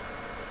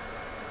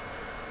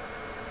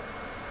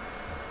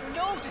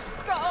 No, just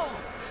go!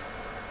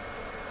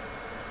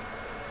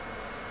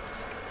 Just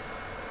fucking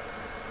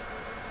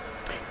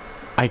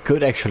I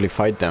could actually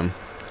fight them.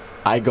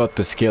 I got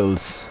the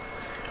skills.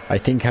 I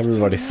think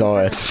everybody saw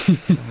it.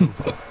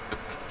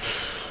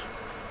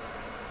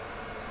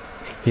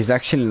 He's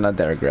actually not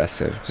that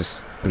aggressive,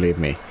 just believe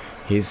me.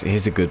 He's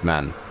a good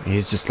man.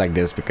 He's just like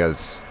this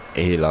because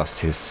he lost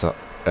his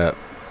I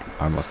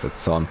almost said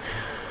son.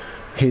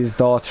 His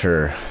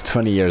daughter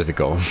 20 years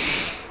ago.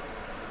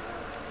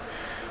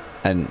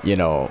 And you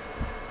know,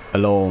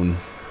 alone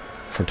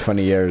for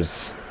 20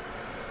 years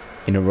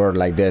in a world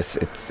like this,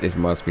 it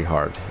must be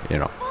hard, you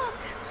know. Fuck!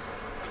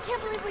 I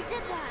can't believe we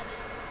did that.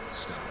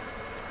 Stop.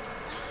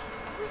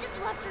 We just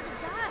left her to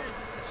die.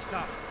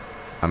 Stop.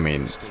 I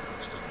mean, Stay.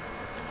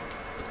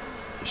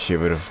 she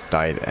would have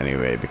died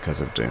anyway because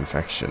of the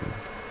infection.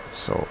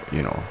 So,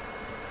 you know,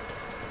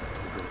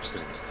 We'll go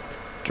upstairs.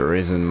 there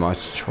isn't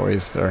much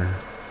choice there.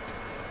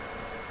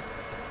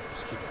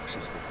 Just keep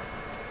pushing forward.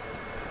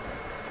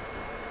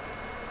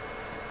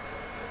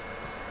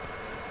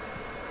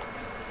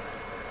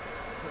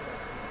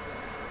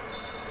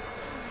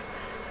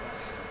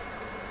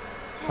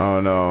 Oh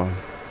no.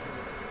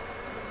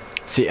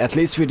 See, at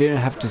least we didn't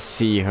have to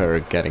see her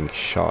getting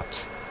shot.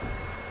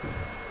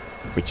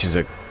 Which is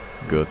a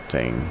good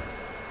thing.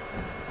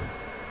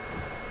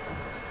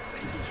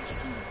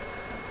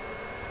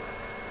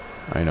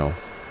 I know.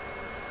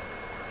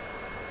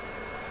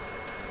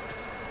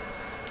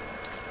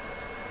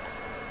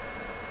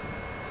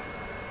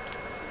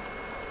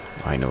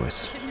 I know it.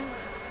 Should move.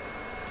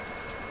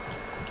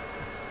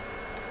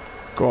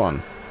 Go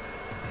on.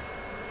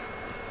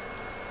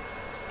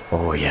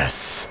 Oh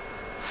yes.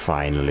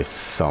 Finally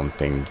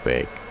something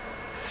big.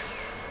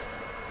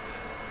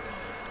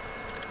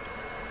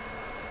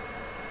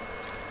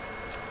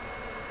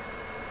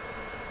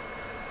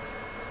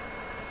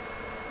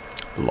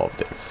 Love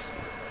this.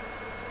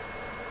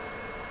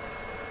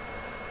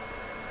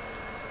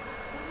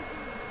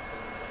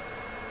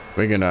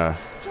 We're gonna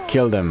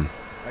kill them.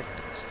 I got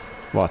this.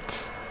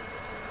 What?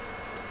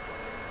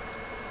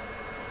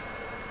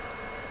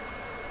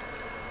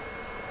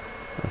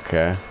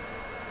 Okay.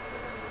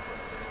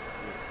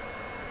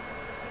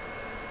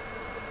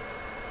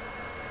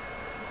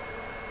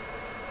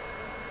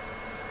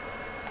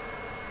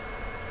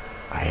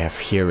 I have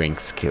hearing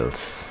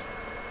skills.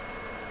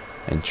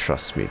 And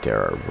trust me, they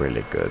are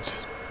really good.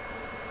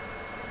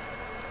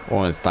 Oh,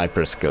 and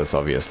sniper skills,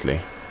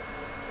 obviously.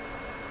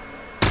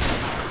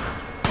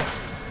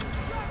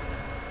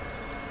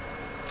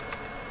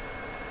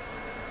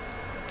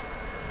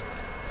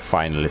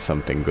 Finally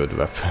something good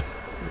weapon.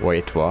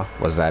 Wait, what?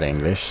 Was that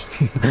English?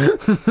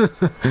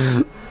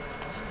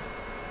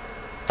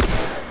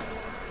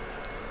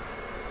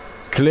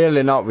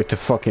 Clearly not with the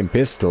fucking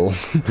pistol.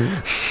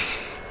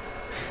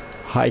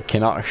 I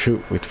cannot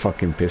shoot with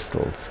fucking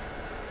pistols.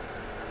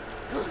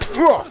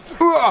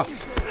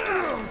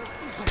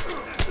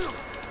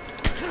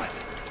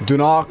 Do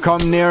not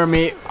come near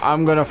me.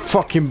 I'm gonna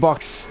fucking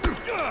box.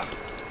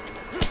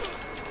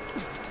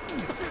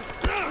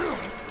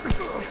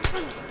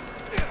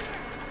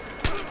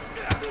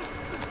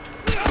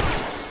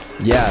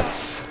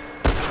 Yes.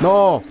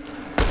 No.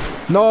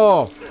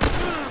 No.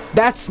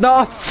 That's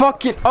not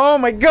fucking... Oh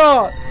my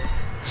god.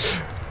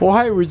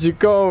 Why would you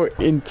go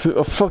into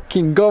a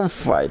fucking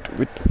gunfight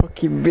with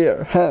fucking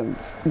bare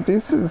hands?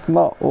 This is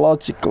not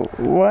logical.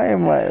 Why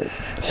am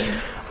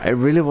I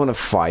really want to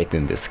fight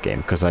in this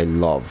game because I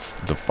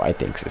love the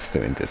fighting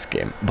system in this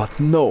game. But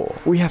no,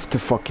 we have to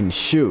fucking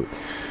shoot.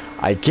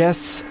 I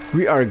guess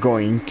we are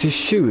going to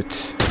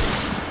shoot.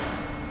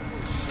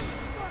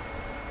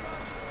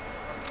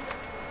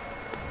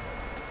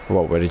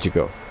 Whoa, where did you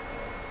go?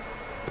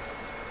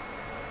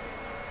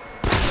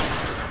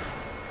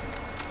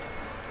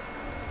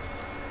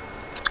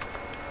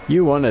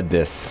 You wanted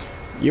this.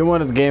 You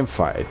wanted game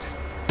fight.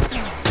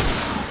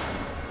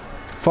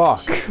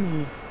 Fuck.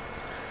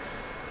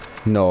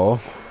 No.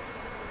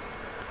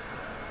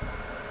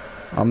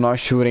 I'm not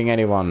shooting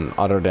anyone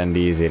other than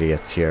these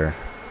idiots here.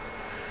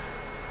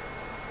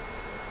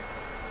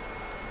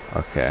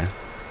 Okay.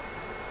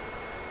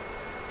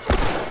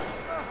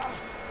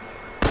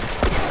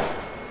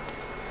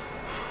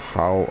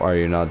 How are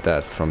you not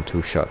dead from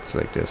 2 shots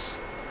like this?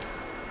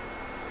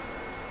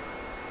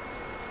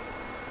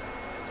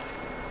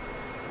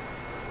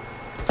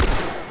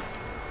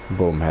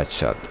 Boom,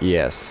 headshot.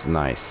 Yes,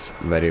 nice.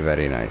 Very,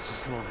 very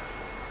nice.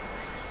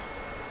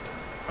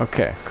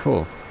 Okay,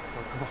 cool.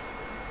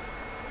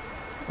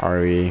 Are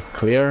we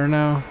clear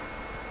now?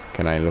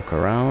 Can I look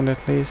around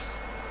at least?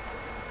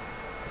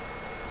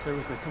 Stay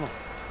with me, come on.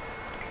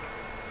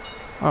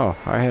 Oh,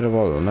 I had a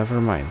wall,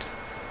 never mind.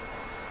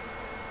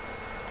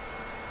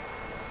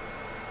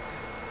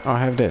 Oh, I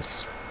have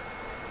this.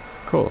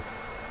 Cool.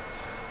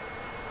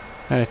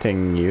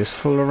 Anything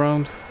useful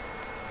around?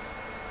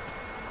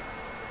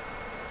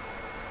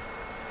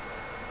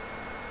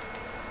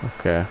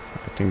 Okay,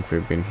 I think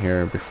we've been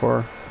here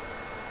before.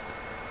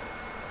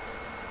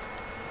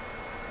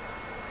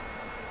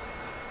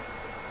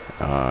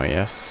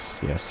 Yes,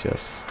 yes,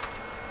 yes.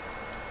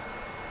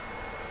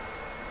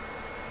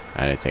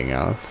 Anything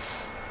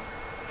else?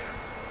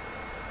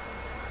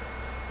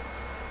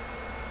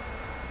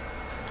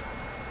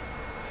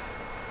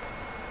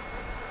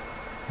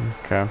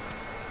 Okay.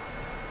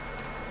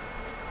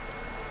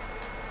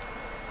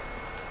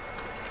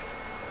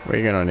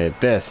 We're gonna need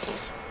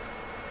this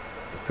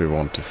if we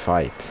want to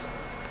fight.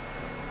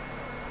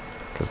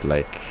 Cause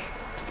like,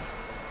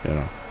 you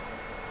know,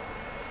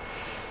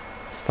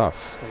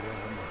 stuff. Stay down, let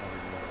me help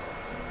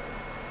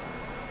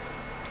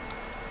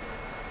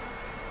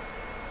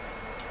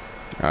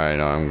you. I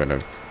know I'm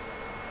gonna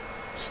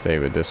stay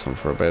with this one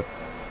for a bit.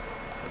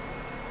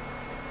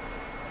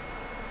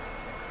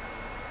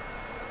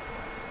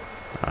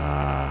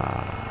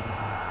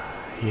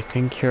 You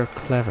think you're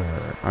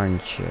clever,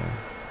 aren't you?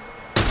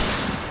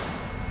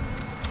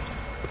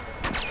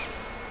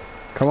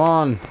 Come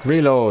on,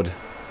 reload.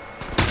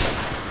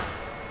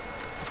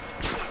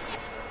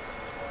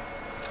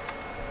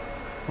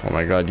 Oh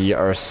my god, you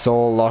are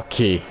so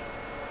lucky.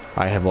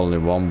 I have only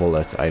 1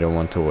 bullet. I don't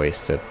want to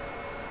waste it.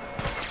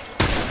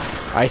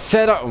 I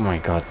said, oh my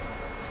god.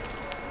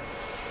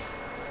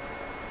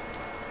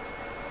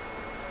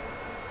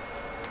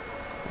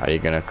 Are you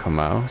gonna come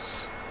out?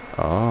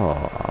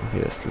 Oh,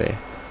 obviously.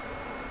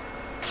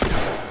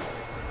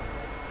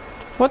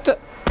 What the?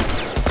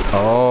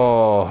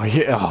 Oh,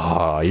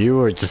 yeah, you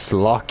were just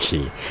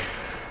lucky.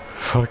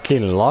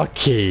 Fucking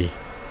lucky.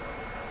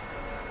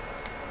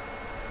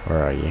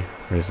 Where are you?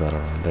 Where's that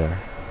around there?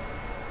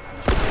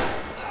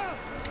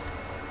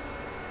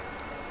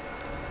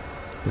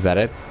 Is that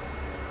it?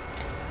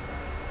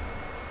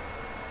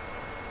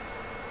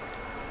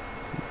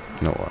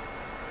 No.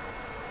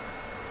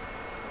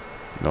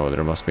 No,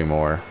 there must be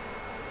more.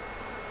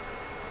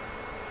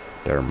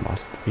 There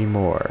must be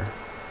more.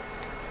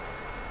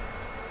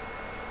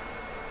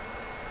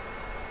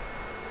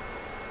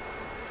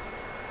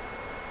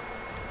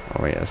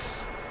 Oh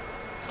yes.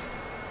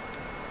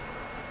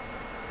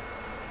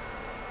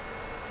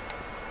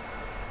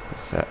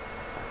 Is that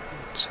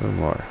 2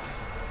 more?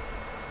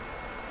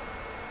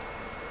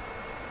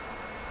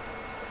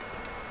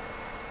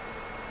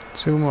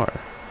 2 more.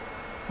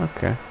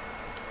 Okay.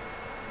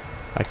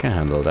 I can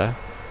handle that.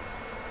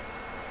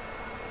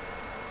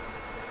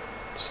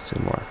 Just 2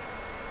 more.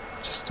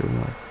 Just 2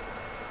 more.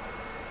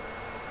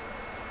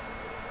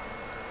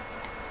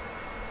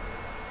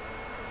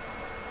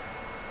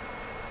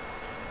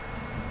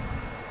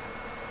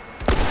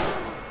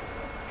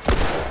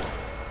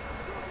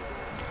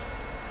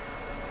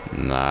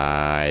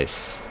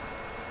 Nice.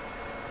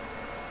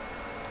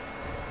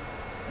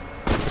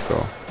 Let's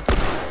go.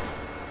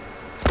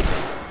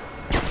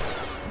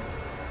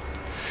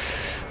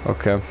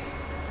 Okay.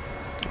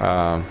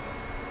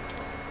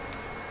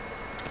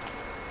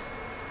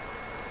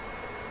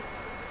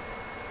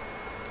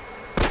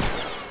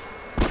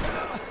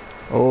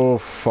 Oh,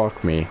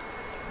 fuck me.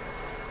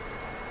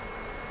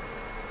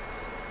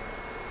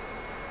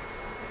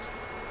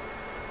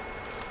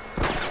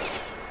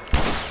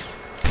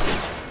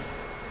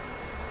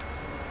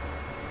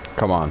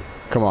 Come on.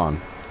 Come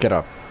on. Get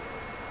up.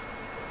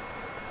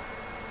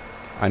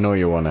 I know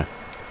you wanna.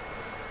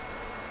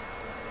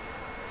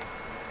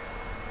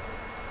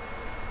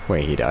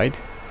 Wait, he died?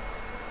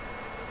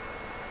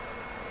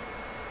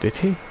 Did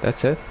he?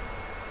 That's it?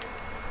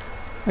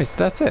 Wait,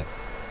 that's it?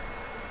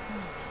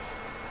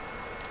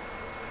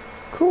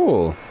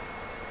 Cool.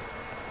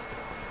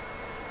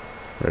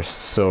 We're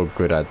so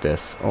good at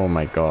this. Oh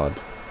my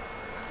god.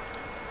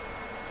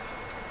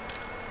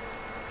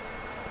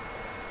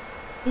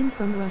 In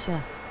from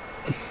Russia.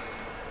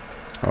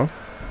 Oh.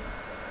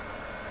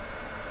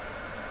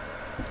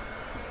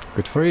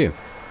 Good for you.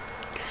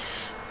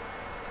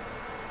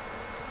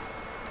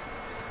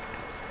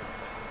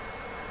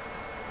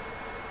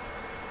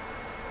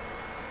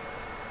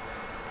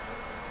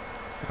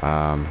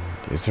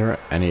 Is there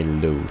any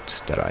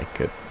loot that I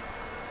could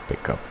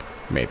pick up?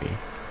 Maybe.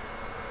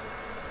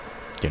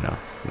 You know,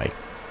 like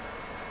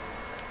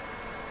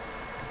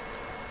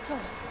Joel,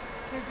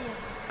 here's the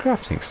exit.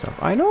 crafting stuff.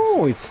 I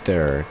know it's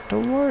there.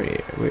 Don't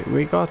worry.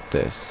 We got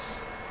this.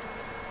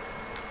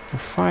 We're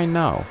fine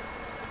now.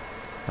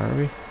 Are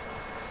we?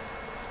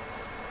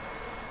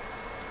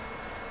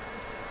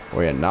 Oh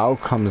yeah, now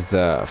comes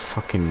the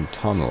fucking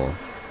tunnel.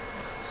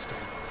 Stay low.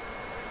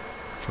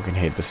 Fucking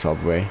hate the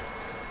subway.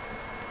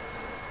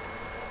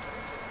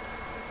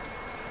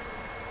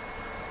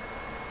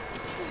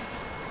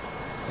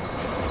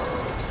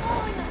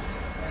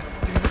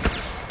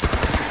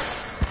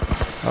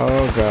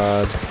 Oh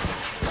god.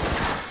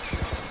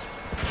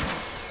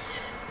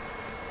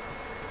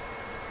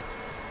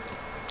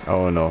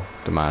 Oh no,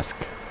 the mask.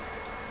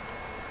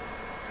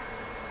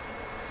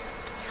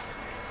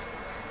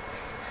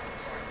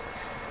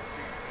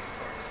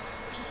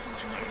 There's a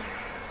soldier over there.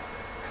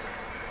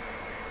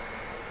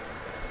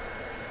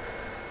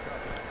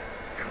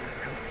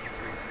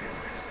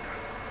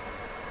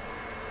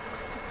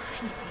 Wasn't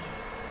lying to you.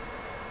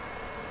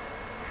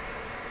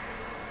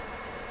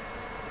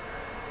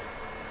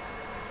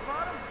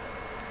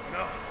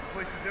 No, the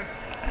place is empty.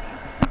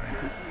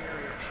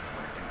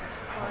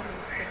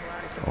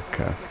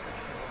 Okay.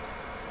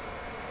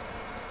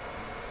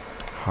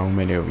 How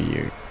many of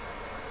you?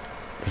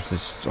 There's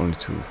just only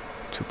two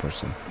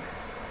person.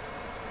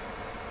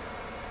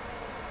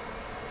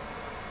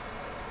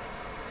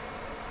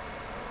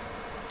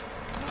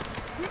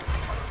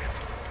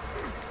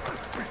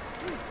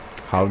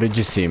 How did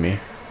you see me?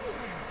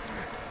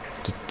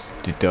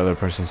 Did the other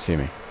person see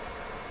me?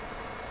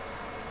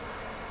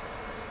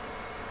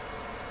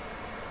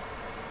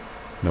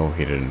 No,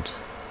 he didn't.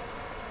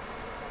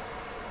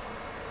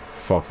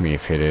 Fuck me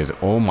if he did.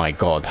 Oh my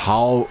god,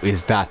 how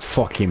is that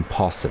fucking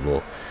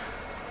possible?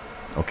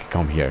 Okay,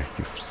 come here,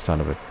 you son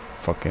of a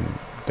fucking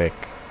dick.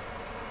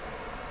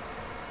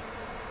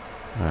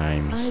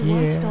 I'm I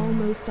here. watched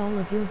almost all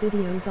of your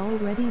videos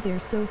already. They're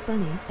so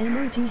funny.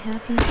 Emoji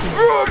happy tears.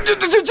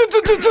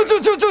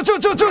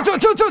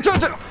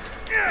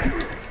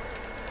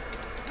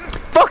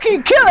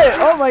 Fucking kill it!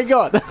 Oh my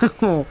god!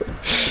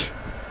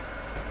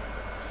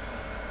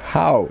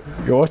 How?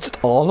 You watched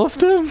all of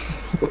them?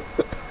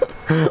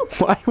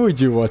 Why would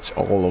you watch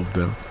all of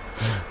them?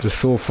 They're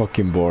so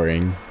fucking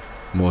boring.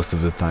 Most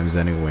of the times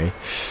anyway.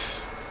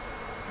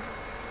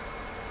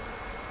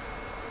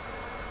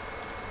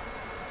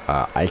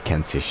 I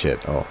can't see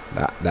shit. Oh,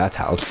 that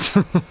helps.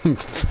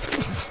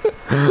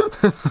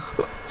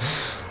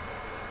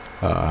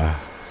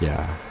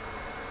 Yeah.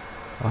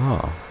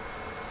 Oh.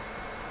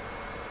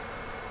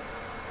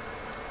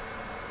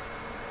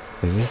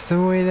 Is this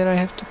the way that I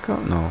have to go?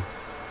 No.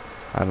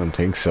 I don't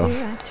think so.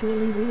 They're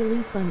actually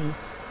really funny.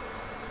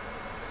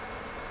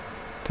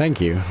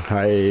 Thank you.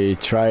 I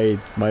tried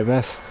my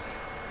best,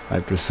 I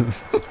presume.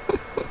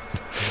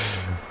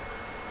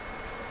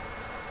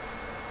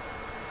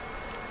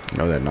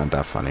 No, they're not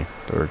that funny.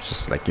 They're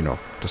just like, you know,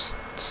 just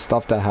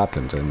stuff that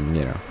happened and,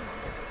 you know,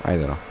 I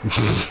don't know.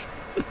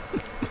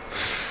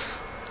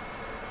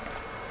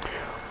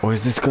 Or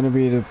is this gonna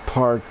be the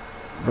part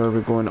where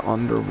we're going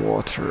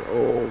underwater?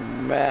 Oh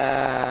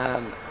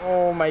man.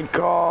 Oh my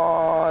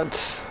god.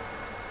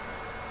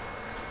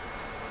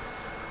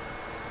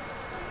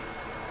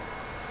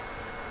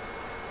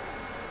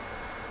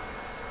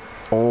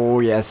 Oh,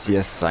 yes,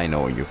 yes, I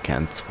know you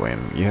can't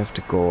swim. You have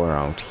to go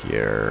around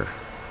here.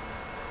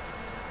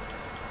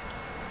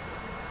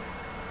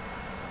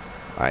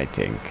 I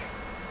think.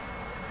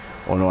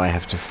 Oh no, I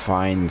have to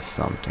find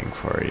something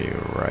for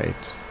you,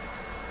 right?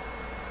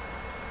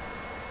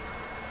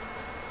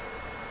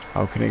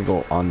 How can I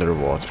go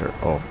underwater?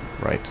 Oh,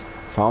 right.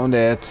 Found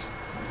it.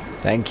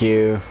 Thank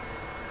you.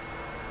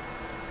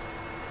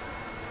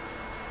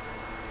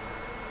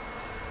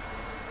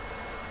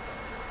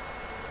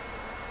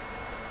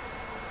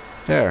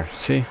 There,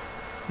 see?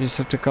 You just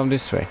have to come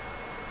this way.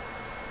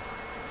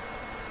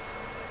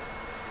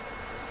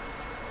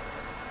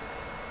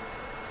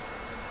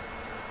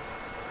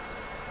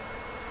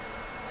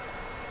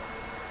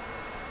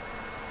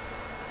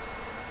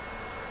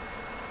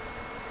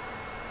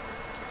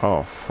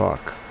 Oh,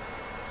 fuck.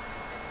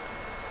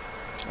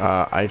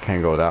 I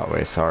can't go that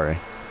way, sorry.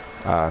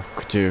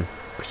 Could you,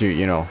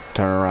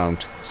 turn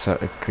around? So,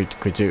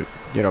 could you,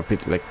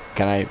 Pete, like,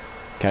 can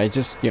I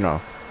just, I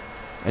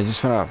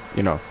just wanna,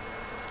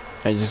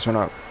 I just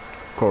wanna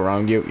go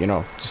around you,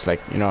 just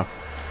like,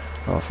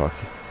 oh, fuck.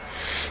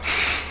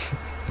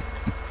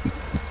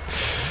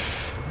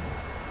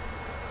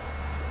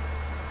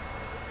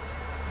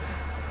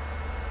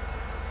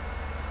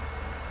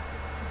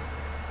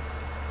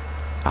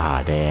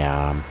 Ah,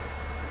 damn.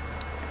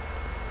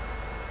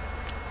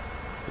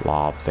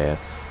 Love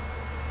this.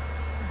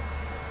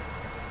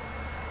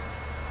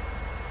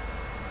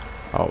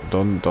 Oh,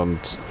 don't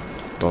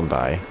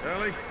die.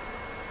 Ellie?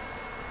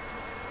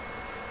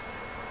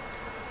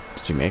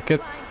 Did you make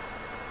it?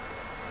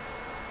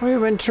 Oh, you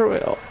went through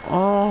it.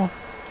 Oh.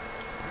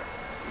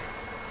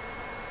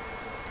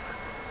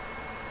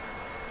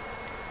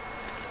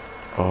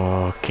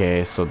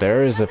 Okay, so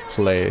there is a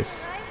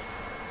place.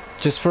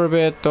 Just for a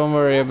bit, don't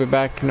worry, I'll be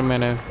back in a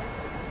minute.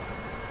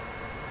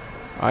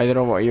 I don't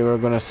know what you were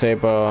gonna say,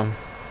 but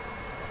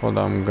hold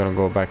on, I'm gonna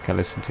go back and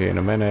listen to you in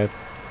a minute.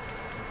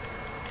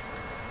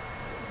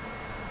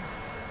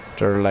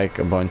 There are like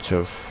a bunch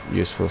of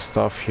useful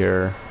stuff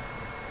here.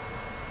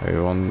 I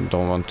don't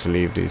want to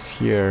leave these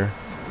here.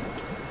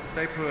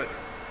 Stay put.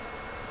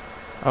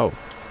 Oh.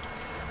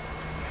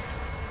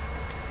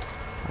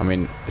 I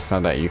mean, it's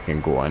not that you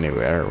can go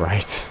anywhere,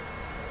 right?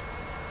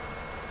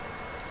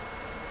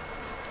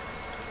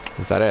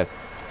 Is that it?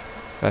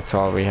 That's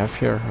all we have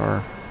here,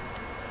 or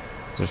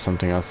is there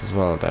something else as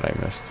well that I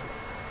missed?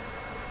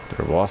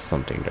 There was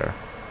something there.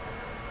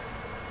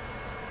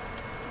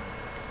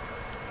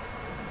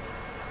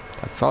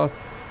 That's all?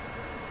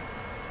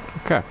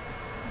 Okay.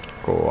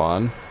 Go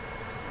on.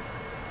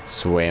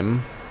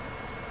 Swim.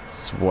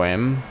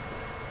 Swim.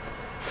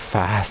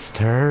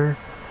 Faster.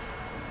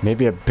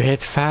 Maybe a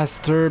bit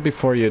faster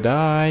before you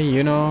die,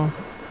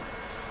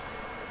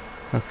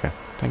 Okay,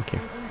 thank you.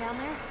 Anything down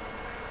there?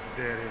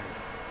 Dead end.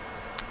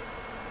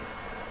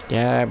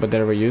 Yeah, but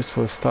there were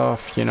useful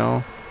stuff,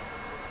 Ladder.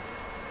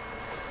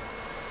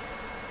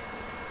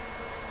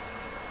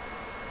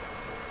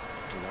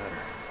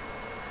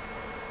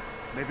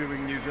 Maybe we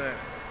can use that.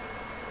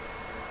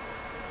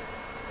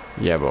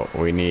 Yeah, but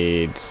we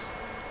need...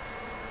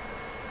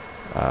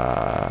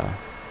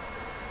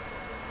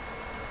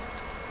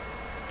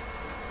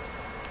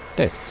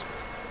 this.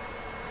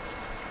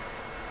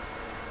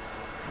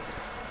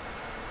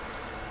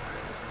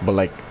 But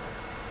like...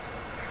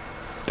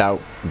 That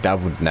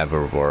would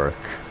never work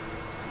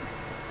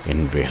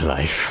in real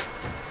life.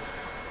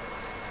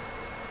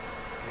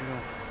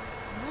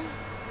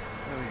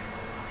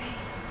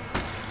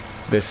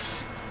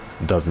 This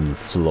doesn't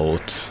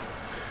float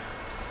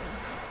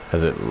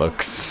as it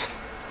looks.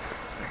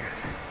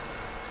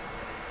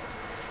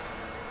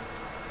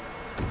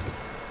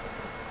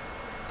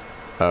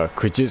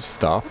 Could you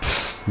stop?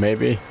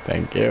 Maybe?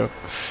 Thank you.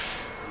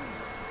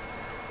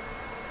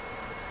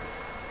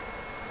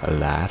 A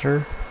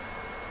ladder?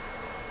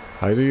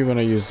 How do you want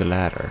to use the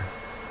ladder?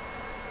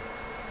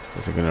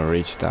 Is it gonna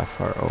reach that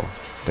far? Oh,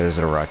 there's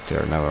a rock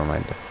there. Never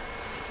mind.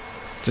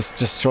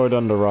 Just throw it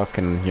on the rock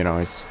and,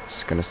 it's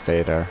just gonna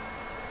stay there.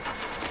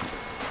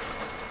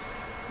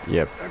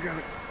 Yep. I got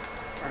it.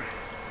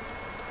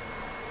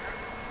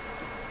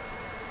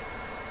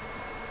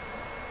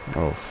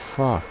 Oh,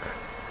 fuck.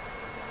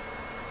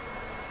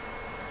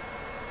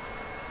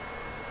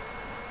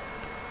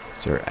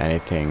 Is there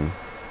anything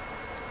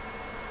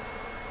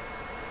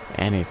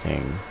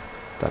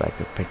that I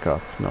could pick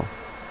up? No.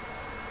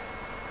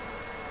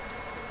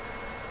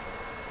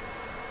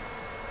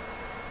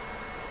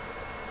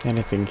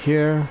 Anything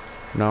here?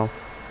 No.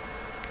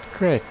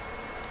 Great.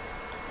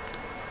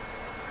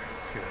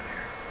 Let's get out of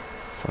here.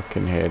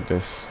 Fucking hate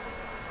this.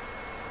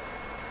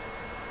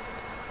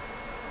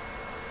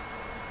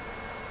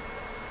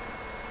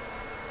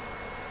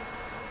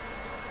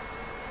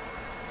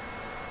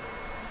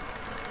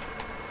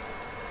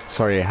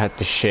 Sorry, I had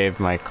to shave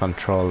my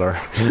controller.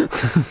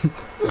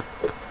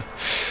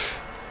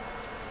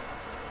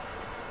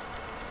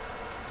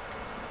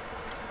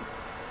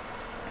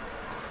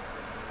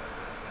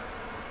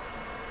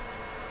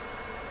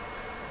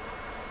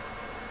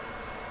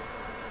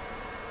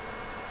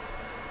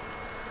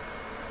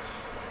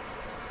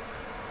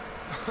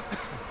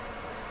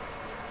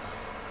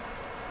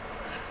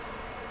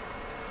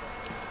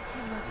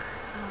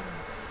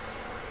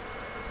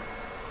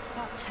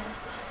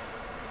 Tess.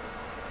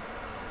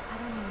 I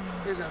don't even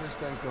know. Here's how this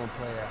thing's gonna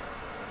play out.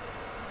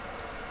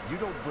 You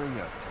don't bring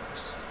up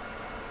Tess.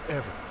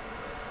 Ever.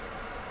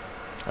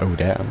 Oh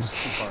damn. Just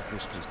keep our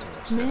histories to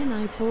ourselves. Man,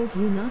 I told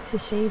you not to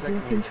shave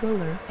your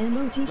controller.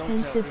 Emoji Don't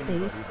pensive tell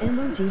anybody face. about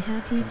Emoji your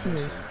happy condition.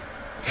 tears.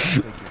 I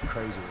think you're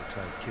crazy to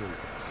try to kill you.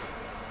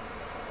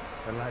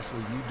 And lastly,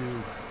 you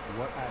do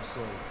what I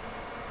say,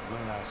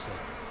 when I say it.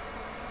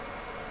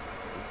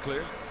 We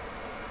clear?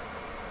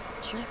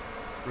 Sure.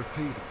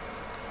 Repeat it.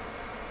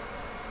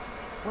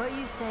 What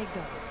you say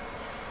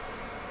goes.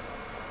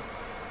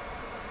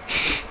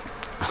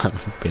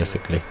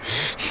 Basically.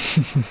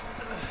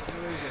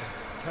 There's a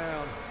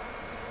town a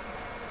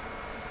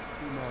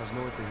few miles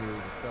north of here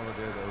with a fella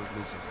there that owes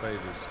me some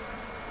favors.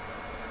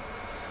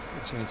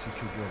 Good chance he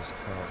could get us a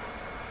car.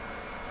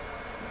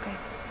 Okay.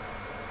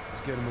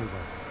 Let's get a move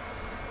on.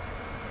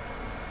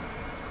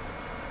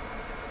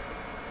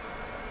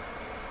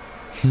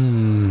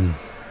 Hmm.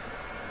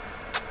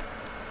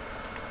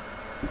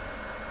 There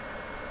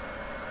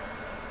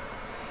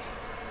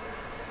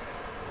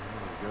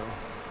we go.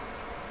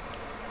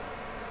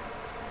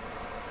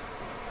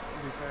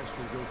 Pretty fast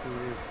to go through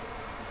here.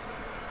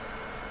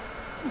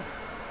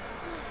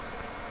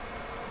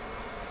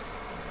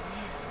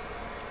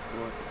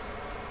 What?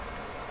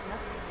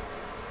 Nothing. It's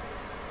just.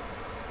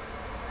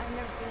 I've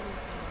never seen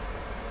anything like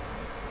this. That's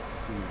all.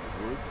 In the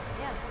woods?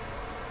 Yeah.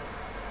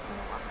 When I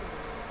walked through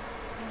the woods.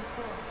 It's kind of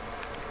cool.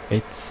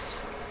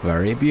 It's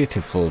very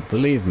beautiful,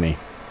 believe me.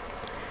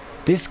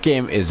 This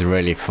game is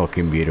really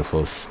fucking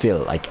beautiful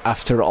still. Like,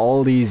 after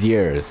all these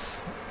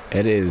years,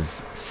 it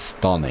is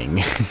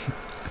stunning.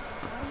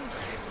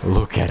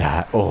 Look at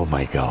that. Oh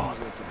my god.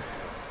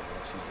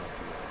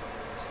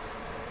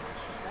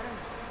 She's better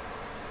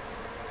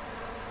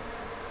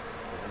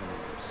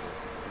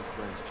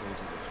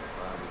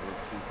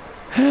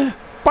now.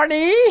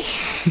 Bunny!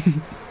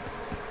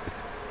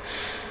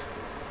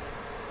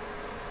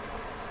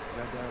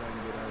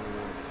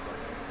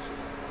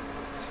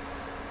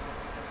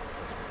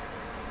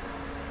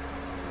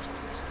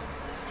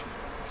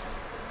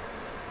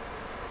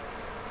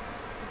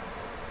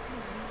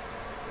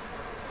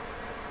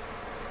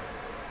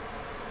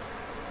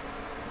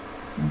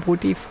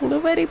 Beautiful,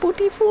 very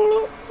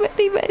beautiful,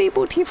 very, very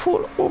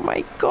beautiful. Oh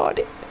my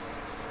god.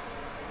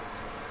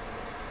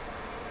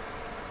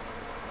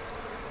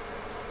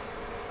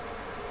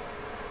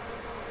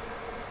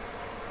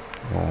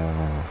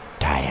 Oh,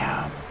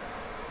 damn.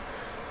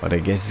 But I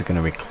guess it's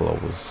gonna be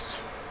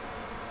closed.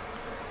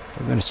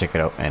 We're gonna check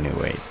it out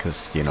anyway,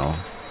 because, you know.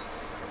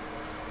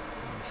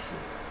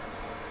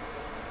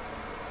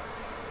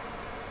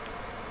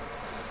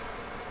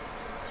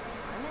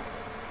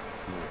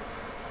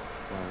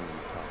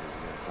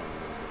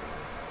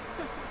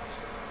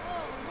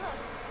 Oh, look.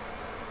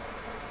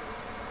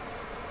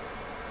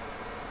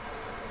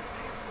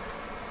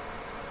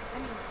 I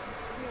mean,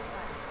 real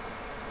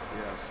fireflies.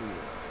 Yeah, I see it.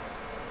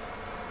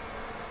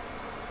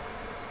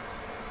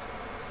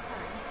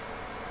 Sorry.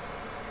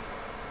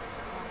 I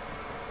lost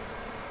myself for a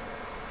second.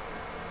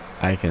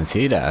 I can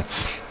see that.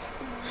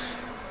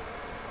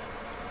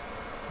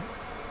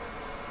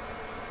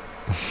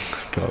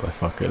 God, I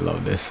fucking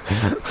love this.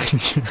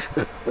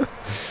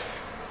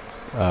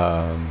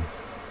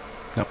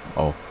 No,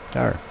 oh,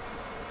 there.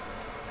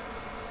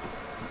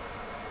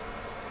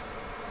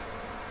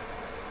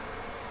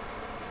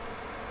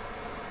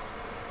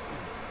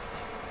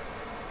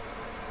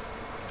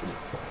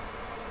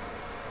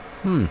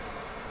 Hmm.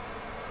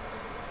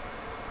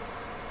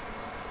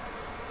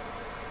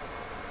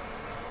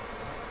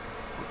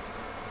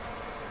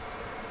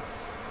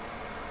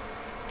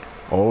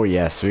 Oh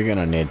yes, we're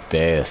gonna need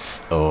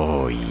this.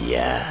 Oh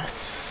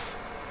yes.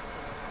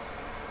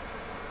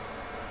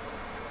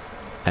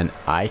 And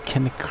I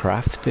can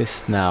craft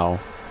this now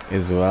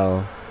as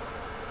well.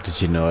 Did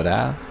you know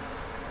that?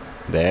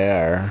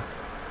 There.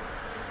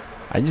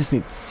 I just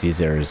need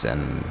scissors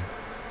and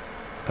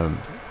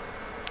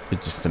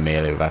just a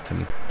melee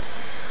weapon.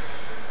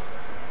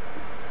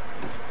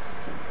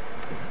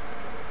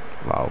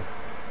 Wow.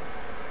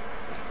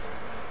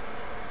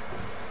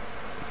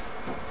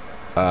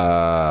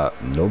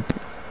 Nope.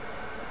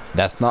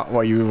 That's not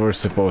what you were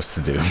supposed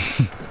to do.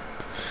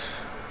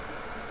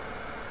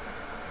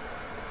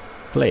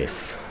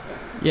 Place.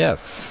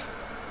 Yes.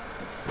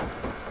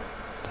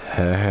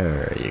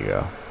 There you go.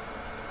 I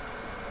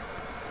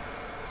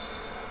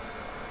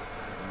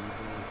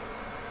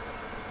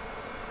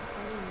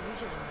mean,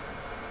 usually.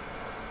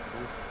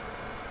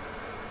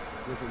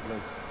 Different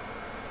places.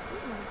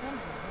 We've never been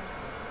here,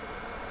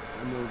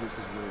 have I know this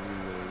is where he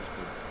lives,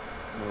 but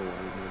no,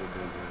 I've never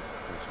been here.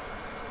 we?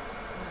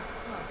 Not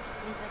smoke.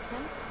 Think that's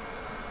him?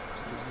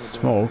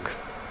 Smoke. Well,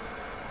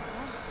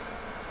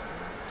 that's pretty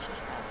much shit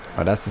out.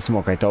 Oh, that's the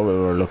smoke. I thought we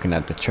were looking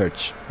at the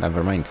church.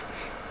 Never mind.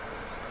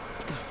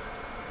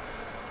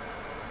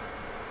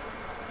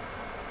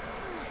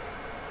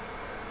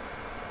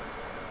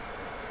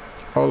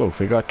 Oh look,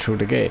 we got through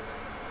the gate.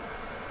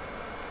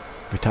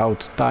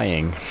 Without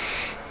dying.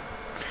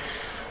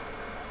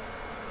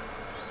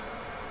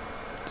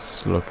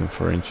 Just looking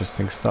for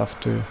interesting stuff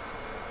to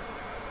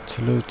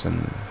loot,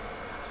 and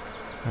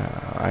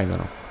I don't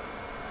know.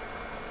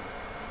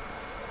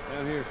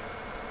 Down here.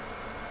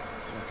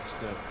 Watch your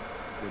step.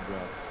 It's a good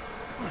drop.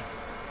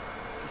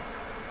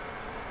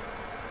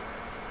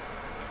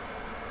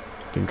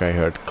 I think I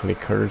heard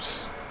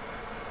clickers.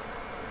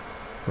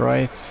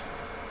 Right?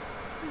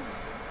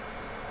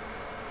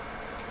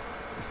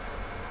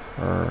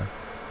 Or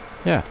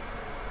yeah.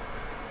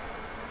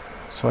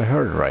 So I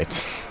heard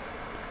right.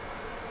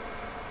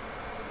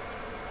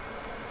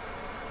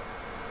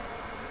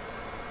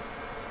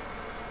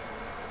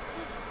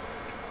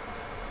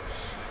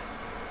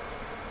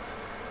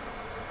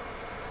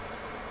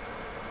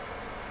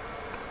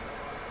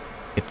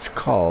 It's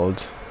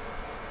called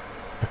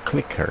a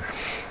clicker.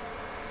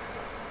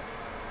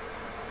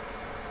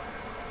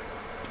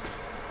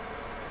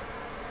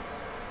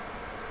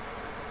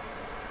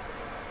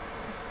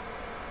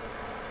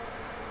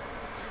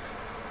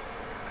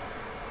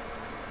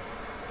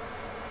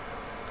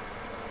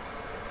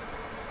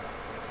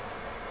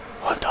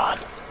 Hold on.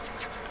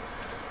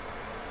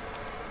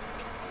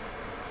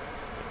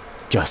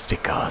 Just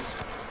because.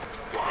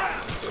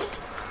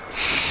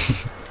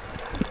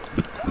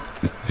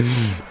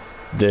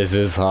 This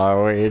is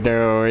how we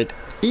do it.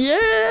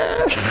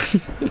 Yeah!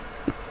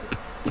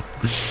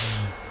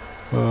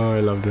 Oh, I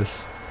love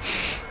this.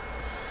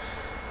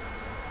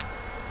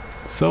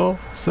 So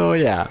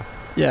yeah.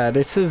 Yeah,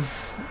 this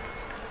is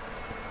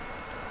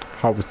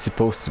how it's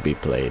supposed to be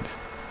played.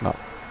 No.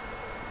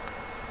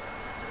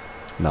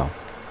 No.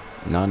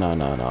 No,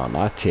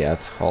 not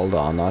yet. Hold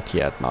on, not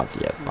yet.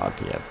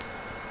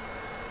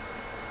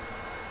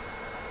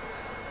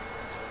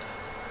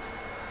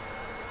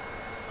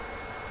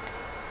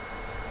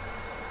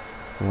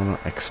 I wanna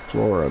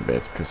explore a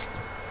bit, cause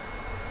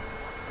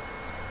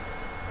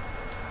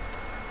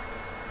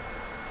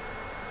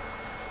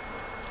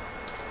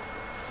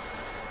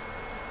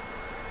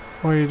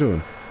what are you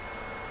doing?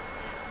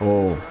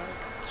 Oh,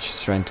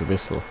 she's trying to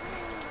whistle.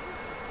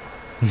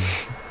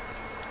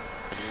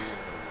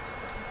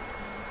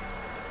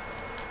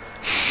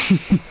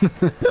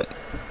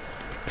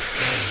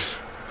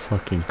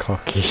 Fucking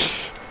cocky.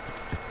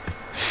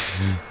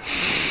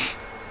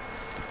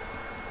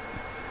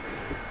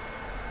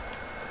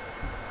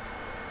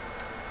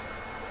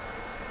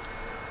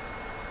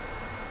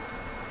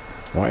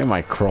 Why am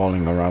I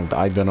crawling around?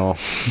 I don't know.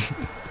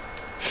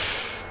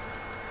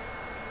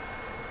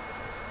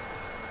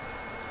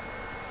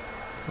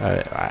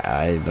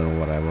 I don't know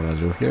what I want to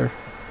do here.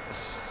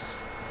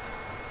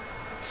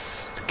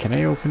 Can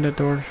I open the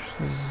door?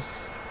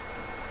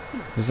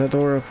 Is that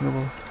door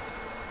openable?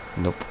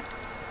 Nope.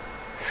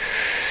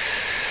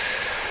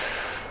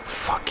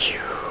 Fuck you.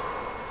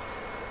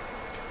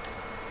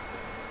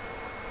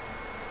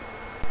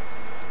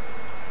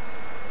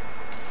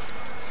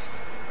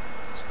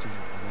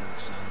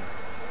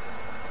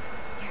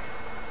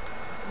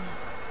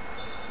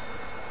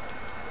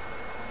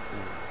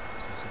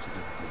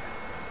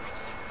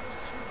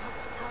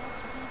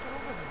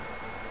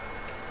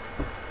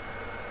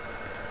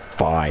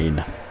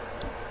 Fine.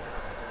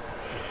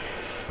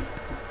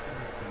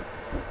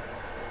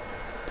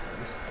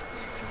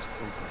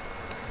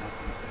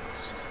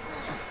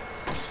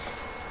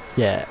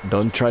 Yeah,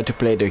 don't try to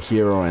play the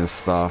hero and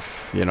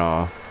stuff, you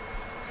know.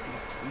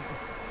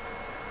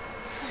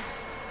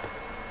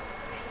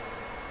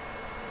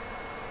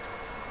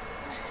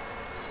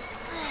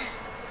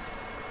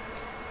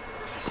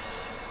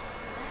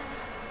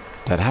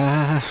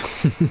 Ta-da!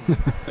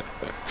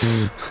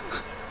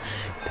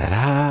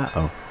 Ta-da!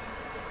 Oh.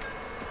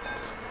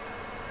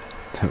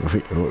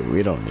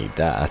 we don't need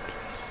that.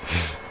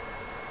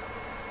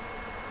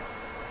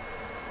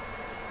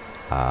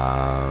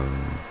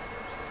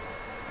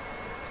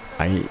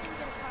 I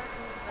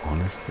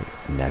honestly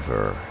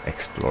never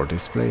explored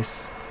this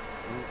place.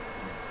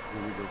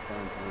 Let me go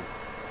find Tom.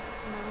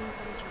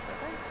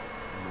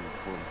 More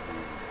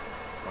importantly,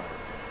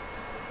 Firefly.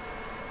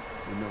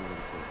 We know where to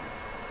take him.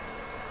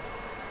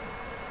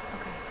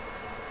 Okay.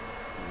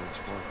 And it's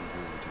far from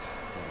here, we just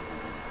follow the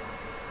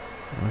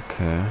lead.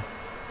 Okay.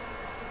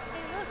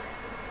 Hey, look.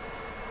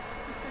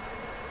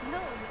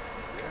 No.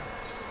 Yeah,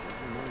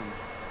 never mind.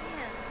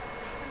 Man,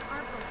 an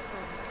art book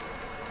filled with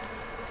this.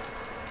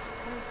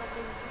 I always thought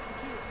they were super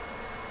cute.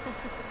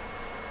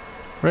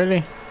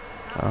 Really?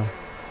 Oh.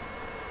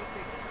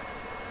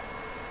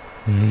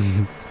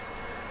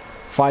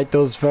 Fight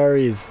those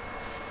fairies.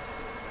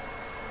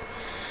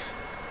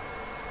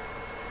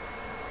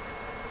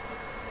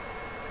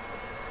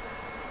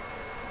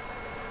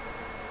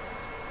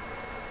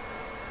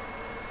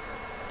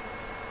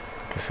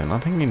 Is there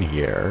nothing in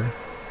here?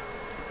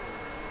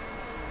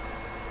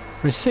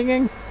 We're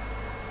singing?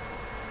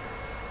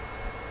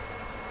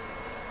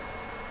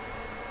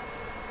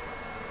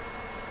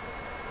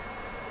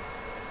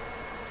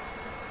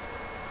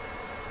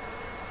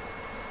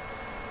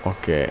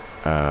 Okay,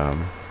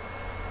 I'm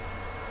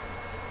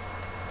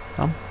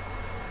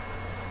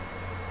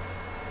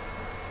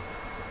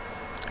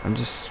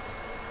just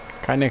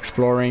kind of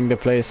exploring the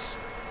place.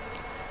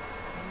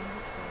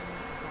 Mandatory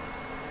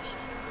evacuation.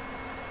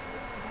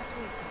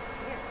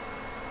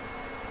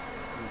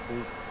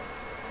 think?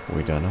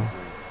 We don't know.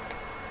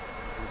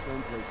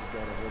 Some places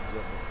got a heads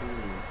up before the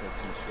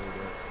infection showed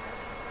up.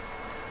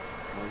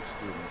 Most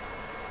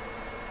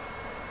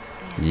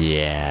didn't.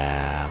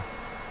 Yeah.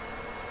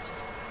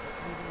 Just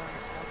leaving all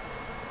your stuff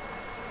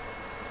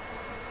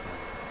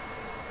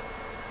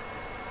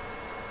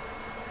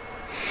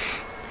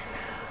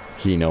behind.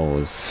 He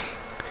knows.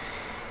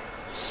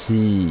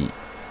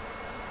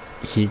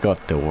 He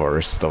got the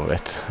worst of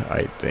it,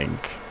 I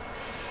think.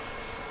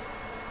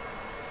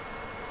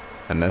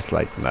 And that's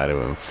like not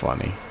even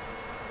funny.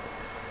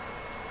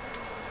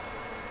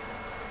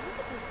 Look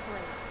at this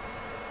place.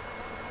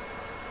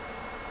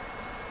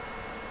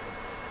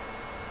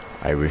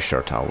 I wish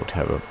our town would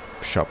have a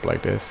shop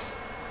like this.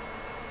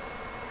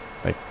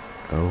 Like,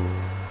 oh.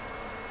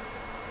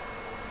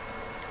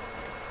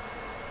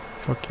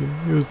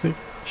 Fucking music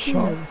He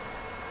shop. knows.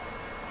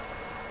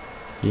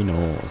 He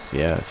knows,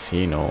 yes,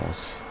 he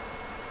knows.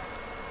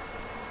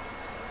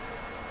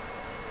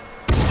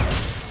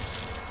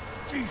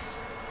 Jesus.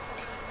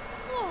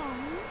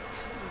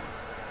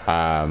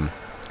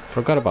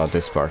 Forgot about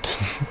this part.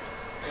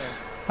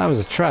 That was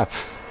a trap.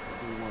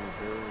 Maybe one of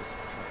Daryl's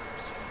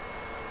traps.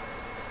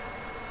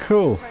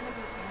 Cool. Friend of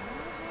your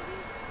family, maybe?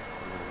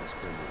 Yeah, that's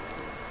criminal.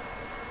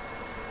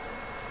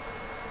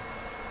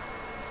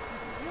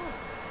 What's the deal with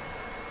this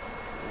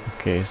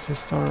guy? Okay, is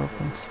this door open?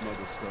 When you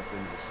smuggle stuff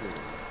into the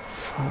city,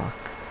 Fuck.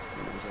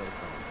 he knows how to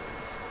find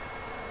things.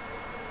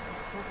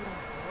 Let's hope we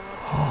don't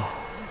blow up.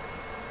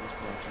 Just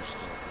watch your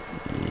step.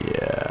 I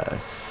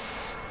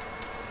Yes.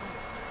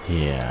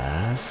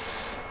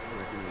 Yes.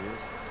 reckon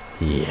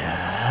he is.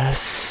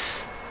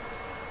 Yes.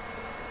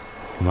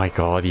 Oh my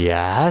god,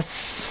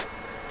 yes.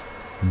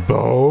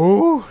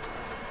 Bo?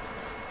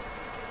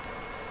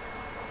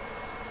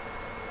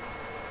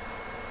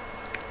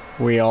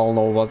 We all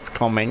know what's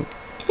coming.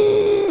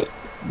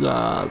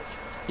 Yes.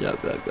 Yes,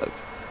 yes,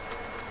 yes.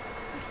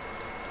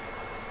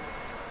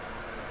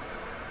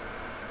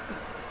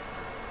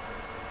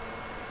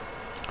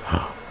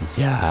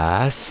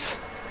 Yes.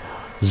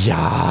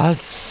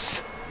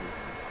 Yes.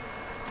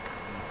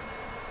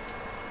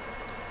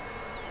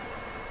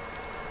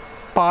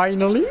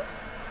 Finally. Pretty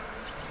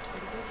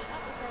good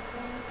shot with that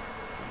thing.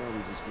 How about we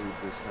just leave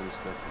this kind of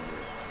stuff to me?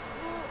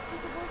 Well, we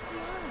could both be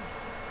armed.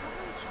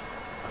 Cover each other.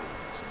 I don't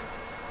think so.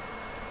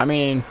 I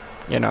mean,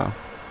 you know.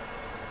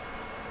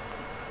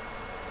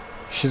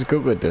 She's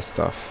good with this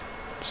stuff.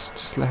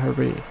 Just let her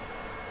be.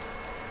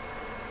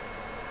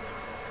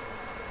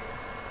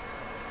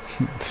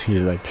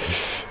 He's like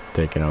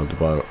taking out the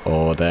bottle.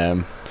 Oh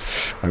damn!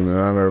 I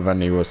remember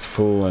when it was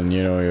full and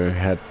you know you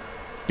had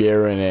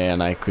beer in it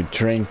and I could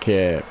drink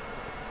it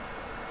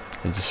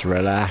and just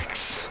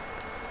relax.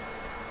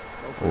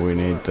 Okay, We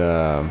go need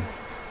on.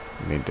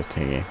 the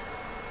thingy.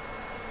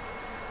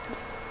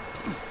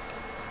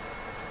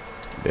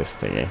 This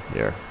thingy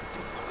here.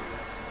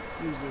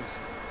 Use this.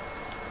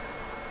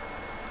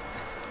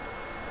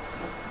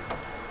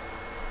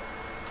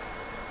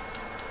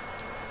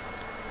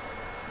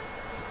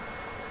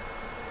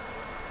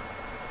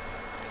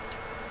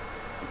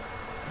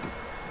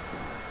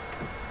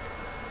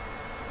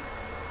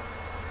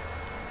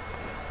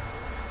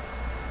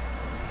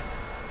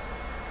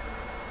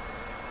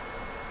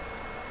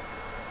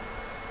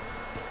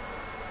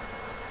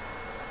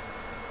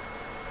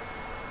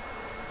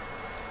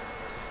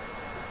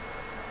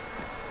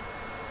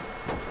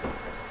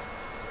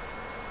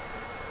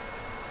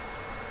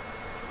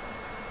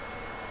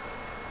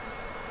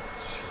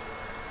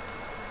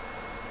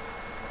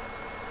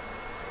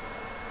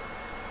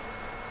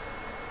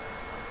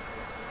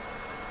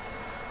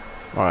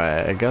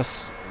 Alright, I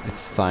guess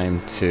it's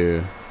time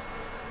to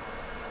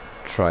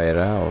try it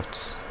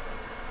out.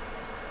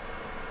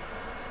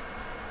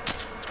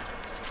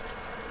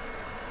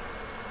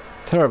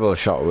 Terrible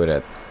shot with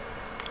it.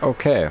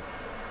 Okay.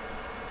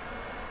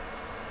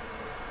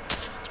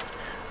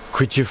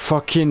 Could you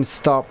fucking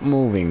stop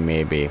moving,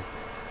 maybe?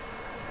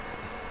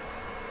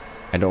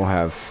 I don't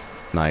have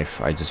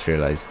knife, I just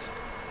realized.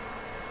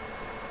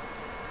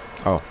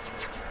 Oh.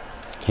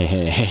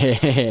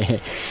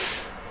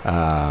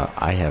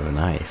 I have a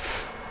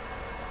knife.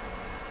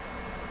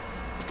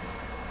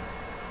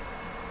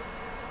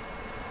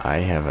 I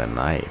have a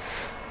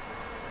knife.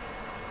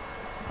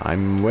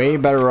 I'm way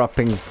better up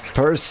in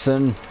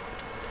person.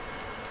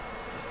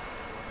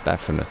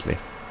 Definitely.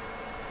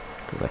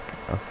 Like,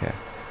 okay.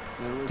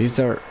 Now listen, These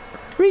are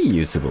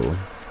reusable.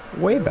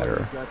 Way Daryl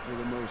better. is after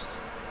the most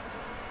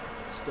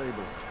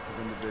stable of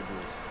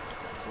individuals.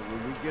 So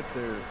when we get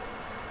there,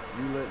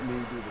 you let me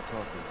do the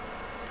talking.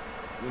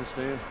 You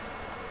understand?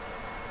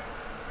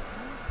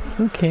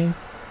 Okay. You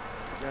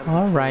gotta be All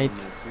careful, right.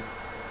 Nancy.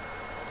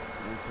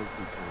 Don't take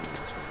too kindly to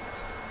strangers.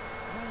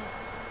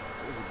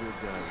 There's a good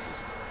guy who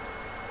just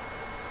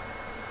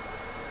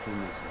give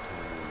me some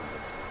time to remember.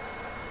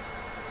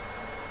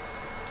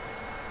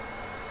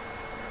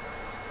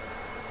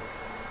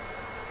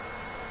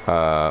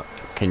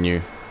 Can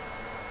you?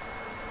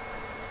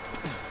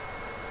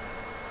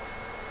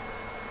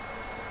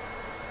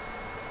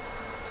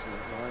 See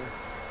that wire?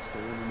 Stay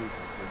underneath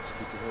it, okay? Just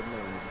keep your head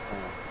low and you'll be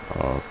fine.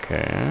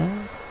 Okay.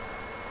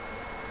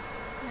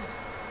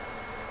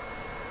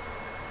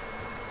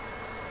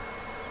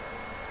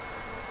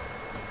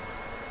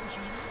 You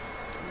hear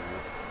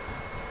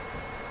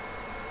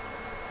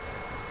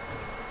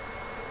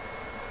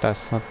that?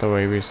 That's not the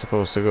way we're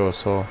supposed to go,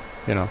 so,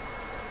 you know.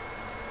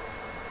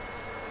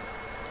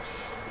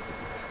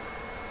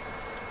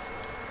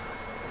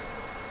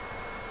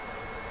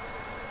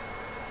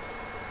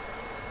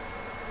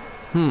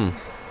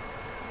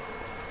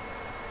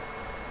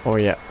 Oh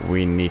yeah,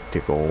 we need to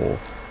go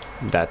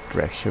that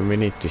direction. We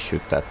need to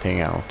shoot that thing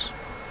out.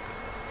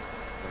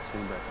 Yeah,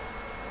 stand back.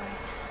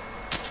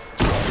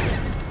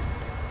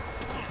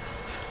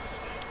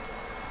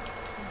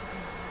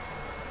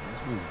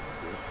 That's moving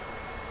good.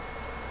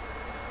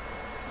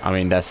 I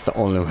mean, that's the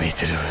only way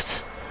to do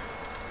it.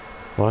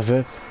 Was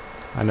it?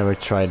 I never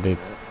tried it.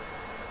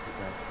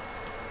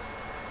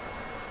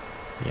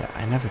 Yeah,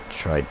 I never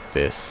tried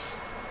this.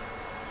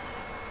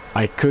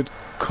 I could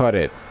cut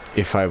it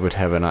if I would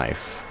have a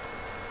knife.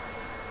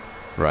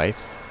 Right?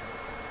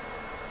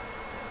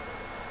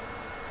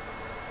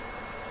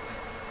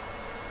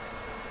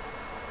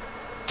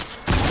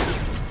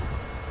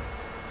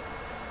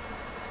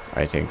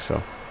 I think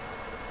so.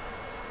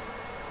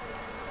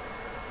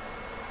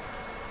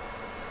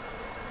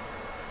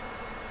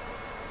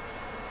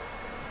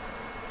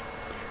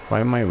 Why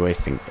am I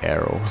wasting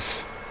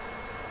arrows?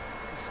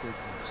 Stay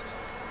close.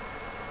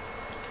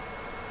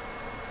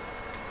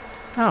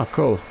 Oh,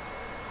 cool.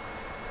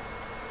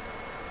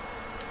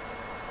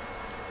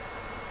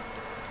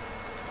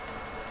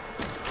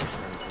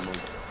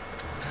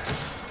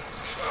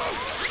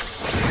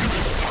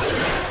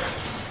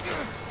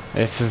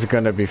 This is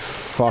gonna be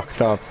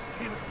fucked up.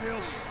 What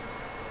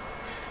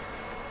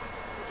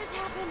just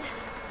happened?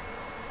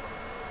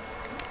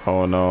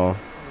 Oh no. I don't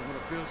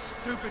want to build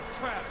stupid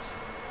traps.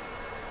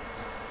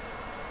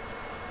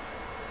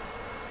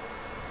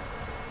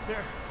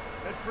 There.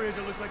 That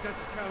freezer looks like that's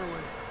a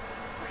counterweight.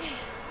 Okay.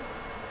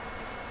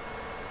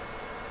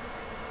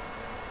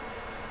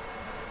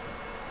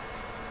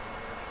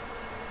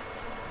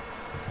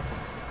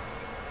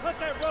 Cut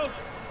that rope,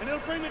 and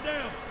it'll bring me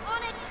down.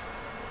 On it!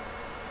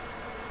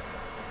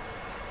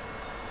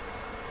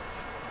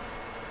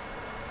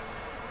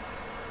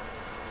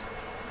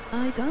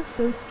 I got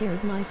so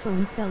scared my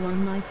phone fell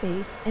on my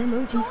face.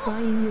 Emoji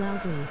crying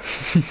loudly.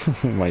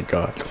 Oh my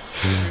god.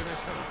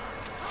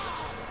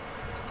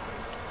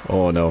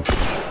 Oh no.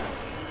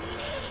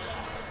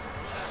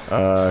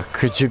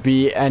 Could you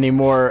be any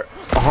more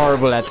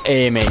horrible at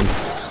aiming?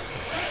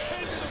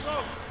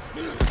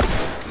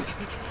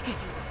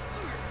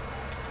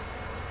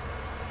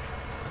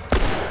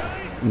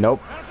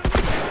 Nope.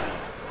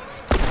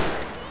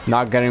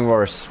 Not getting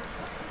worse.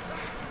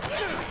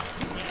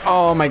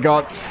 Oh my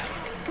god.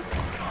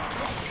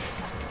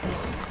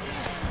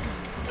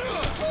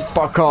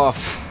 Fuck off.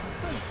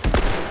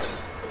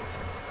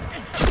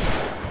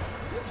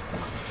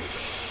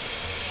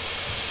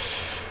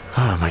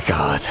 Oh my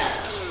god.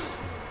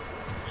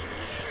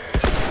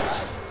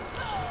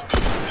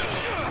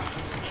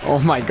 Oh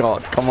my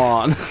god, come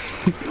on.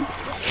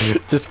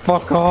 Just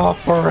fuck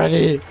off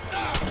already.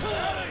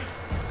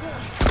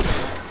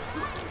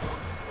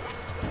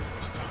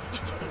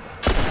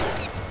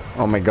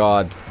 Oh my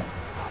god.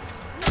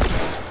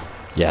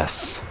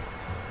 Yes.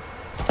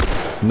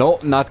 No,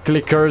 not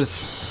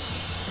clickers.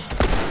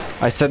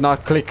 I said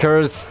not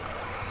clickers.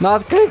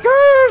 Not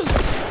clickers!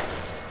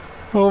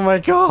 Oh my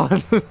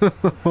god.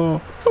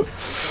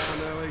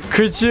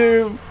 Could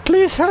you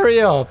please hurry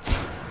up?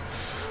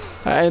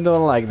 I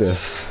don't like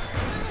this.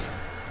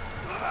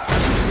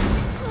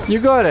 You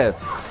got it.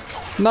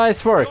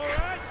 Nice work.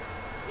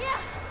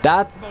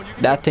 That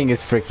thing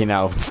is freaking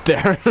out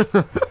there. Here,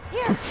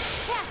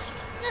 catch!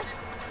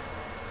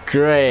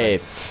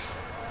 Great.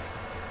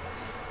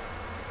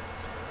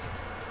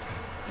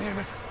 Damn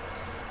it.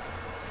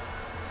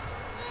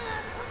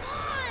 Come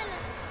on!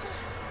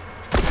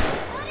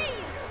 Buddy!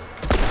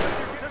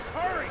 Just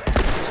hurry.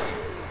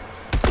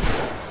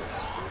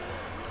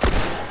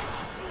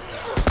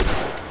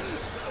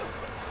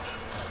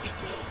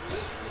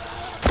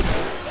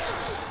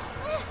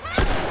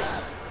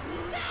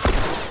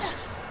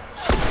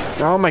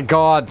 Oh my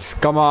god,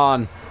 come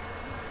on.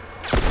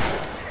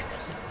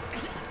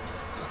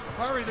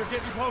 Hurry, they're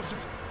getting closer.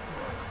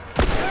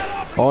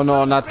 Oh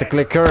no, not the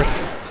clicker.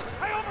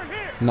 Hey, over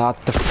here.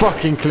 Not the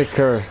fucking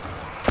clicker.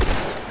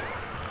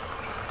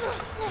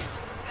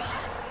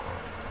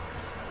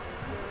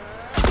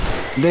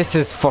 This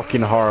is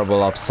fucking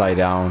horrible upside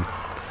down.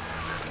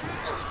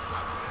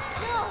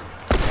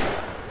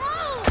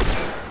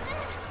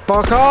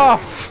 Fuck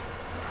off!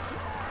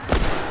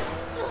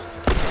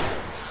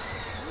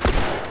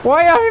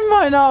 Why am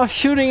I not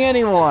shooting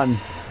anyone?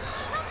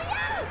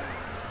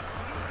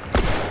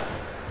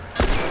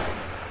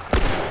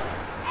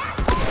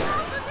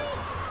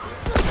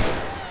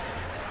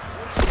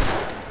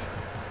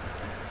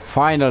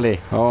 Finally!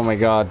 Oh my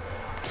god.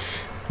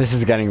 This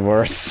is getting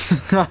worse.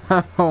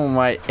 Oh,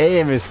 my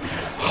aim is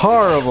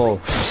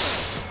horrible.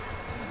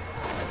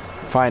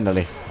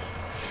 Finally.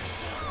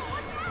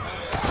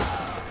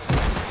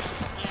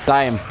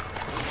 Time.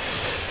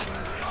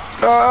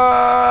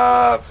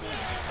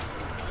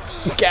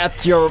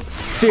 Get your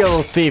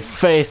filthy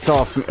face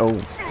off me. Oh.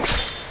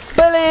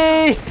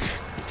 Billy!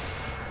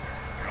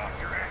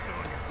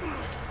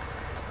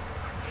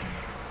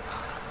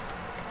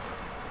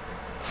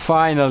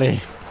 Finally.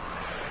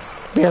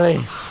 Billy.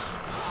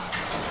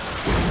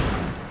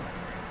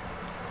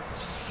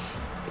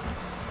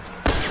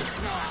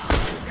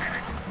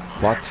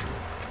 What?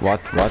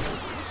 What?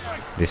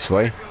 This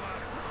way?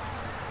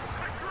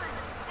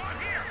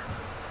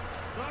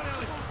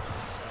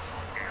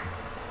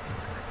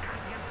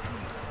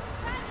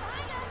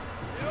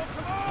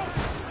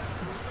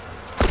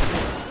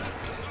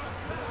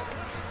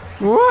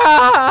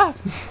 Wah!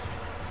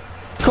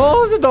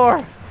 Close the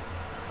door!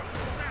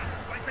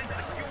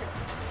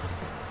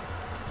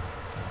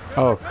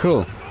 Oh,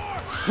 cool.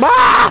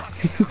 Ah!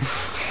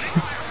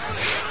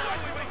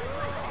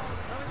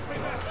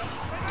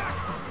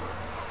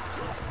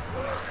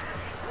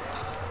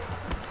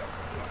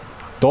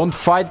 Don't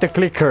fight the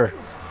clicker.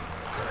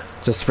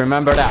 Just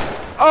remember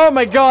that. Oh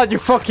my god, you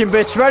fucking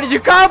bitch. Where did you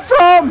come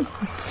from?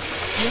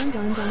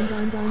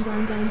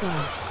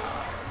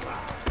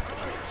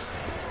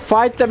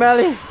 Fight them,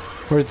 Ellie.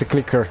 Where's the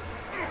clicker?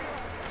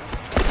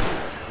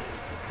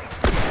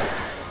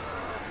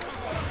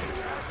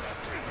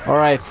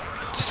 Alright,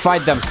 just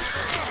fight them.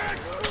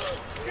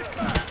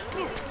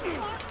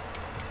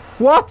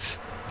 What?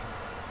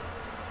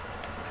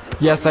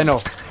 Yes, I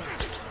know.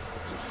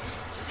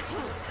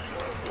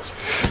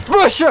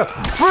 Russia!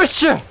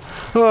 Russia!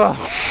 Oh.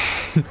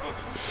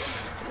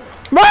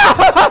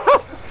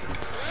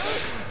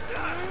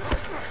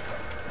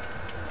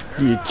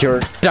 Eat your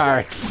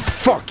dark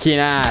fucking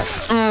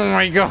ass! Oh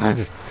my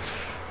god!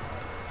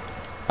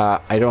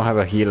 I don't have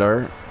a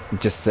healer.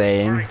 Just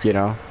saying, you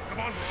know.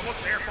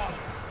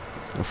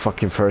 A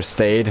fucking first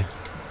aid.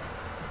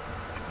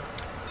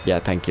 Yeah,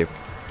 thank you.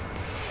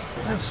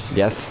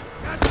 Yes.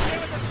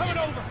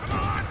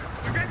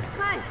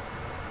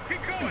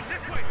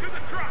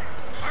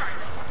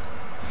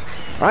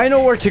 I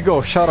know where to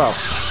go, shut up.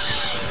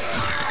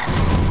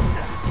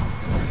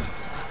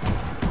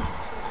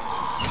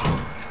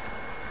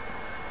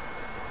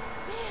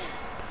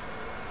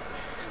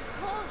 That was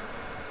close.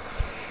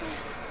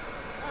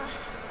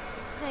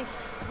 Thanks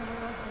for the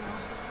rugs and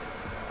all.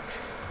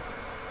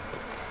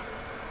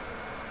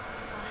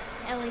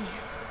 Ellie.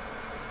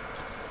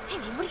 Hey,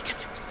 what are you...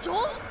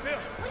 Joel? Bill.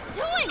 What are you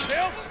doing?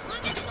 Bill?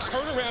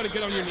 Turn around and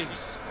get on your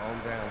knees. Calm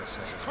down a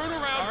second. Turn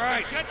around. All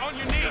right. Get on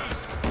your knees.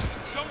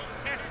 Don't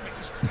test me.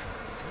 Just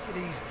Take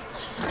it easy.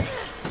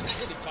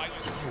 really bite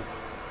us.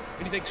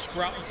 Anything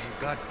sprouting?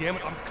 God damn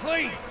it, I'm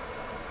clean!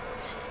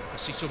 I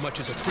see so much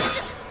as a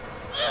trick.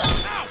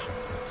 Ow!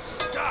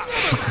 Stop!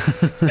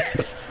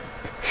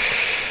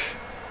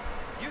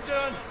 You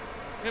done?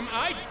 Am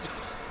I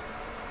done?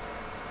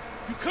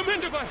 You come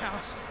into my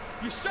house.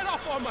 You set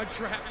off all my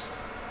traps.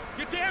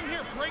 You damn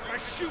near break my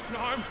shooting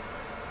arm.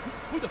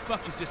 Who the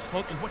fuck is this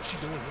punk and what's she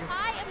doing here?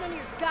 I am none of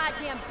your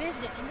goddamn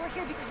business, and we're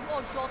here because you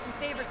owe Joel some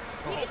favors.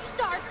 We can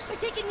start by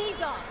taking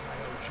these off. I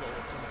owe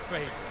Joel some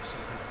favor. Some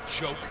kind of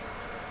joke.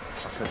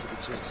 I'll cut to the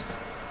chase.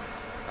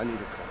 I need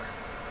a car.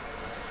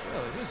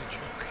 Well, it is a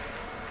joke.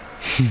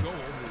 Joel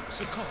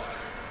needs a car.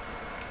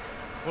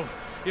 Well,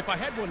 if I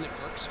had one that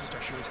works, which I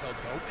sure as hell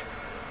don't,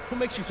 what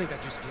makes you think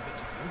I'd just give it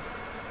to you?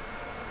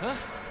 Huh?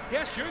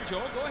 Yeah, sure,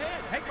 Joel. Go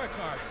ahead. Take my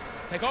car.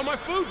 Take all my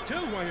food, too,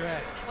 while you're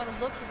at it. By the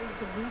looks of it, you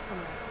could lose some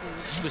of that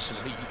food. You listen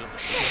to me, you little No,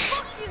 shit.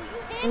 fuck you!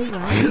 You Oh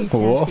handcuffed wow,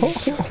 Whoa. he's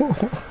sassy.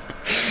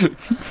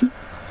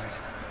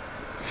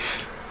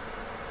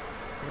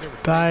 Whatever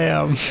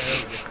Damn. favors you think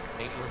I owe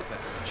you ain't worth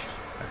that much.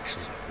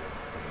 Actually,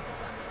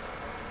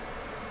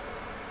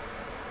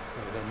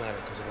 Well, it don't matter,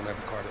 because I don't have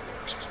a car that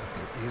works. but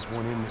there is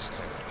one in this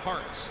town.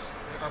 Parts.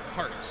 There are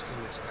parts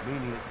in this town.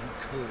 Meaning that you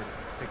could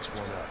fix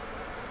one up.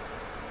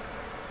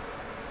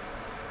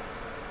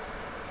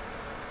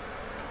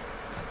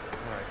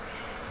 Alright.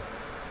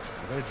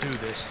 I'm gonna do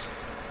this.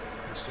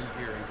 There's some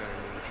gear I'm gonna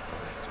need.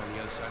 It's on the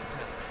other side of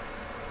town.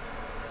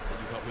 Then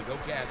you help me go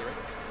gather it.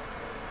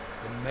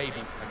 Then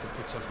maybe I can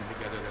put something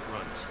together that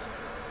runs.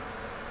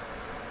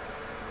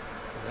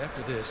 And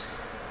after this,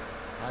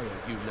 I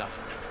owe you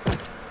nothing.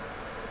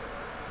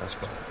 That's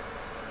fine. A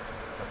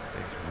couple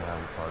days from now,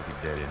 we'll probably be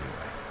dead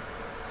anyway.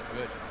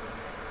 Good.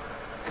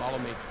 Follow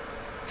me.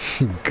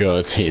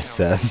 Good, he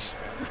says.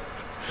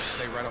 Just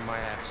stay right on my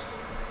ass.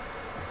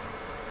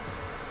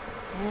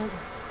 And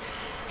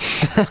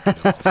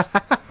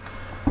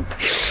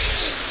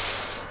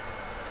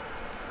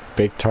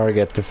Big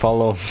target to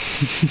follow.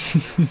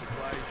 Supplies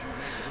you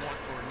may want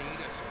or need,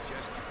 I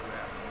suggest you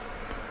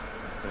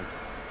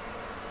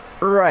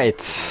grab.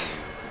 Right.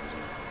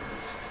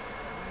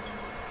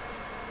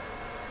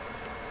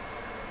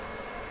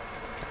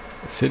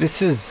 So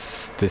this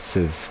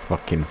is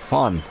fucking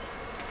fun.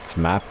 It's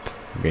map.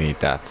 We need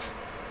that.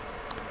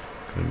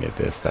 We need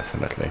this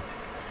definitely.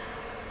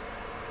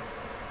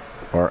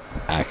 Or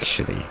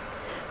actually,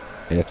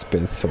 it's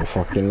been so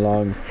fucking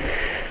long.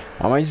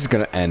 I might just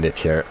gonna end it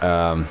here.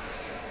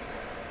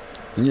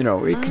 You know,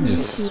 we can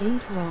just. She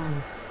ain't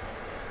wrong.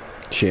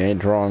 She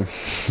ain't wrong.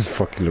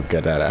 Fucking look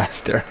at that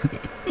ass there.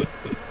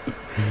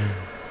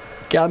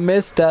 Can't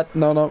miss that.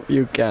 No,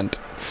 you can't.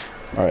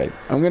 Alright,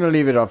 I'm gonna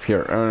leave it up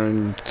here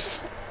and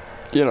just,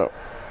 you know,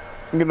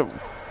 I'm gonna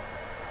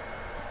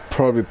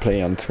probably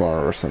play on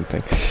tomorrow or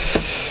something.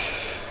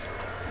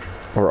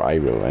 Or I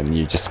will, and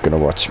you're just gonna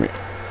watch me.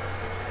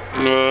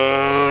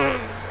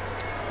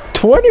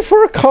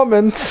 24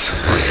 comments!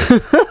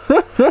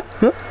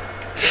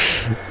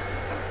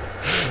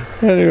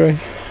 Anyway.